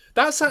 but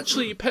that's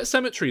actually Pet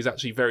Sematary is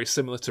actually very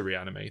similar to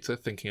Reanimator.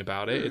 Thinking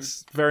about it,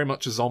 it's very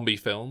much a zombie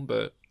film,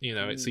 but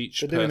it's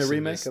each. They're doing a person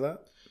remake of that.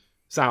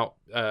 It's out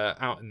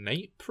in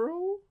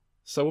April,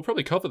 so we'll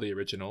probably cover the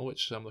original,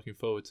 which I'm looking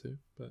forward to.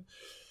 But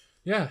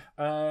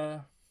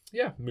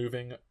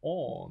moving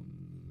on.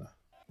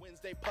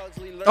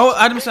 Oh,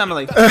 Addams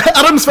Family.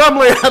 Addams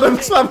Family.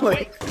 Addams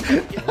Family.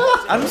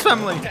 Addams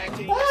Family.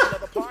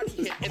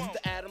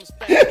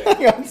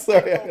 Hang on,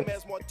 sorry.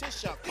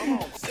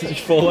 Did you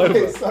fall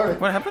over? Sorry.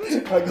 What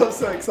happened? I got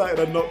so excited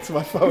I knocked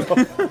my phone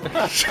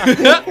off. Just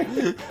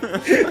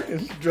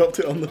dropped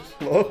it on the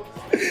floor.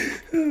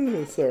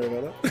 Sorry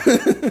about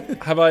that.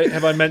 Have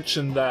I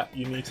mentioned that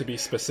you need to be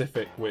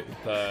specific with?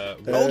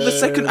 The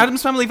second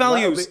Addams Family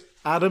Values.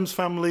 Addams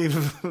Family.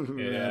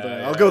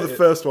 Yeah, I'll go with the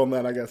first one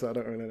then. I guess I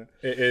don't really know.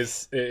 It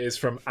is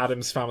from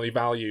Addams Family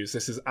Values.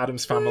 This is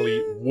Addams Family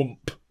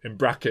Whoomp in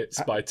brackets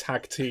by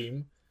Tag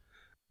Team.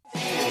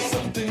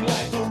 Something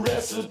like the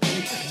recipe,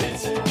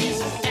 bits and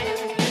pieces,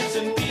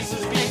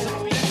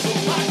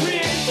 my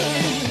creation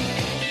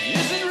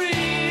isn't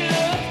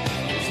real.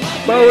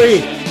 Bowie.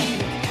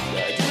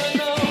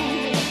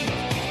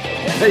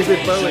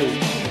 David Bowie.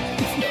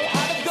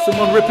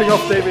 Someone ripping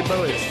off David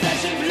Bowie. I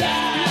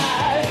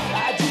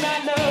do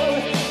not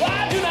know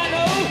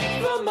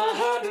from my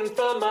heart and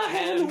from my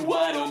hand.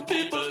 Why don't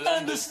people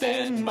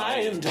understand my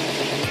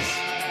intentions?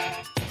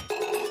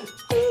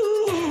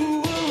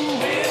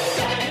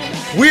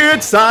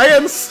 Weird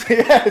Science.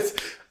 Yes,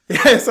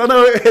 I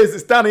know it is.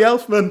 It's Danny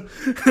Elfman.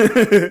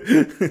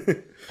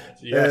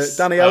 Yes,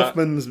 Danny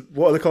Elfman's,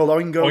 what are they called?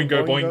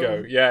 Oingo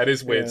Boingo. Yeah, it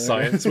is Weird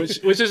Science, which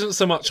isn't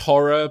so much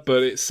horror,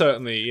 but it's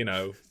certainly,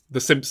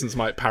 The Simpsons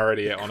might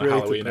parody it on a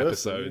Halloween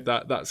episode.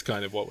 Yeah. That's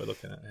kind of what we're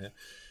looking at here.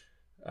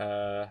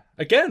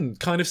 Again,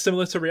 kind of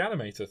similar to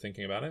Reanimator,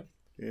 thinking about it.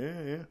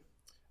 Yeah.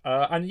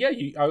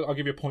 I'll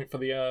give you a point for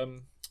the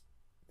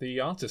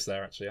artist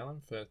there, actually,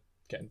 Alan, for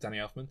getting Danny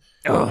Elfman.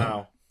 Oh.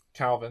 Now,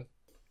 Calvin.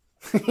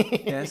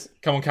 Yes.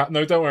 Come on,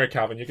 no, don't worry,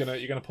 Calvin. You're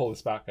gonna pull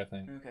this back, I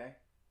think. Okay.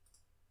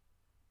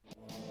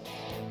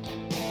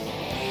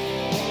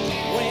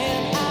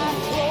 When I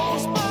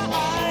close my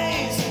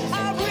eyes, I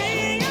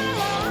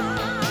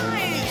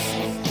realize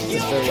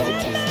you're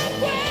coming that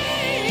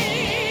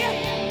way.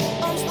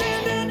 I'm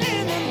standing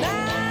in the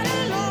night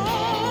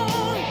alone.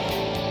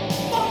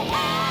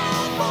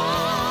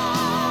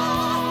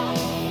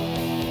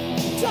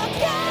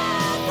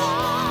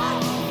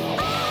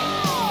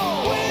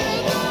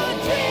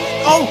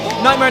 Oh!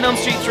 Nightmare on Elm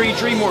Street 3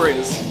 Dream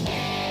Warriors.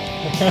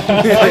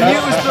 I knew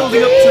it was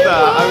building up to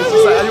that. I was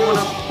just like, I didn't want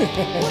to...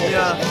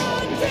 Yeah.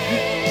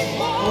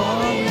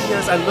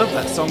 Yes, I love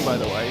that song, by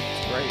the way.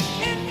 It's great.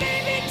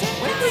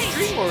 When was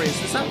Dream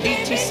Warriors? Was that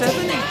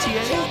 87,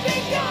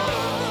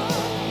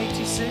 88?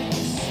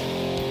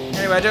 86?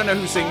 Anyway, I don't know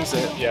who sings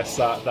it. Yes,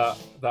 that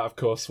of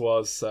course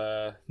was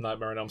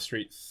Nightmare on Elm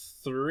Street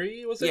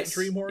 3, was it? Yes.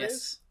 Dream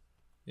Warriors?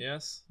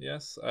 Yes.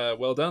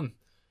 Well done.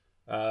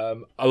 A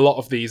lot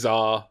of these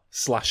are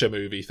slasher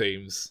movie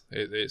themes.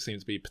 It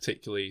seems to be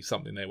particularly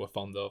something they were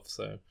fond of.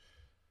 So,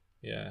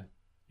 yeah,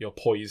 you're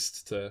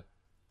poised to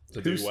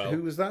do well.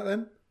 Who was that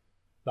then?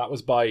 That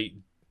was by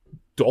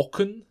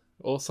Dokken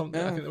or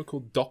something. Oh. I think they were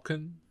called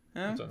Dokken.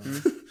 Oh. I don't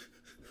know.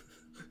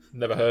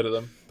 Never heard of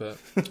them, but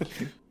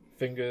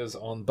fingers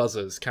on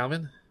buzzers.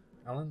 Calvin?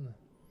 Alan?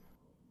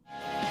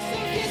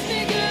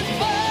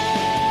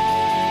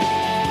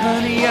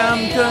 Honey,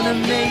 I'm gonna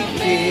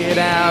make it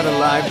out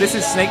alive. This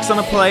is Snakes on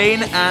a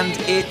Plane, and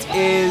it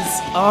is...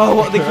 Oh,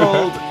 what are they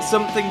called?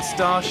 Something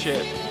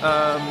Starship.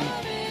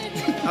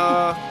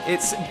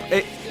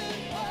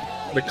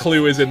 The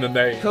clue is in the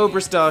name. Cobra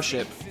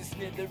Starship.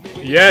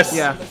 Yes!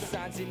 Yeah.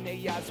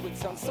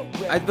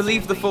 I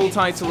believe the full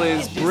title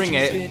is Bring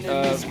It,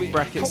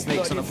 bracket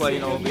Snakes on a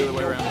Plane, or the other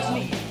way around.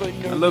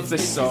 I love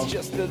this song. I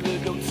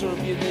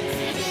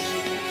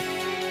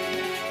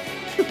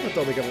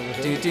don't think I've ever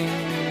heard it.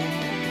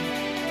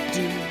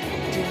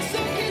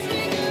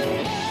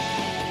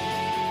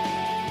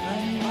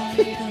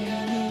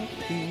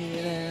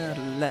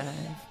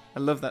 I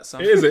love that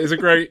song. It is. It's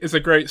a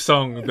great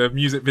song. The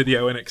music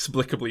video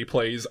inexplicably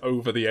plays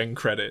over the end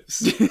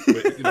credits,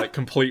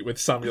 complete with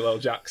Samuel L.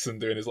 Jackson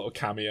doing his little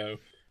cameo.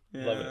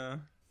 Yeah. Love it,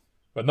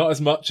 but not as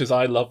much as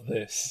I love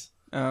this.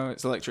 Oh,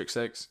 it's Electric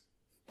Six.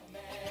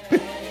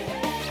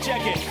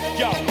 Check it,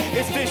 yo,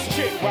 it's this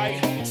chick, right?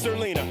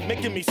 Serlina,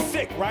 making me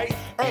sick, right?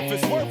 Earth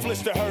is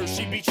worthless to her,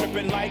 she be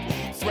tripping like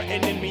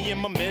threatening me and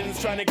my men's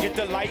trying to get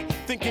the light,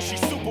 thinking she's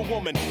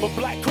Superwoman, but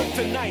black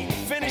kryptonite,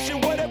 finishing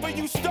whatever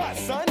you start,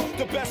 son.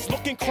 The best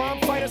looking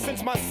crime fighter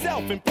since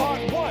myself in part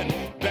 1.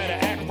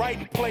 Better act right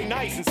and play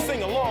nice and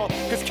sing along,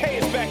 cause K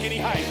is back any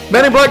height.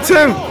 Men in Black 2!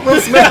 Will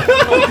Smith!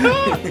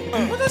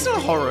 Well, that's not a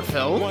horror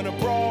film. Wanna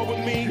brawl with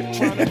me,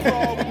 trying to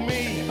brawl with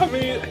me. I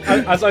mean,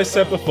 as I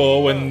said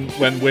before,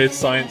 when Weird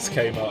Science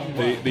came up,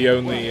 the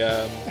only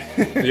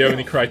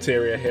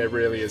criteria here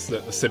really is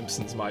that The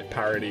Simpsons might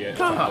parody it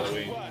for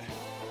Halloween.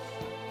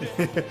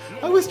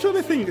 I was trying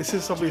to think, this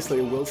is obviously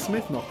a Will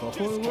Smith knockoff.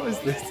 What is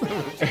this?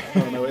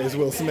 Oh no, it is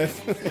Will Smith.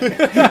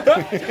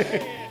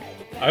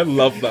 I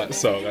love that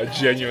song. I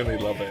genuinely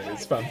love it.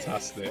 It's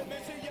fantastic.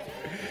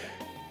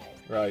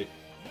 Right.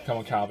 Come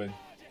on, Calvin.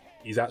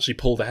 He's actually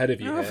pulled ahead of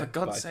you here. For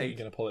God's but I sake. think you're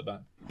going to pull it back.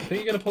 I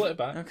think you're going to pull it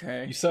back.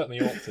 Okay. You certainly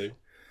ought to.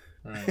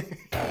 Right.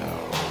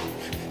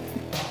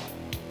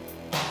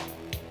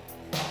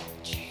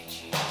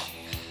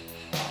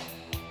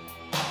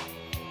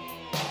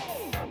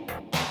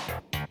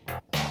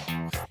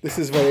 This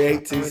is very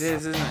 80s. Oh, it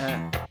is, isn't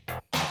it?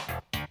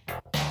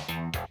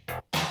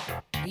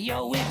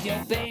 You're with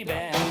your baby,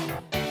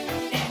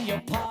 and you're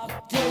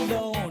parked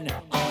alone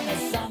on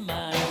a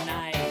summer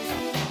night.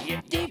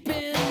 You're deep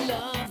in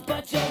love,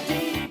 but you're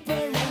deeper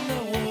in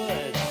the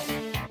woods.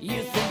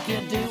 You think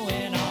you're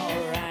doing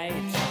alright.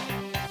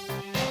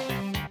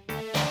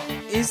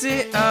 Is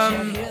it,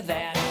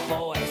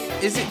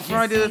 is it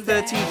Friday the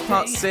 13th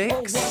Part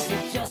 6?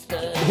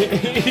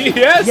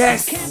 Yes!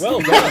 Yes! Well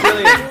done.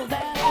 Brilliant.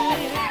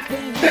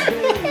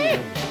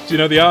 Do you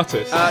know the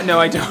artist? No,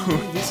 I don't.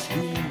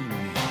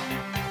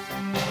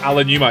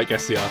 Alan, you might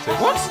guess the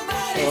artist. What?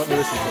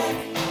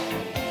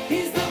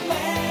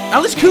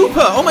 Alice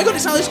Cooper! Oh my god,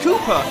 it's Alice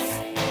Cooper!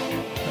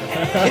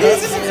 It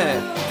is, isn't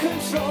it?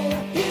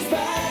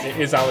 It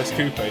is Alice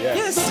Cooper,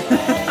 yes. Yes!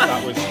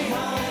 That was...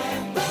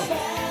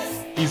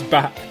 He's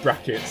back,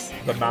 brackets,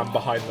 The Man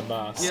Behind the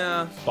Mask.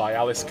 Yeah. By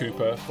Alice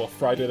Cooper for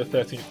Friday the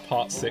 13th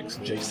Part 6,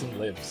 Jason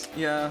Lives.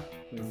 Yeah.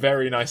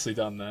 Very nicely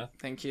done there.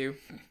 Thank you.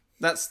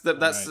 That's the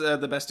best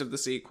of the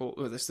sequel.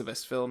 Well, that's the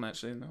best film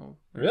actually in the whole.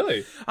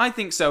 Really? I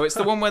think so. It's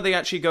the one where they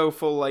actually go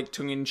full like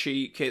tongue in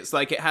cheek. It's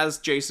like it has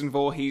Jason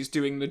Voorhees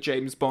doing the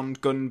James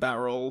Bond gun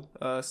barrel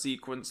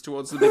sequence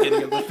towards the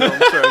beginning of the film,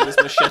 throwing his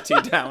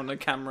machete down a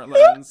camera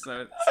lens.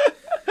 So it's,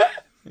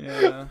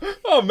 yeah.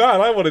 Oh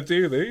man, I want to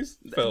do these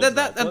films.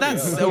 That's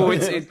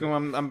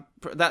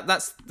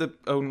the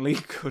only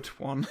good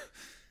one.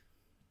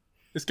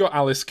 It's got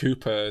Alice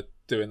Cooper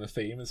doing the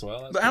theme as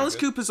well. That's but Alice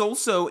good. Cooper's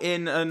also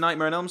in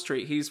Nightmare on Elm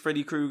Street. He's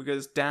Freddy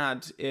Krueger's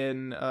dad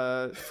in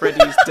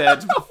Freddy's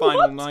Dead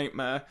Final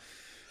Nightmare.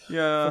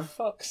 Yeah. For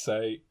fuck's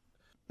sake.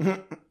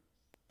 I've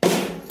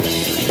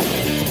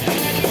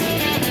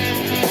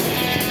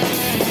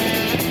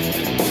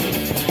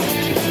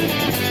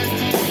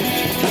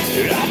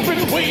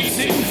been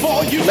waiting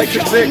for you.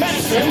 Electric Six.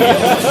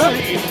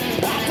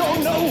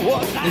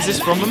 Is this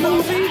from a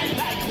movie?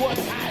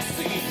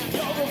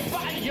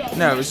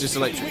 No, it was just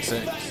Electric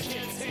Six.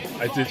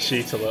 I did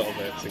cheat a little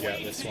bit to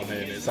get this one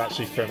in. It's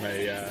actually from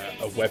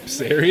a web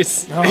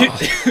series,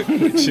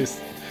 which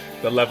is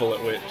the level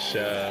at which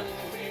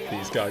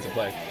these guys are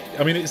playing.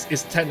 I mean,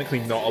 it's technically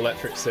not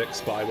Electric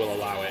Six, but I will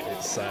allow it.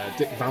 It's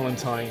Dick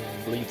Valentine,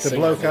 lead singer. The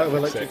bloke out of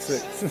Electric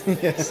Six.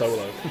 Yeah.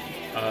 Solo.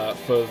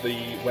 For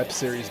the web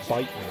series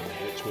Bite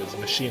Me, which was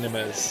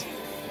Machinima's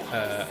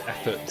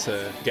effort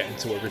to get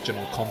into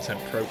original content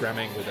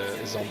programming with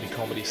a zombie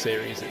comedy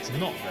series. It's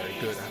not very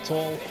good at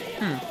all.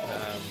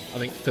 I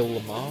think Phil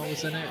Lamar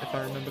was in it, if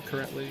I remember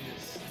correctly.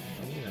 It's,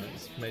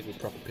 it's made with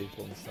proper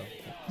people and stuff.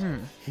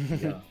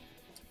 Yeah.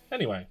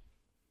 Anyway.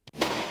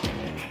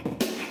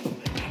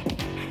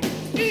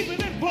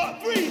 Even in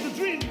part 3, the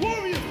Dream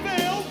Warriors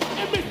failed,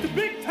 and Mr.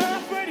 Big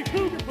Time Freddy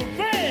Krueger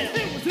prevailed.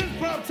 It was his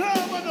prime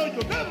time, I know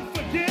you'll never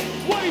forget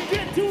what he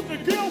did to the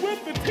girl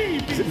with the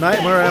TV. Is it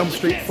Nightmare on Elm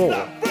Street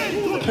 4?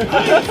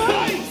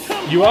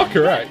 You are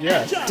correct,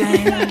 yes.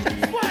 Damn.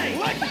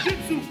 Like a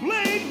jitsu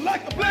blade,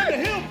 like a blade of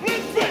hill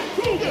blitz, Freddy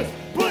Krueger's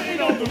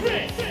putting on the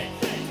ring.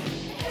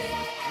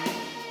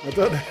 I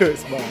don't know who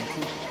it's by.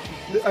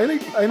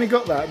 I only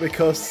got that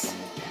because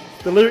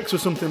the lyrics were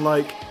something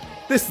like,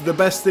 "This is the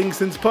best thing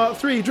since part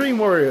 3, Dream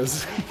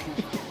Warriors."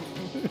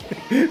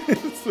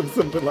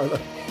 Something like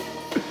that.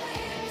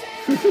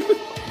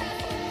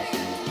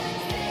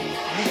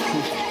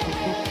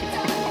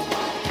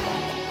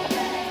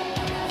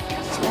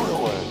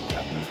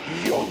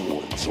 Throwing young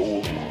ones,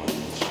 old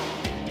ones,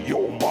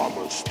 your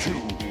mamas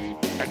too.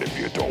 And if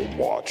you don't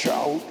watch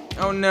out,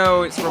 oh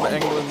no, it's Robert I'm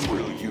gonna Englund.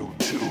 thrill you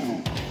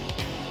too.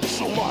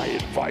 So my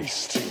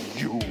advice to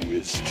you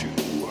is to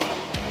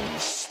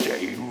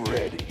stay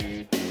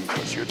ready,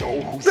 cause you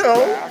know who's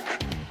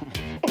back.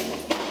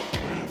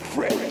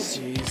 Freddy.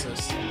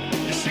 Jesus.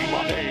 You see,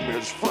 my name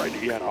is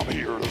Freddy, and I'm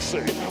here to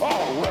say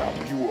I'll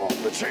wrap you up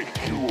and take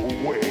you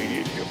away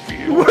if you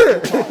feel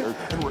tired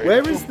and ready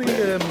Where is for the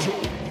bed.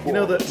 you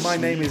know that my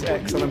name is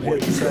X and I'm here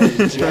to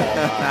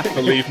say?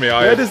 Believe me,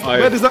 where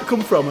does that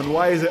come from, and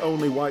why is it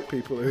only white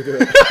people who do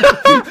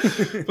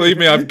it? Believe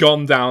me, I've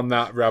gone down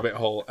that rabbit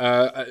hole.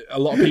 A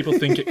lot of people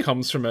think it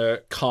comes from a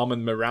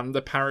Carmen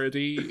Miranda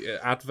parody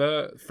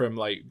advert from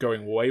like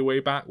going way, way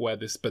back, where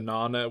this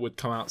banana would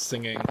come out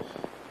singing.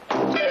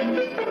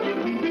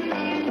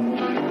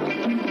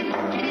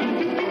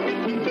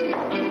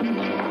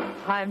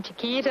 I'm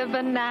Chiquita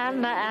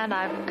Banana, and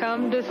I've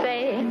come to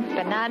say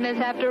bananas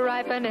have to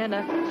ripen in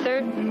a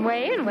certain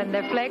way, and when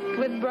they're flecked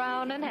with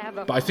brown and have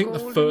a But I think the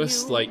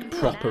first like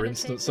proper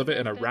instance of it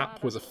in a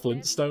rap was a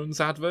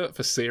Flintstones advert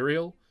for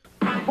cereal.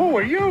 Who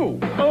are you?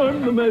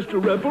 I'm the master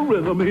rapper,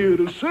 and I'm here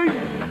to say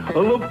I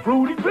love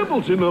Fruity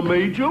Pebbles in a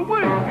major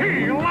way.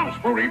 He loves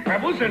Fruity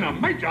Pebbles in a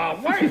major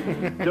way.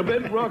 The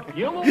bedrock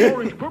yellow,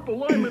 orange, purple,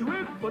 lime, and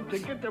red, but to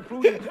get the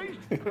fruity taste,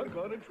 I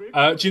got a trick.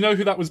 Do you know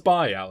who that was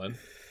by, Alan?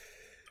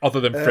 Other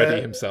than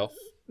Freddy himself.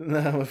 No,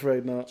 I'm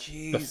afraid not.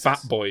 The Fat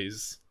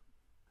Boys.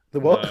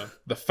 The what? No,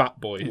 the Fat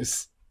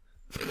Boys.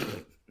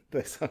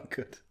 They sound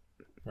good.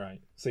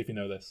 Right, see if you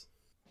know this.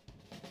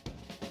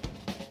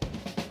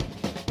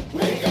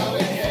 We're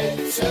going head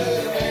to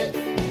head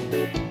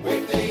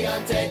with the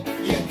undead.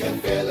 You can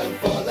feel them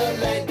for the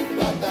lead,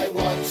 but they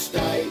won't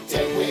stay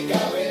dead. We're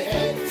going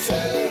head to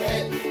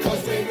head,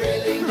 cause we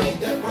really need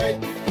the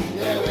bread.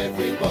 Now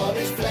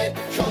everybody's fled,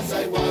 cause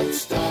they won't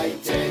stay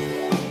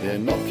dead. They're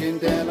knocking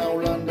down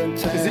old London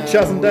town. Is it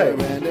Chaz and Dave?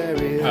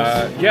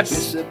 Yes.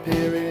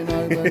 Disappearing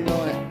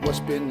overnight, what's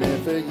been there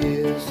for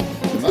years.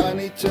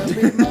 Money to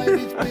be made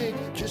is big,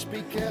 just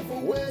be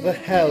careful where The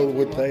hell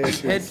would they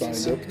have been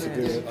signed up to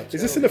do it?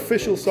 Is this an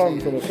official song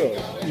from a film?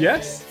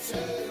 Yes.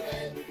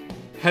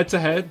 Head to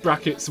head,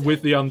 brackets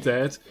with the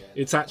undead.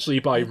 It's actually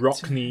by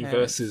Rockney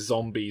versus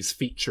Zombies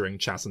featuring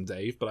Chaz and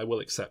Dave, but I will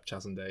accept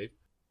Chaz and Dave.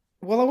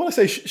 Well, I want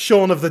to say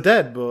Shaun of the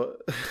Dead,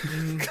 but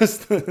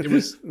because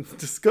there's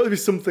got to be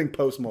something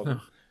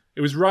postmodern.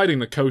 It was riding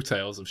the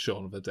coattails of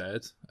Shaun of the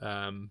Dead.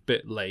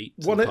 Bit late.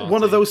 to the One of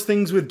party. those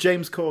things with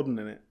James Corden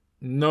in it.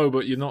 No,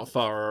 but you're not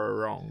far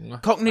wrong.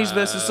 Cockneys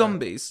versus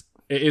Zombies.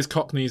 It is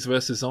Cockneys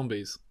versus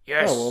Zombies.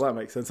 Yes. Oh, well, that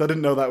makes sense. I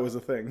didn't know that was a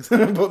thing,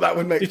 but that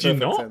would make Did you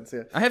perfect not? sense.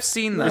 Yeah. I have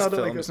seen No, this I don't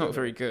film. think It's I've not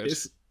very good.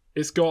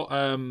 It's got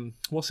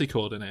what's he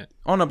called in it?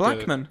 Honor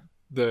Blackman.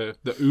 The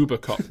Uber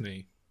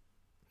Cockney.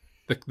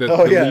 The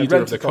Oh, yeah, leader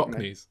of the Rent-A-Cockney.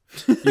 Cockneys.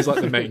 He's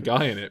like the main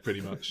guy in it, pretty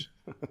much.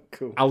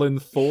 Cool. Alan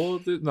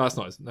Ford? No, that's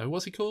not his. No,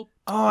 what's he called?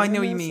 Oh, I know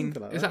what you mean.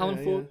 Something like Is that, it Alan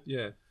yeah, Ford?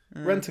 Yeah.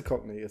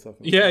 Rent-A-Cockney or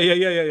something. Yeah.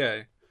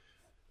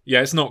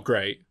 Yeah, it's not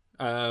great.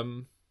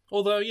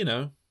 Although, you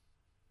know,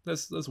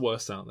 there's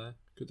worse out there.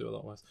 Could do a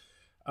lot worse.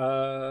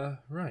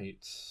 Right.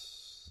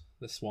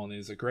 This one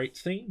is a great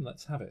theme.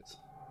 Let's have it.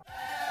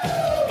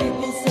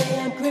 People say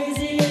I'm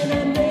crazy and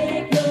I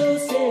make no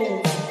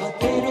sense, but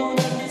they don't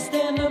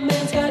understand a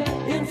man's got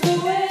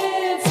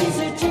influence. He's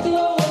a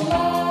gigolo, a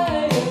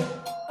liar,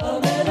 a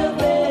man of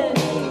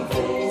many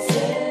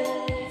faces.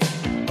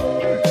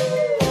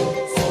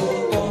 So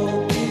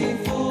don't be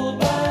fooled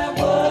by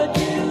what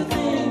you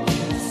think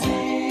you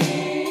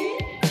see.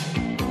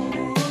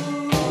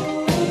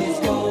 He's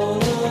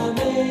gonna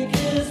make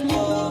his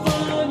move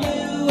on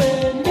you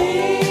and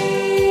me.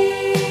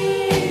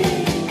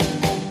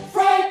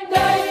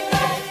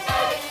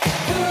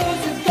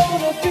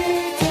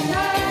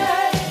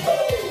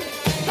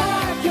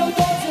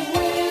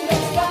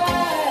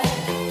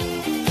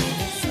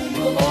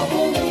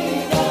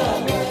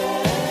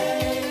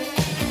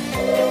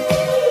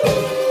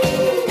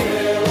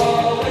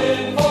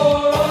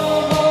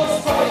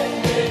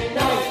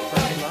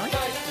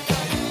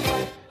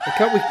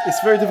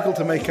 It's very difficult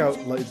to make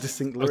out like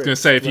distinct lyrics. I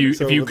was going to say,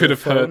 if you could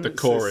have heard the phone,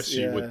 chorus,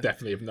 yeah. you would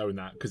definitely have known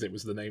that because it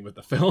was the name of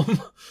the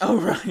film. Oh,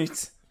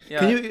 right. Yeah.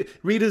 Can you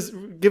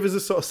give us a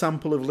sort of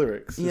sample of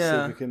lyrics? Just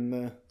so we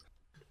can.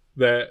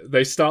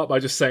 They start by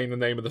just saying the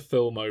name of the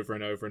film over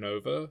and over and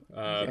over,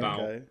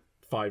 about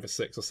 5 or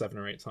 6 or 7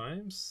 or 8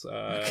 times.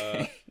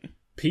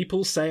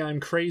 People say I'm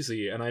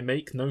crazy and I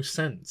make no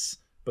sense,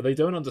 but they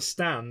don't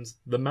understand.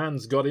 The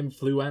man's got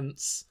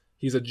influence.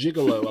 He's a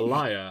gigolo, a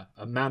liar,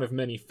 a man of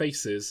many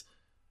faces.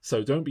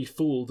 So don't be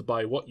fooled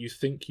by what you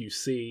think you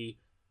see.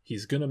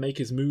 He's gonna make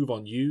his move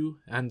on you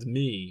and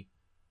me.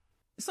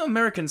 It's not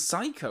American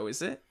Psycho,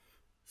 is it?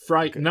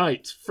 Fright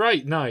Night.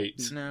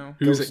 No.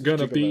 Who's it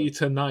gonna be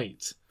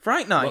tonight?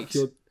 Fright Night.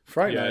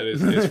 Fright Yeah, Night. it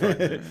is Fright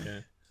Night. Yeah.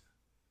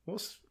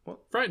 What?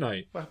 Fright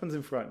Night. What happens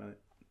in Fright Night?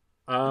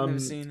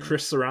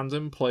 Chris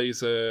Sarandon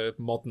plays a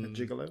modern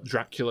gigolo?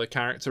 Dracula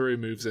character who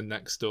moves in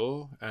next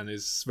door and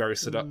is very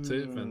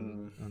seductive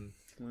and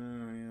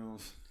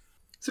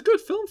it's a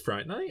good film,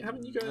 Fright Night.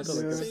 Haven't you guys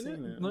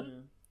seen it? No?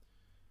 Yeah.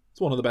 It's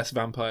one of the best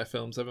vampire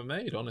films ever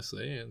made,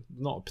 honestly. And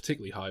not a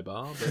particularly high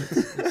bar, but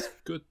it's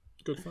good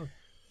fun.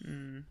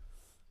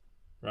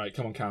 Right,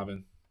 come on,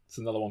 Calvin. It's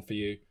another one for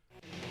you.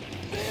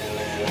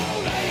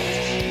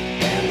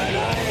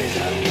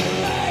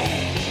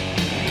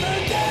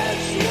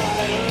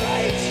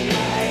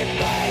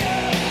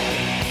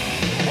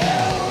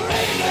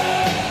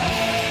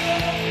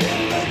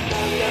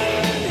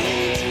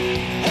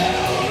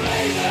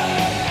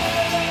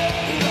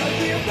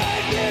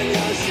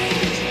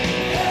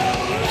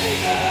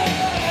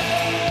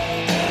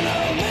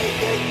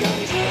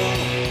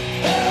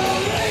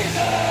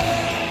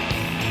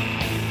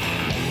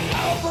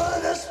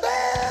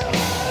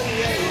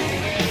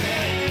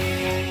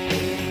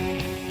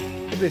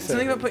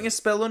 Something about putting a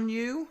spell on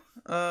you?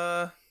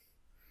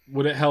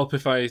 Would it help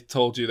if I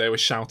told you they were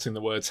shouting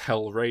the words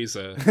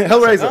Hellraiser?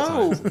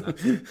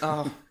 Hellraiser!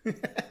 Oh.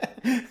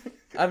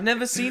 I've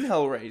never seen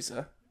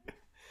Hellraiser.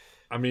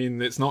 I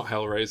mean, it's not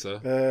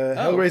Hellraiser.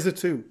 Hellraiser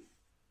 2.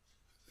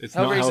 It's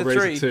not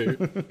Hellraiser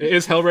 2. It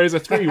is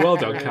Hellraiser 3. Well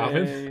done,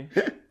 Calvin.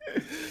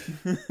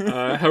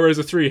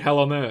 Hellraiser 3, Hell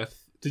on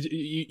Earth.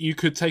 You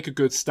could take a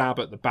good stab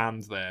at the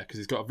band there, because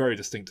he's got a very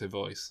distinctive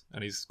voice,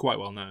 and he's quite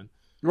well known.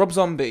 Rob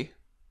Zombie.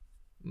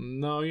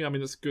 No, I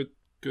mean, that's a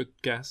good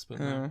guess, but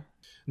no.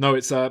 No,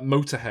 it's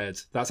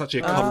Motorhead. That's actually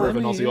a cover of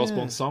an Ozzy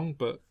Osbourne song,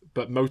 but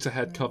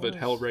Motorhead covered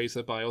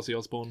Hellraiser by Ozzy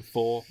Osbourne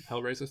for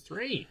Hellraiser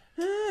 3.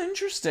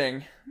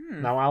 Interesting.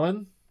 Now,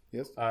 Alan,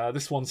 yes,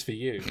 this one's for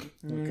you.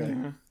 Okay.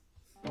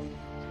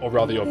 Or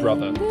rather, your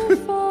brother.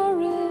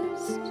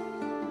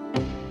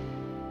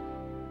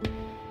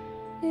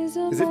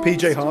 Is it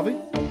PJ Harvey?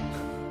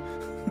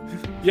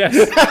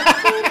 Yes.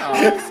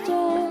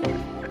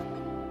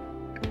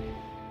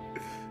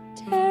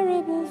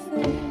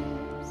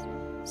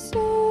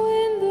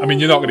 I mean,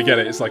 you're not going to get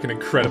it. It's like an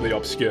incredibly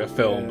obscure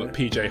film, but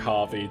PJ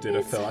Harvey did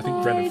a film. I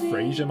think Brendan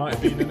Fraser might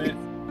have been in it.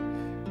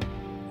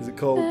 Is it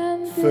called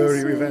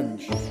Furry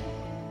Revenge?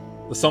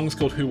 The song's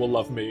called Who Will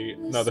Love Me.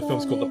 No, the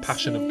film's called The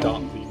Passion of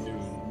Darkly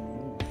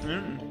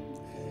Noon.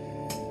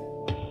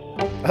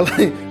 I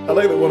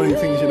like that one of the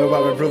things you know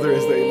about my brother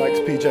is that he likes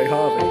PJ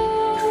Harvey.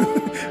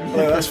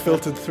 Well, that's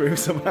filtered through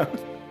somehow.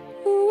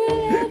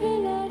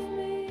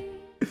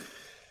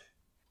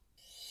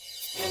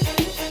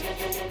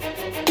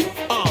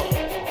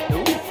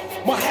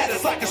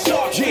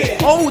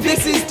 Oh,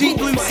 this is Deep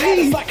Blue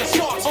Sea!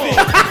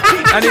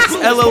 And it's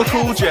LL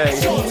Cool J.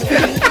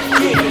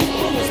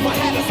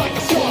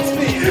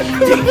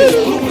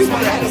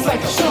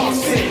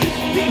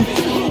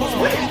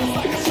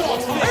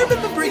 I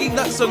remember bringing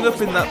that song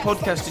up in that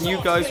podcast, and you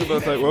guys were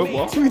both like, "Whoa,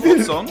 what? We did.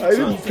 What song?" I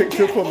didn't pick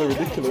up on the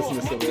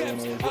ridiculousness of it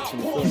when I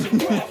was watching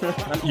the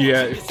film.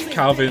 Yeah,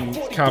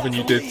 Calvin,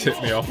 you did tip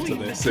me off to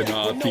this in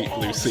our Deep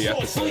Blue Sea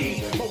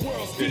episode.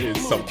 It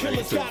is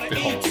something to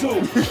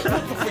behold.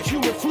 For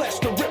human flesh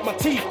to rip my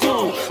teeth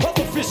through.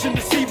 Other fish in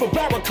the sea, but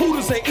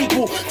barracudas ain't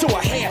equal to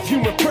a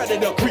half-human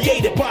predator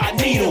created by a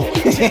needle.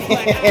 Jet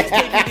black eyes,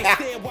 baby, they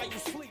stare while you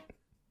sleep.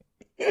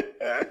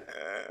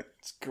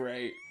 It's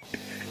great.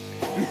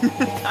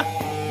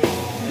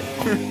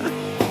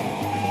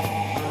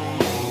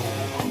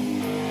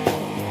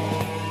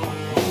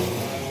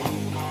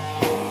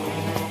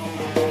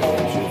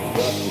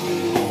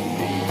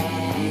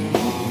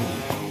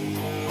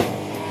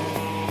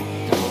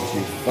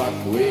 Fuck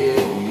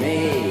with me.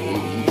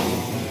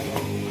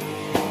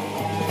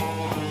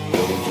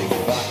 Don't you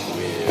fuck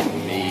with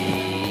me.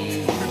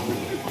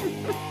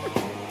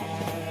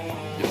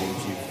 Don't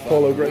you fuck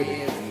Paulo Gray.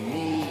 with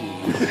me.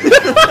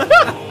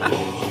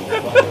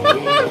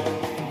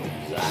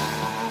 I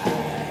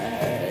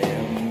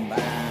am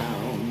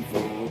bound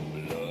for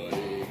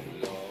bloody.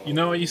 You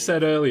know what you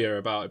said earlier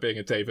about it being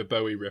a David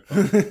Bowie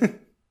rip-off?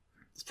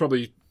 It's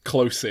probably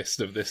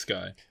closest of this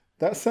guy.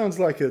 That sounds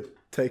like a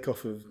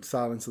takeoff of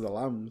Silence of the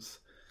Lambs.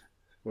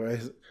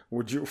 Whereas,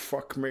 would you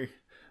fuck me?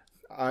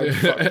 I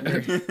fuck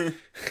me.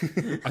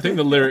 I think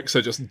the lyrics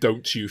are just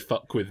 "Don't you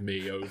fuck with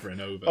me" over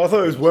and over. I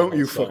thought it was "Won't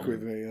you song. fuck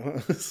with me."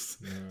 It's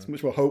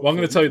much more hopeful. Well, I'm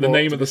going to tell you the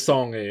name of the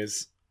song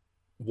is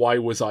 "Why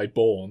Was I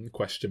Born?"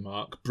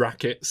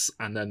 brackets,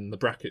 and then the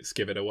brackets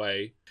give it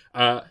away.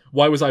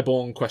 "Why Was I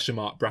Born?"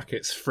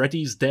 brackets.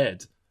 Freddy's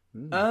Dead.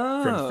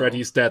 From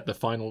Freddy's Dead, The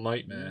Final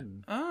Nightmare.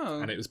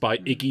 And it was by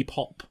Iggy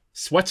Pop.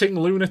 Sweating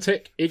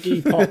lunatic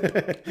Iggy Pop.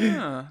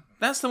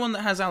 That's the one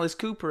that has Alice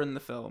Cooper in the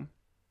film.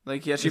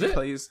 Like, he actually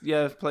plays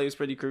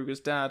Freddy Krueger's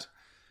dad.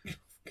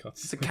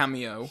 It's a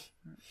cameo.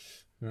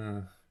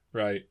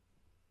 Right.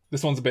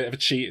 This one's a bit of a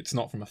cheat. It's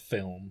not from a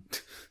film.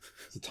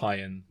 It's a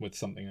tie-in with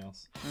something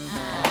else.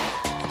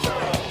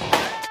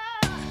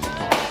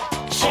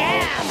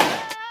 Jam!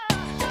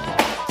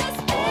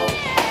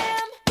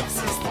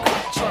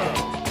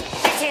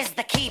 This is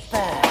the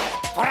Keeper,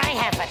 for I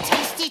have a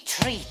tasty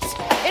treat,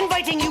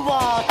 inviting you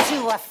all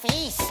to a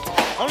feast.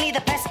 Only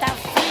the best of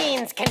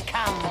fiends can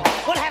come.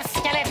 We'll have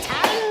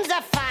skeletons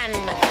of fun.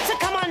 So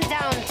come on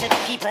down to the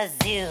Keeper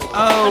Zoo.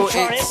 Oh, I'm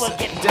sure it's it will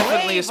get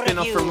definitely a rave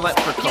spin-off from reviews.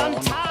 Leprechaun. Be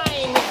on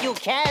time if you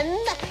can,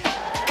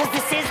 'cause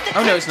this is the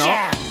Oh, no, it's Crypt not.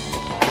 Jam.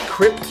 The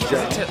Crypt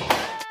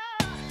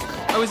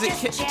Jam. Is it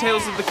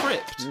Tales of the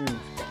Crypt?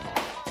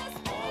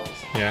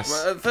 Yes.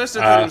 Well, at first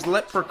I thought it was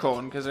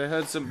Leprechaun, because I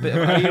heard some bit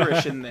of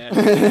Irish in there.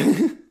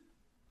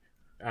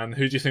 And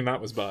who do you think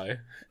that was by?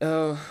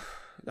 Oh,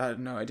 I have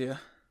no idea.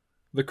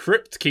 The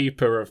Crypt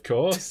Keeper, of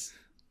course.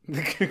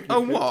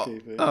 Oh, what?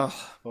 Oh.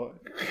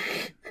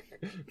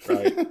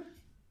 Right.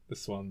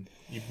 This one.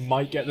 You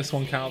might get this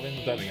one, Calvin.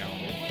 I don't think I will.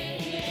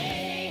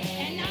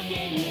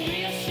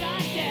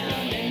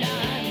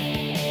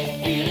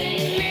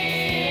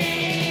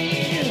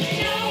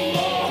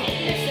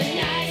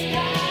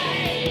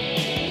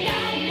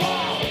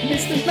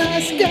 Mr.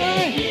 Nice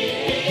Guy,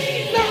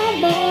 no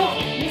more.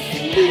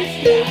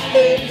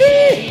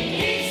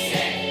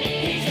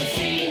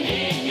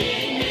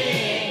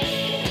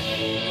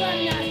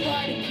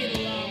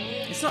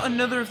 It's not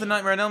another of the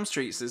Nightmare on Elm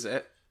Streets, is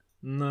it?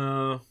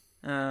 No.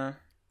 You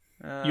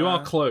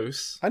are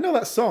close. I know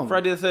that song.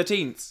 Friday the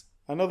 13th.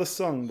 I know the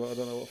song, but I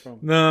don't know what from.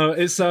 No,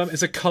 it's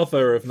a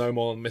cover of No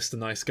More Mr.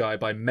 Nice Guy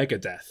by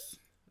Megadeth,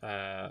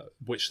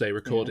 which they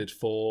recorded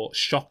for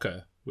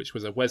Shocker, which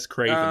was a Wes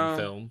Craven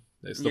film.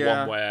 It's the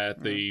one where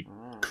the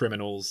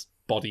criminal's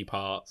body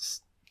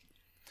parts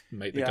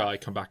make the guy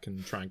come back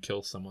and try and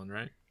kill someone,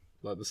 right?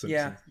 Like The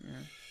Simpsons.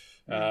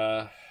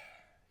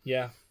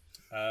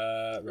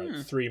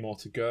 Right, 3 more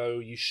to go.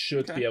 You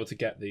should be able to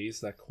get these.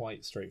 They're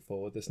quite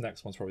straightforward. This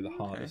next one's probably the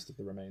hardest of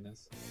the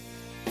remainers.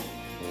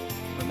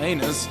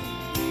 Remainers?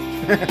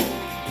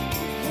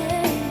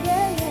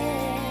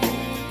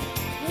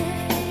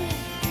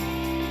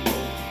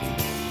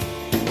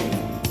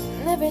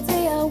 Every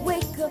day I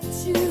wake up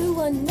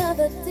to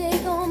another day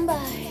gone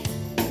by.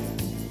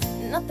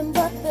 Nothing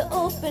but the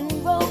open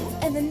road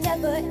and the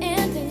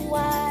never-ending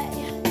why.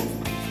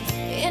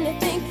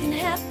 Anything can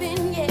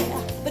happen, yeah,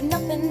 but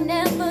nothing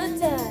ever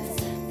does.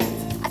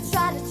 I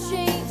try to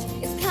change,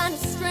 it's kind of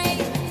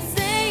strange,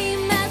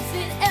 same as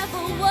it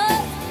ever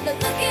was. Now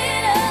look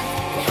at us,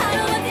 how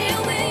do I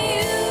deal with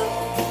you?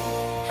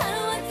 How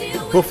do I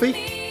deal with Buffy?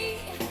 me?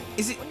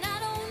 Is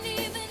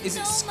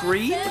it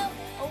Scream?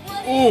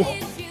 Oh,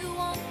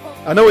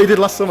 I know what he did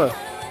last summer.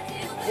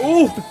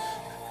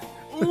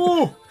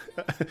 Oh,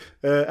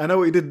 I know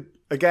what he did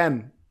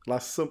again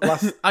last summer.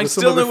 I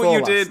still know what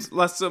you did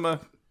last summer.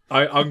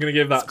 I'm going to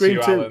give that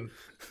Scream to you, 2.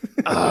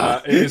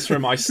 Alan. It is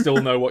from I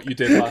Still Know What You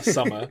Did Last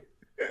Summer.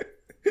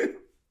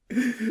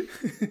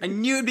 I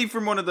knew it'd be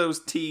from one of those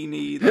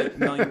teeny, like,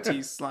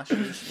 90s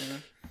slashers. You know?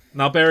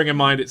 Now, bearing in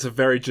mind it's a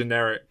very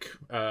generic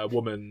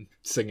woman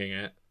singing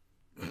it,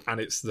 and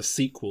it's the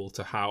sequel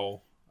to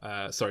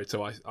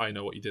I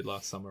Know What You Did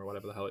Last Summer, or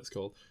whatever the hell it's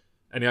called.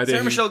 Any idea?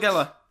 Sarah Michelle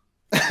Gellar.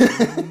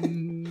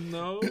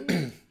 No.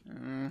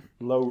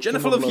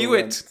 Jennifer Love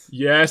Hewitt.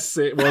 Yes,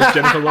 it was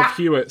Jennifer Love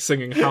Hewitt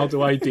singing How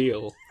Do I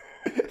Deal?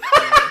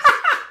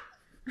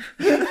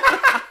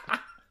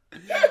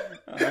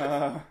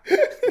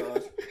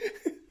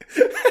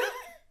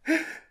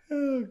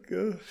 Oh,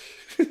 gosh.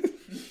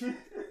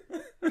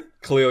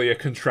 Clearly a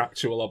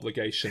contractual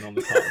obligation on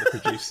the part of the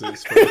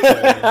producers. For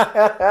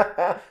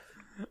the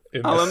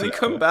I'll only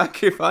come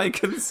back if I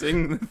can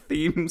sing the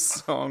theme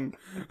song.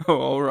 Oh,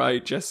 all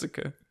right,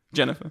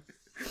 Jennifer.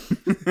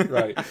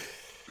 Right.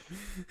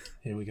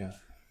 Here we go.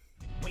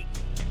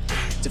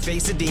 To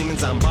face the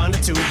demons I'm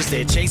bonded to, cause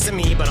they're chasing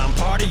me, but I'm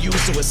part of you,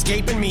 so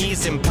escaping me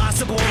is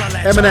impossible.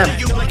 Eminem.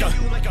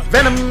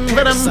 Venom.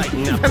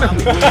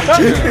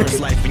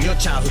 Life in your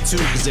childhood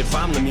too, cause if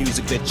I'm the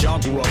music that y'all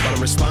grew up on,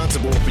 I'm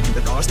responsible for you,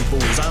 the arson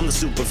fools. I'm the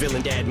super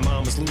villain, dad and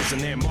mom is losing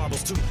their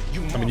marbles too.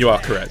 I mean, you are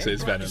correct,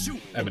 it's Venom.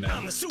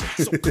 Eminem. So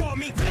call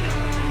me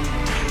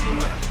Venom.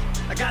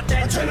 I got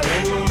that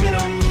adrenaline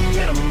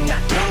momentum,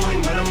 not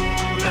knowing when I'm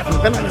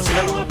never gonna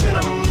slow up and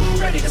I'm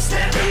ready to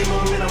snap any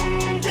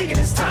momentum. Thinking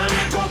it's time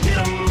to go get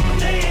them.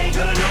 They ain't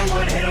gonna know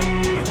what hit them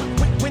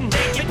when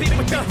they get bit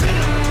with the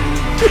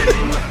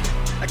venom.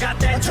 I got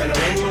that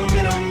adrenaline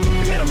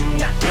momentum,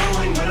 not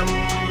knowing when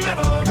I'm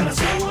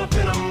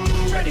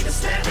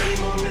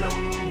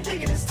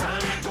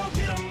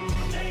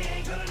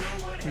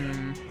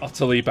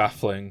Utterly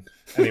baffling.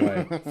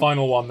 Anyway,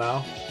 final one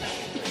now.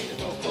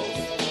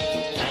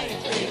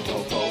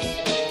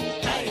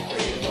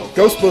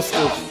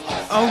 Ghostbusters.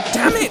 Oh,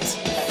 damn it!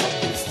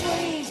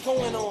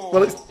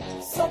 Well, it's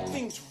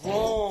Something's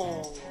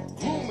wrong.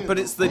 But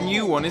it's the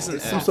new one, isn't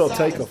it? some sort of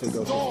takeoff of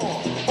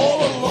Ghostbusters. All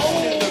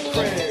alone in the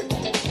crib,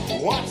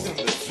 watching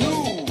the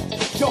tube.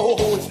 Yo,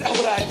 is that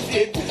what I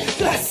did?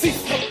 Did I see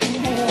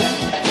something move?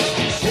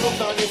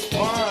 Chills on your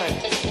spine,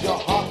 your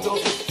heart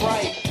fills with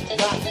fright.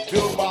 Not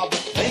filled by the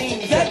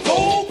things that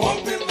go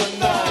bump in the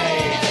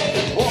night.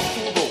 They walk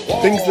through the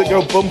wall. Things that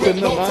go bump in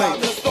the No time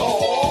night. to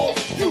stall.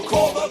 You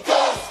call the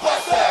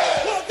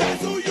Ghostbusters.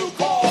 That's who you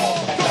call.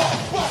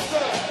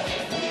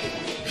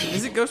 Ghostbusters.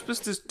 Is it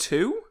Ghostbusters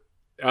 2?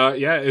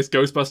 Yeah, it's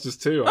Ghostbusters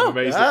 2. I'm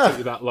amazed it took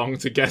you that long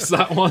to guess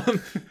that one.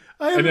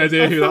 Any I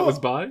idea who that thought- was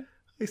by?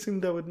 I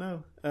assumed I would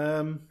know.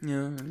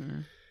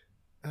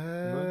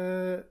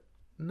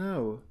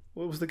 No.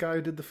 What was the guy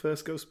who did the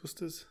first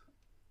Ghostbusters?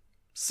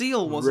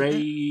 Seal, wasn't it?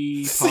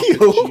 Ray Seal?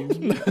 Parker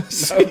Jr.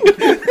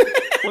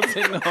 Was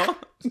it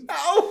not?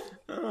 No.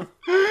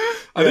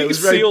 I think it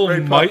was Ray Seal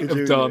Parker might Jr.,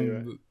 have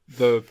done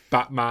the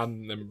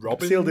Batman and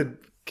Robin. Seal did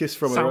Kiss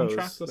from a soundtrack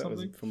Rose. or That was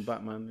something. from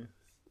Batman.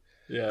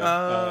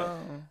 Yeah.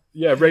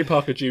 Yeah, Ray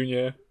Parker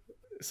Jr.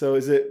 So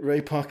is it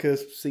Ray Parker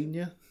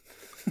Senior?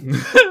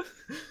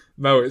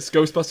 No, it's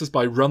Ghostbusters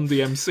by Run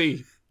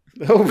DMC.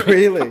 Oh,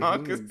 really?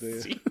 Parker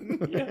dear.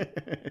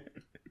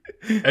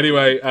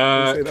 Anyway,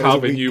 that was a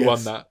Calvin, weak you won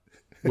guess. that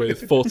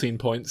with 14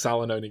 points.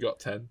 Alan only got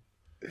 10.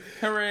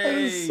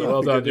 Hooray! So well I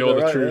think I done. did You're the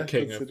alright true there,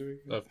 king considering.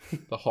 of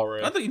the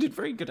horror. I thought you did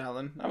very good,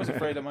 Alan. I was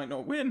afraid I might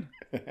not win.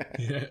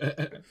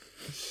 Yeah.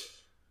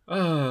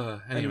 Anyway.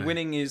 And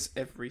winning is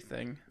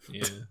everything.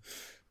 Yeah.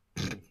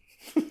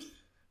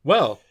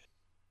 Well,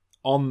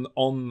 on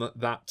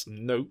that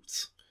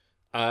note,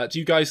 do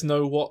you guys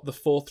know what the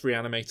fourth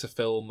Reanimator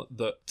film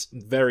that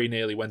very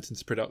nearly went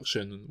into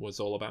production was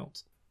all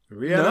about?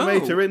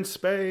 Reanimator in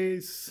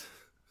space.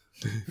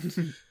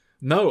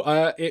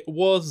 No, it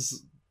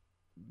was...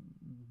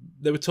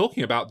 They were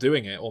talking about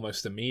doing it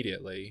almost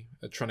immediately,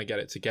 trying to get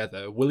it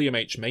together. William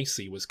H.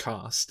 Macy was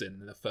cast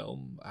in the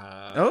film.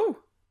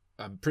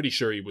 I'm pretty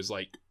sure he was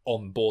like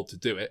on board to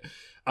do it.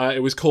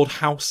 It was called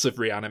House of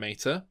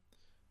Reanimator,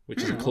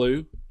 which is a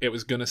clue. It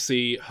was going to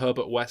see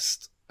Herbert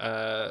West in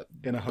a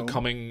home.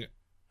 becoming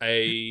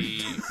a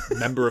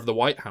member of the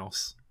White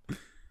House,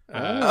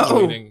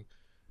 becoming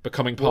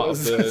part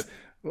of the...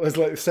 Was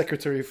like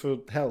Secretary for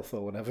Health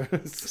or whatever.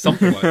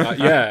 Something like that,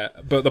 yeah.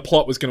 But the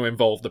plot was going to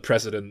involve the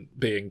president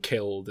being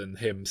killed and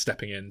him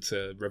stepping in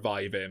to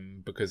revive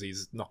him because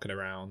he's knocking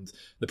around.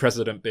 The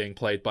president being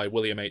played by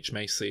William H.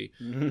 Macy.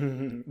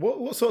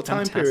 What sort of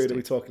time period are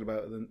we talking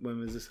about? When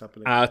was this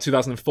happening?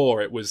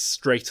 2004. It was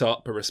straight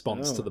up a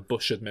response to the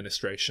Bush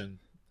administration.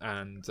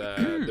 And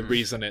the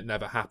reason it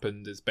never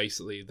happened is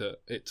basically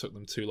that it took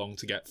them too long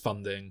to get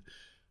funding.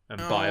 And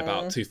by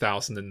about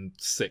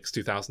 2006,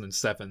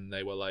 2007,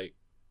 they were like,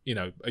 you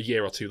know, a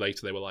year or two later,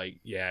 they were like,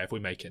 yeah, if we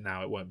make it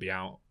now, it won't be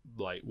out.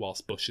 Like,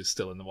 whilst Bush is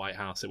still in the White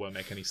House, it won't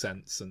make any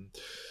sense. And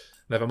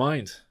never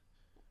mind.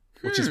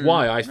 Which is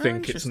why I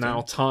think it's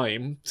now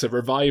time to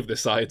revive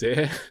this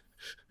idea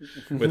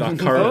with our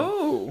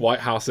current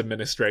White House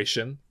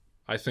administration.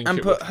 I think and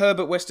it put would,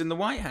 Herbert West in the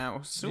White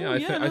House.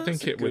 yeah, I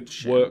think it would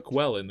work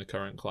well in the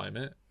current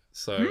climate.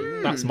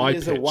 So that's my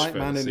pitch. He's a white for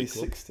man the in his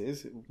sequel.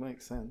 60s. It would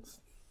make sense.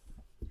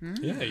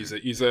 Yeah,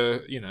 he's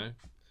a you know,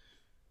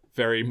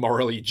 very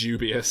morally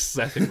dubious,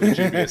 ethically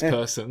dubious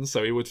person,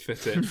 so he would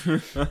fit in.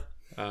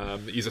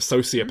 He's a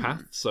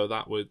sociopath, so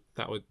that would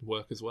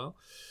work as well.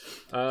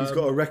 He's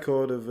got a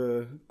record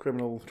of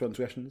criminal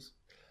transgressions.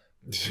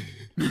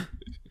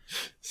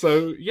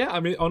 So yeah, I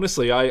mean,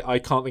 honestly, I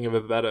can't think of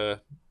a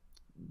better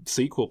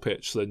sequel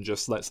pitch than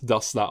just let's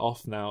dust that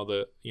off now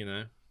that, you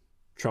know,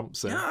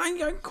 Trump's in. Yeah,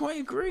 I quite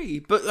agree.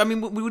 But I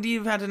mean, would he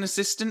have had an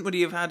assistant? Would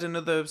he have had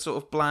another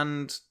sort of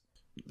bland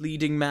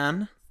leading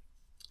man?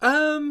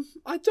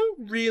 I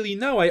don't really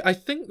know. I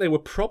think they were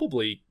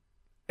probably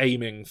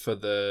aiming for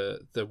the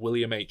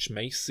William H.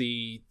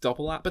 Macy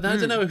double act, but I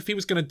don't know if he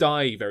was going to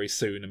die very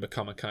soon and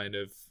become a kind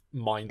of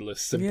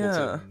mindless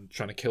simpleton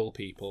trying to kill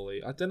people.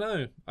 I don't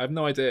know. I have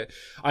no idea.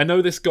 I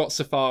know this got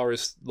so far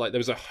as like there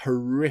was a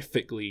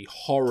horrifically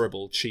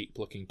horrible,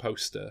 cheap-looking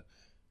poster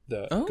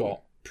that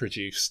got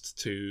produced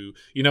to,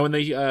 you know, when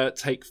they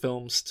take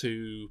films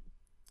to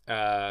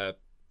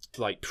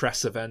like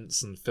press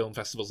events and film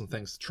festivals and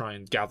things to try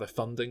and gather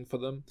funding for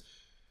them.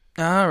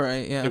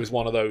 Right, yeah. It was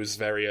one of those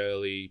very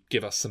early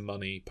give us some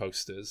money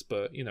posters,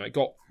 but you know, it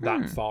got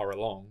that far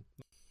along.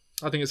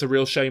 I think it's a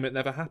real shame it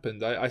never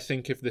happened. I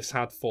think if this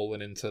had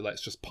fallen into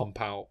let's just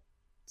pump out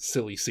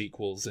silly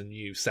sequels and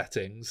new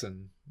settings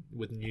and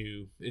with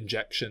new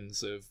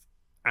injections of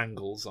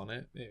angles on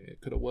it, it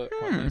could have worked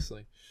quite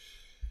nicely.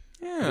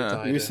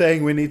 Yeah. You're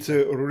saying we need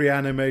to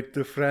reanimate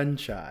the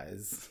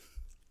franchise.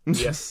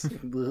 Yes.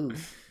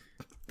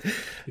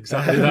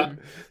 Exactly that.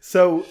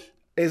 So,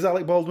 is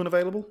Alec Baldwin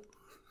available?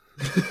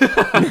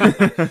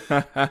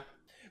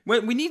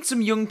 We need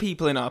some young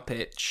people in our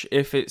pitch.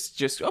 If it's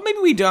just, or maybe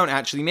we don't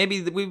actually.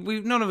 Maybe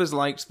we none of us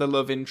liked the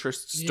love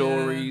interest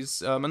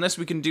stories, unless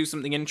we can do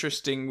something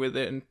interesting with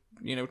it and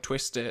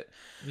twist it.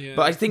 Yeah.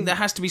 But I think there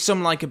has to be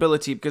some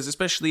likability because,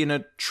 especially in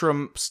a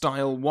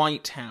Trump-style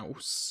White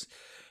House,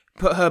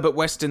 put Herbert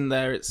West in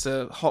there. It's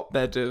a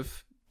hotbed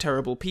of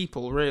terrible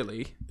people,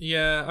 really.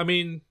 Yeah, I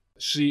mean,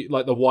 she,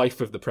 like the wife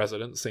of the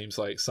president, seems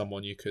like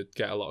someone you could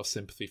get a lot of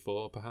sympathy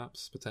for,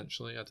 perhaps,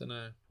 potentially. I don't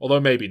know. Although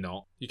maybe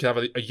not. You could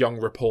have a young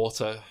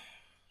reporter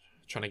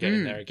trying to get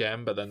in there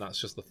again, but then that's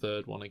just the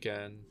third one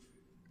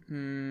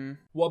again.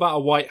 What about a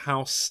White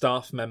House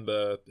staff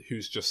member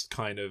who's just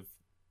kind of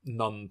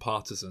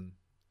non-partisan?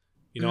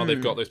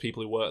 They've got those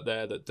people who work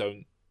there that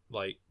don't,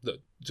 that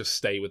just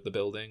stay with the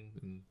building.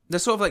 And... They're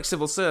sort of like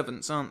civil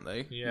servants, aren't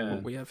they? Yeah.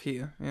 What we have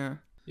here, yeah.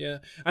 Yeah,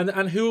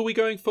 and who are we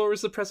going for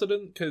as the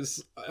president?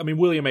 Because, I mean,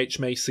 William H.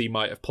 Macy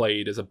might have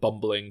played as a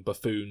bumbling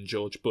buffoon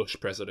George Bush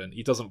president.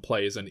 He doesn't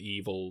play as an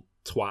evil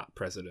twat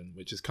president,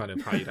 which is kind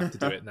of how you'd have to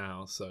do it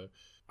now. So,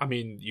 I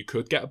mean, you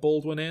could get a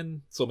Baldwin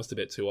in. It's almost a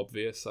bit too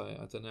obvious.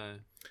 I don't know.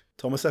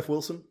 Thomas F.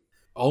 Wilson?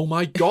 Oh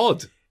my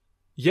God.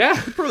 Yeah.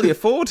 You could probably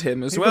afford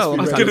him as well.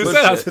 I was going to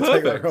say, that's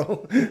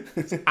perfect.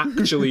 It's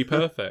actually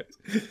perfect.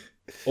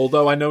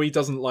 Although I know he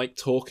doesn't like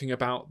talking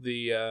about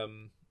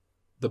the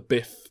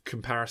Biff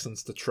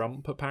comparisons to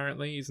Trump,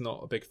 apparently. He's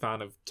not a big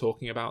fan of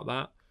talking about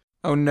that.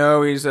 Oh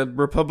no, he's a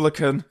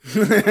Republican.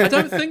 I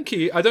don't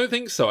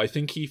think so. I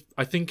think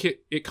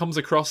it comes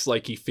across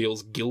like he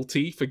feels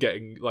guilty for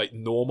getting,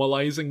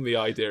 normalizing the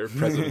idea of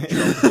President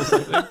Trump or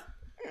something.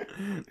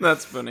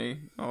 That's funny.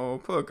 Oh,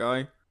 poor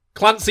guy.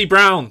 Clancy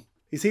Brown.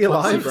 Is he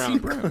alive?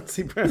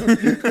 Clancy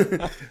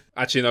Brown.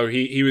 Actually, no,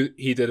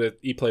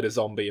 he played a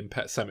zombie in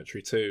Pet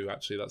Sematary 2.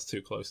 Actually, that's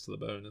too close to the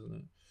bone, isn't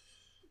it?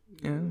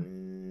 Yeah,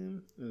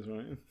 that's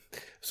right.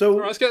 So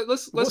right,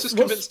 let's just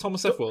convince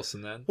Thomas F.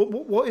 Wilson then.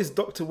 What is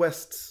Dr.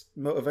 West's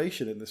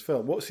motivation in this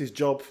film? What's his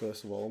job,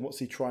 first of all, and what's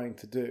he trying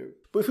to do?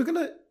 But if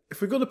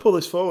we're gonna pull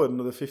this forward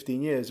another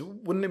 15 years,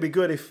 wouldn't it be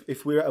good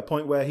if we're at a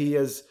point where he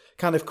has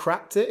kind of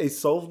cracked it, he's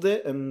solved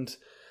it, and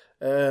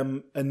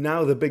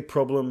now the big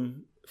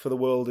problem for the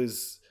world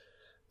is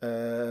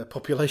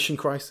population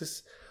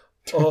crisis,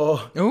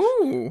 or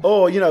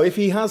if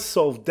he has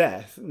solved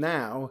death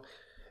now.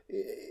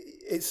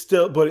 It's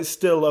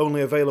still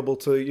only available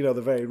to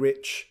the very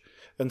rich,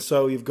 and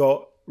so you've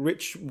got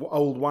rich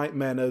old white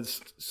men are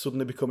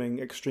suddenly becoming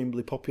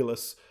extremely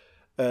populous,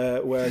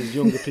 whereas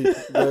younger people,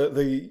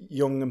 the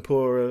young and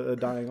poor, are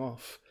dying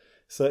off.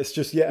 So it's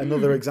just yet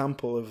another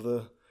example of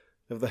the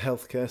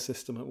healthcare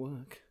system at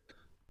work.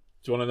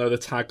 Do you want to know the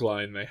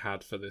tagline they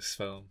had for this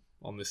film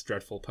on this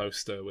dreadful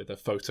poster with a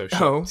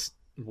photoshopped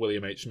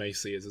William H.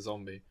 Macy as a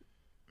zombie?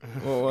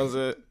 What was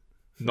it?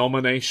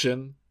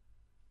 Nomination.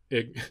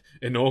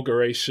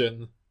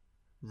 Inauguration,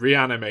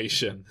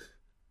 reanimation.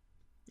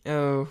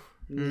 Oh.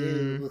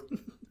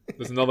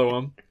 There's another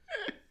one.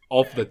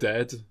 Of the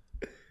dead,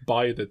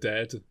 by the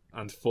dead,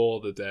 and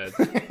for the dead.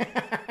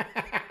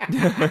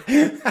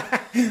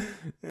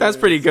 That's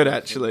pretty good,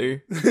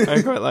 actually.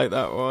 I quite like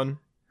that one.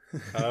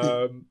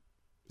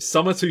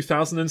 Summer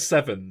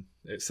 2007,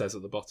 it says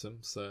at the bottom.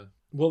 So,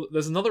 well,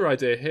 there's another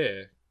idea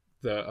here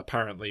that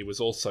apparently was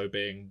also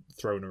being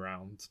thrown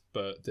around,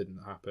 but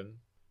didn't happen.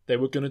 They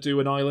were going to do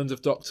an Island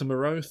of Dr.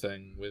 Moreau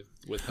thing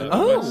with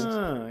Herbert West.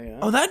 Yeah.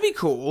 Oh, that'd be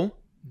cool.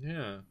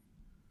 Yeah.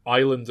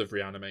 Island of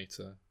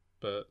Reanimator,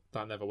 but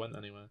that never went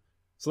anywhere.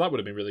 So that would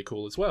have been really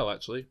cool as well,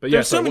 actually. But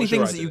there's so many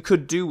things that you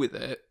could do with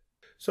it.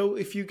 So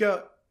if you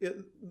got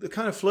they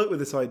kind of flirt with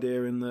this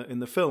idea in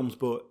the films,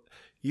 but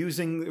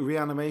using the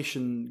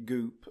reanimation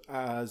goop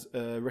as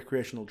a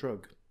recreational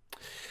drug.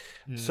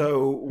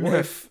 So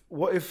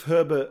what if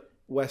Herbert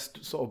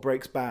West sort of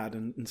breaks bad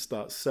and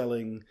starts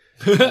selling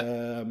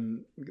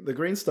the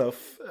green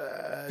stuff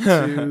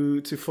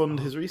to fund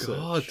his research?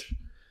 God.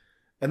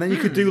 And then you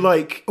could do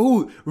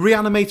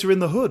Reanimator in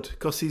the Hood,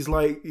 because he's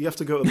you have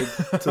to go to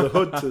the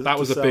Hood to that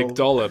was to a big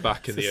dollar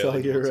back in the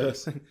early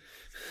years.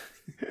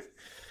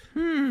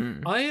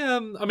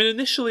 I mean,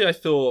 initially I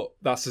thought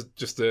that's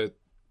just a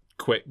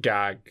quick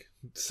gag,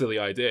 silly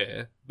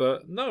idea,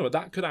 but no,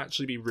 that could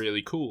actually be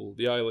really cool.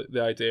 The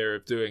idea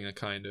of doing a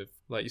kind of,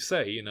 like you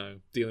say,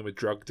 dealing with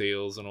drug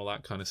deals and all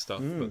that kind of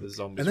stuff, but the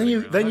zombies.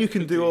 And then you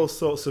can do all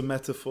sorts of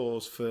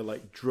metaphors for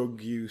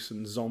drug use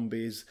and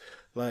zombies,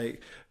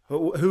 like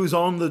who's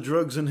on the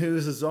drugs and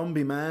who's a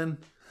zombie, man.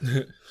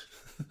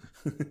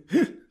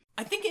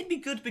 I think it'd be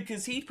good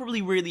because he'd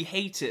probably really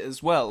hate it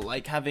as well,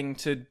 having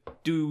to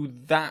do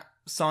that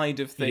side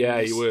of things.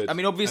 Yeah, he would. I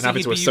mean, obviously, and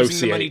he'd be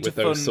using the money to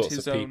fund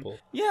his own. People.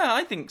 Yeah,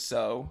 I think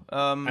so.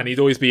 And he'd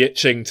always be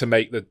itching to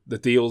make the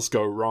deals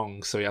go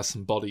wrong, so he has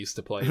some bodies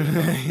to play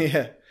with.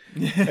 Yeah.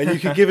 And you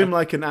could give him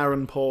an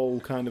Aaron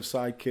Paul kind of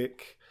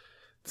sidekick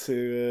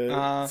to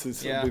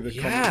be the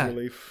comic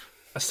relief.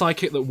 A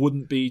sidekick that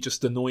wouldn't be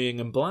just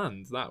annoying and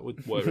bland. That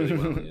would work really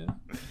well,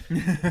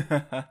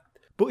 yeah.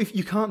 But if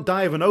you can't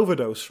die of an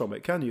overdose from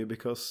it, can you?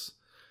 Because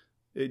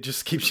it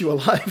just keeps you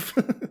alive.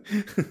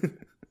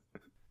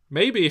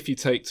 Maybe if you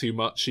take too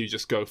much, you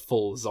just go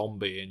full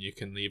zombie, and you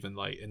can even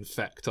like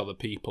infect other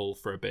people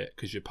for a bit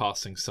because you're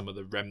passing some of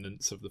the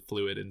remnants of the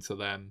fluid into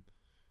them.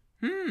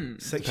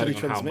 Sexually Depending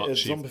on how transmitted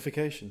much you've-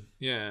 zombification.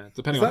 Yeah,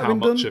 depending Has on that how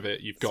been much done, of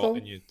it you've got Sol?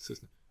 in your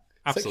system.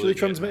 Sexually Absolutely,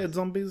 transmitted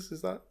zombies,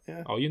 is that?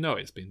 Yeah. Oh, you know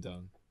it's been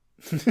done.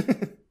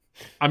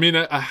 I mean,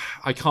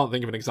 I can't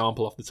think of an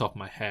example off the top of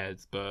my head,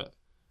 but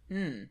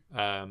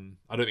I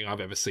don't think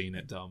I've ever seen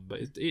it done, but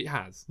it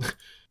has.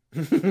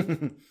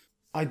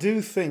 I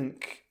do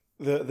think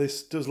that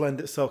this does lend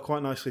itself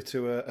quite nicely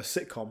to a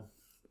sitcom.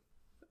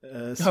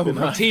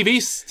 Spin-off.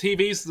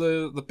 TV's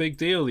the big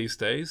deal these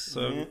days,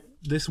 so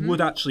this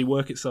would actually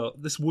work itself.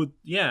 This would,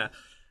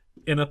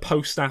 in a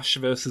post-Ash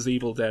versus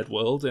Evil Dead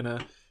world, in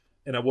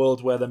a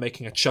world where they're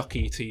making a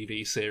Chucky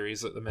TV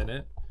series at the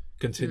minute,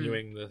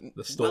 continuing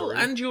the story. Well,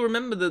 and you'll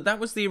remember that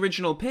was the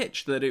original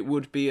pitch, that it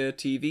would be a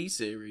TV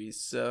series,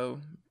 so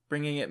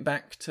bringing it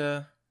back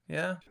to,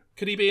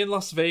 Could he be in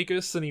Las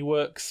Vegas and he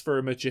works for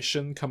a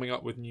magician coming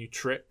up with new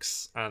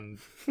tricks, and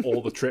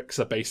all the tricks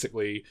are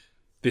basically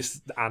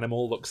this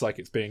animal looks like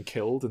it's being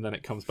killed and then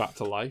it comes back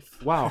to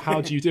life? Wow,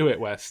 how do you do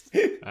it, West?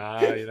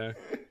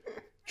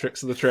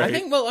 Tricks of the trade. I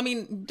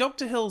think,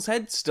 Dr. Hill's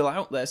head's still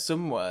out there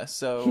somewhere,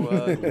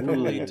 so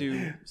probably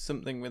do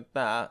something with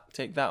that.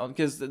 Take that on,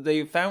 because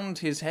they found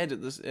his head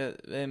at the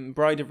in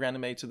Bride of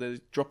Reanimator. They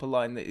drop a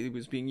line that it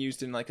was being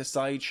used in like a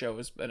sideshow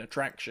as an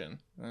attraction.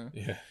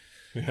 Yeah.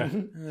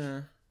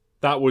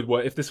 That would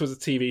work. If this was a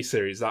TV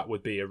series, that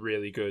would be a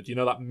really good,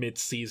 that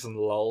mid-season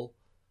lull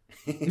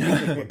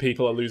when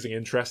people are losing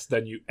interest,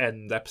 then you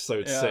end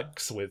episode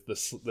 6 with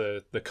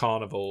the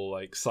carnival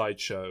like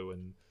sideshow,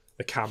 and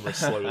the camera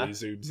slowly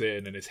zooms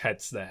in and his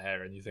head's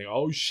there, and you think,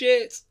 oh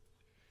shit,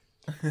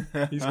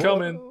 he's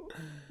coming.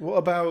 What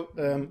about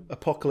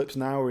Apocalypse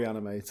Now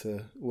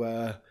Reanimator,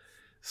 where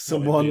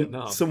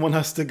someone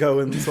has to go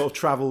and sort of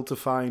travel to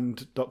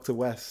find Dr.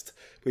 West,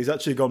 but he's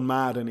actually gone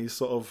mad and he's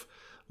sort of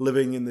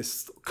living in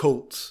this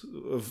cult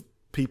of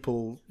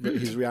people that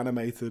he's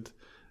reanimated.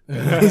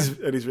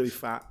 And he's really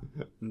fat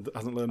and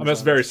hasn't learned.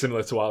 That's very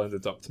similar to Island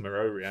of Dr.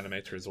 Moreau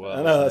Reanimator as well.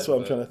 I know, that's what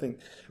I'm trying to think.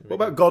 What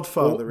about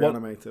Godfather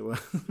Reanimator?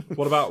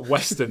 What about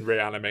Western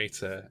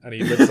Reanimator? And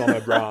he lives on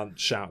a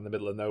ranch out in the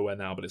middle of nowhere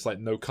now, but it's like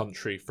No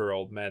Country for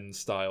Old Men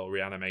style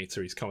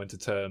Reanimator. He's coming to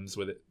terms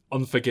with it.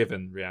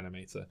 Unforgiven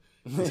Reanimator.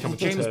 He's coming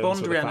to James terms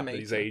Bond with the fact that Reanimator.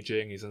 he's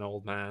aging. He's an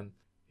old man.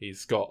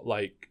 He's got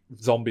like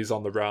zombies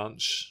on the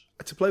ranch.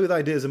 To play with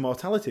ideas of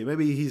mortality,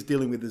 maybe he's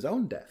dealing with his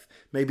own death.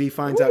 Maybe he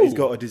finds out he's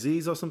got a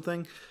disease or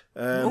something.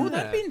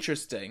 That'd be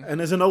interesting. And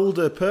as an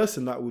older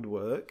person, that would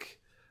work.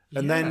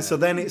 And then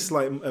it's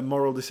like a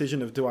moral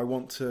decision of, do I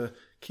want to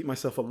keep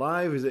myself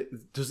alive?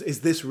 Is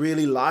this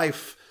really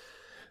life?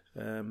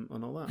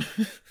 And all that.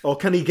 Or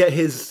can he get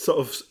his sort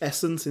of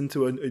essence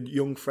into a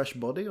young, fresh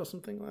body or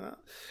something like that?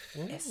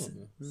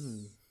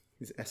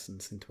 His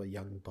essence into a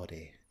young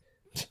body.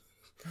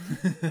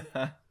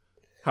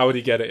 How would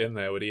he get it in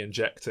there? Would he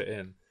inject it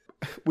in?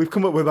 We've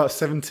come up with about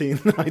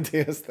 17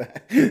 ideas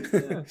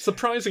there.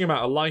 Surprising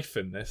amount of life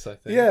in this, I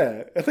think.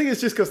 Yeah, I think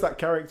it's just because that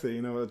character,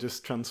 will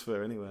just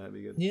transfer anywhere. It'd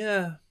be good.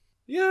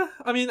 Yeah.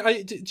 I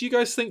mean, do you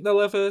guys think they'll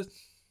ever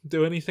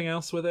do anything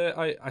else with it?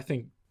 I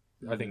think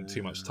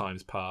too much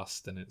time's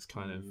passed, and it's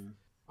kind of.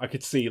 I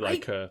could see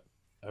like a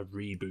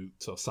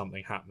reboot or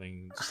something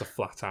happening, just a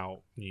flat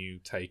out new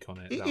take on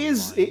it. It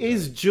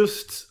is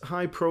just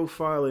high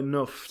profile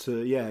enough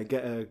to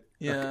get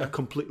a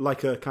complete,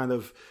 like a kind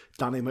of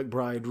Danny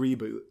McBride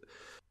reboot.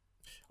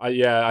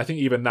 I think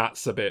even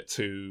that's a bit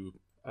too.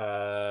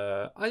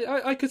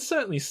 I could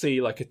certainly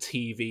see like a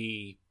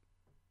TV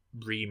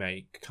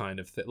remake kind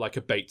of thing, like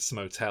a Bates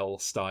Motel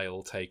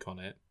style take on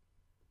it,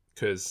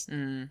 because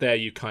there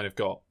you kind of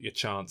got your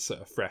chance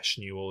at a fresh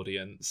new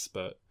audience,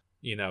 but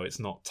it's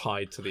not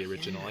tied to the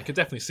original. I could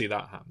definitely see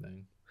that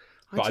happening,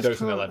 but I don't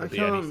think there'll ever be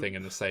anything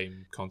in the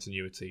same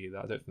continuity.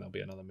 I don't think there'll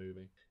be another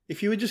movie.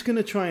 If you were just going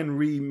to try and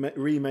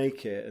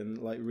remake it and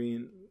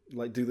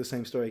do the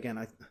same story again,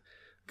 I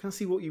can't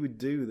see what you would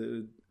do that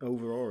would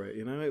overawe it.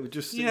 It would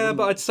just but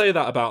I'd say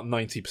that about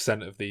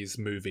 90% of these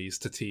movies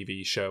to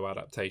TV show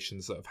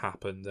adaptations that have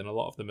happened, and a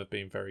lot of them have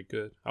been very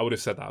good. I would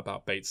have said that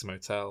about Bates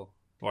Motel.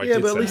 But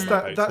at least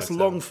that's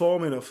long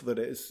form enough that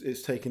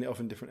it's taking it off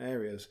in different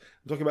areas.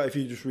 I'm talking about if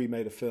you just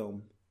remade a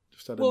film.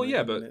 But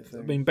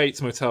I mean,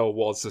 Bates Motel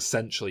was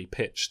essentially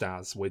pitched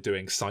as, we're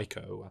doing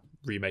Psycho,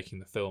 remaking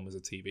the film as a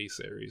TV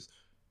series.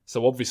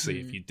 So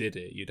obviously, if you did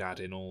it, you'd add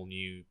in all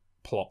new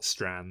plot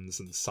strands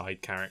and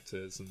side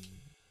characters and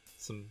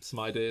some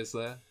ideas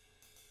there.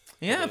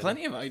 Yeah,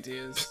 plenty of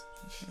ideas.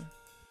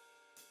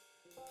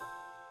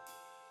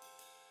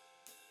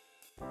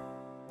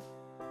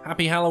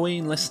 Happy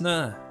Halloween,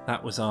 listener!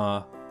 That was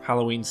our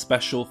Halloween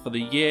special for the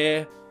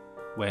year,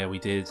 where we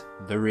did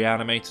the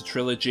Reanimator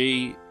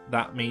trilogy.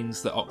 That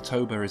means that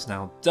October is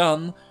now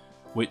done,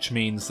 which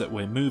means that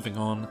we're moving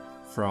on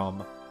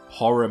from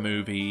horror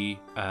movie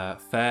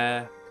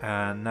fare,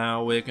 and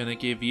now we're going to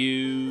give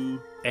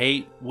you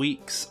 8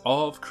 weeks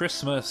of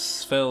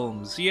Christmas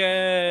films.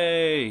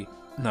 Yay!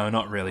 No,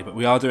 not really, but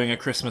we are doing a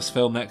Christmas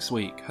film next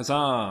week.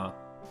 Huzzah!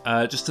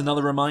 Just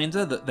another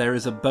reminder that there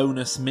is a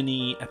bonus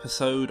mini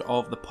episode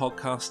of the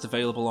podcast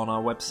available on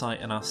our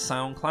website and our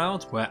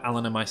SoundCloud, where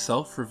Alan and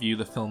myself review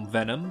the film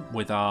Venom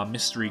with our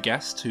mystery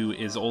guest, who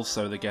is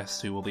also the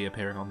guest who will be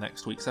appearing on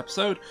next week's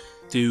episode.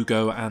 Do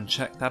go and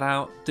check that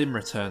out,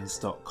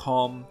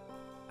 dimreturns.com,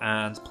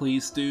 and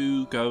please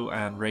do go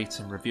and rate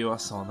and review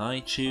us on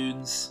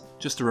iTunes.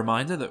 Just a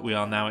reminder that we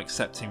are now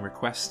accepting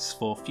requests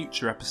for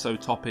future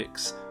episode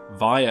topics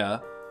via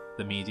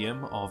the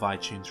medium of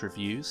iTunes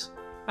reviews.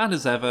 And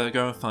as ever,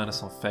 go and find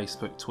us on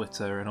Facebook,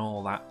 Twitter, and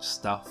all that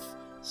stuff.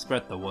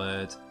 Spread the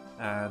word,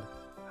 and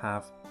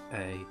have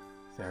a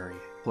very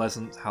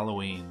pleasant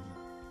Halloween.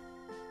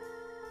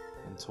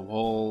 And to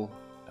all,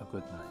 a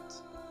good night.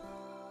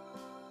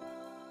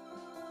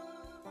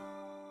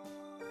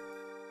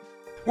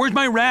 Where's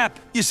my rap?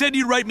 You said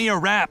you'd write me a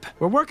rap.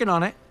 We're working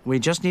on it. We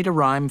just need a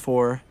rhyme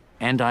for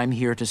 "And I'm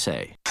Here to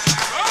Say."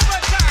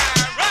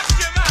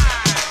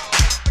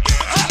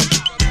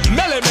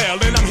 Melly Mel,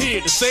 and I'm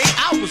here to say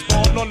I was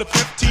born on the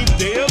 15th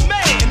day of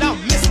May. And I'm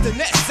Mr.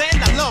 Ness,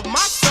 and I love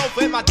myself,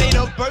 and my date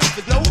of birth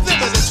is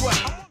November the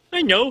 12th.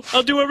 I know,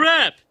 I'll do a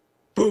rap.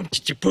 Boom,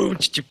 boom,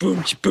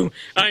 boom, boom.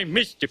 I'm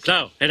Mr.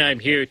 Plow, and I'm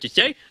here to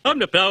say I'm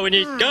the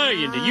plowingest guy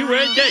in the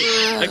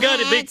USA. I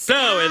got a big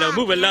plow, and I'll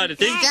move a lot of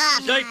things.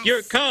 Just like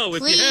your cow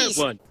if you have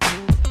one.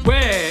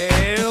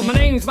 Well, my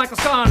name's Michael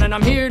Scon, and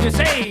I'm here to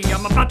say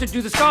I'm about to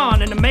do the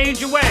Scon in a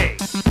major way.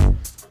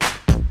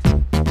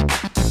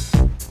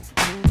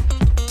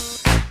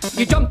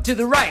 You jump to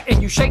the right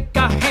and you shake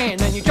a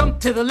hand, and you jump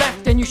to the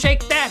left and you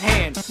shake that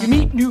hand. You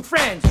meet new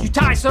friends, you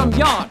tie some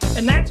yarn,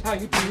 and that's how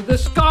you do the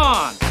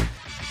Scon.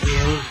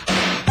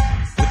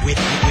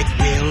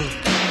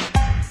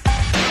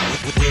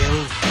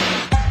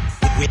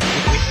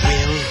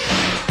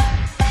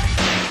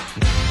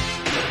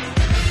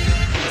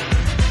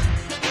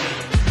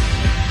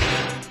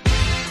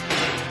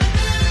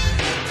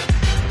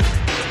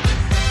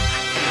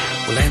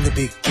 Well, I'm the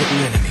big kipper,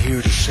 and I'm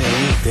here to say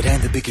that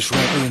I'm the biggest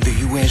rapper in the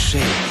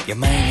USA. Yeah,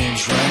 my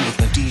name's Ryan with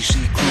my DC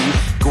crew,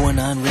 going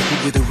on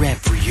record with a rap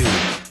for you.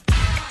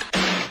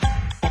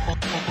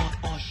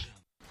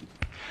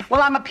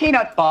 Well, I'm a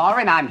peanut bar,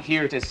 and I'm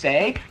here to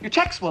say your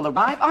checks will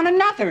arrive on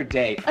another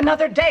day.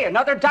 Another day,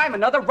 another dime,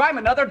 another rhyme,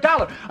 another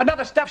dollar.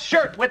 Another stuffed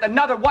shirt with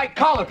another white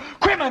collar.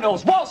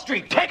 Criminals, Wall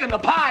Street, taking the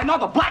pie, and all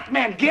the black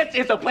man gets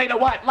is a plate of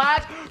white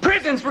lies.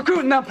 Prisons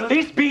recruiting them,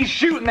 police be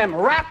shooting them,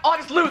 rap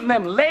artists looting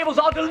them, labels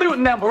all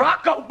diluting them.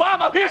 Barack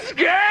Obama is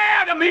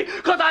scared of me,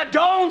 cause I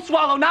don't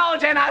swallow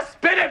knowledge and I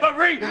spit it for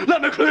free.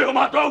 Let me clear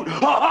my throat. Ha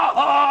ha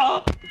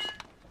ha.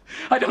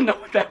 I don't know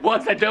what that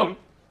was, I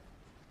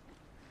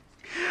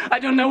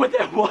don't know what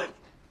that was.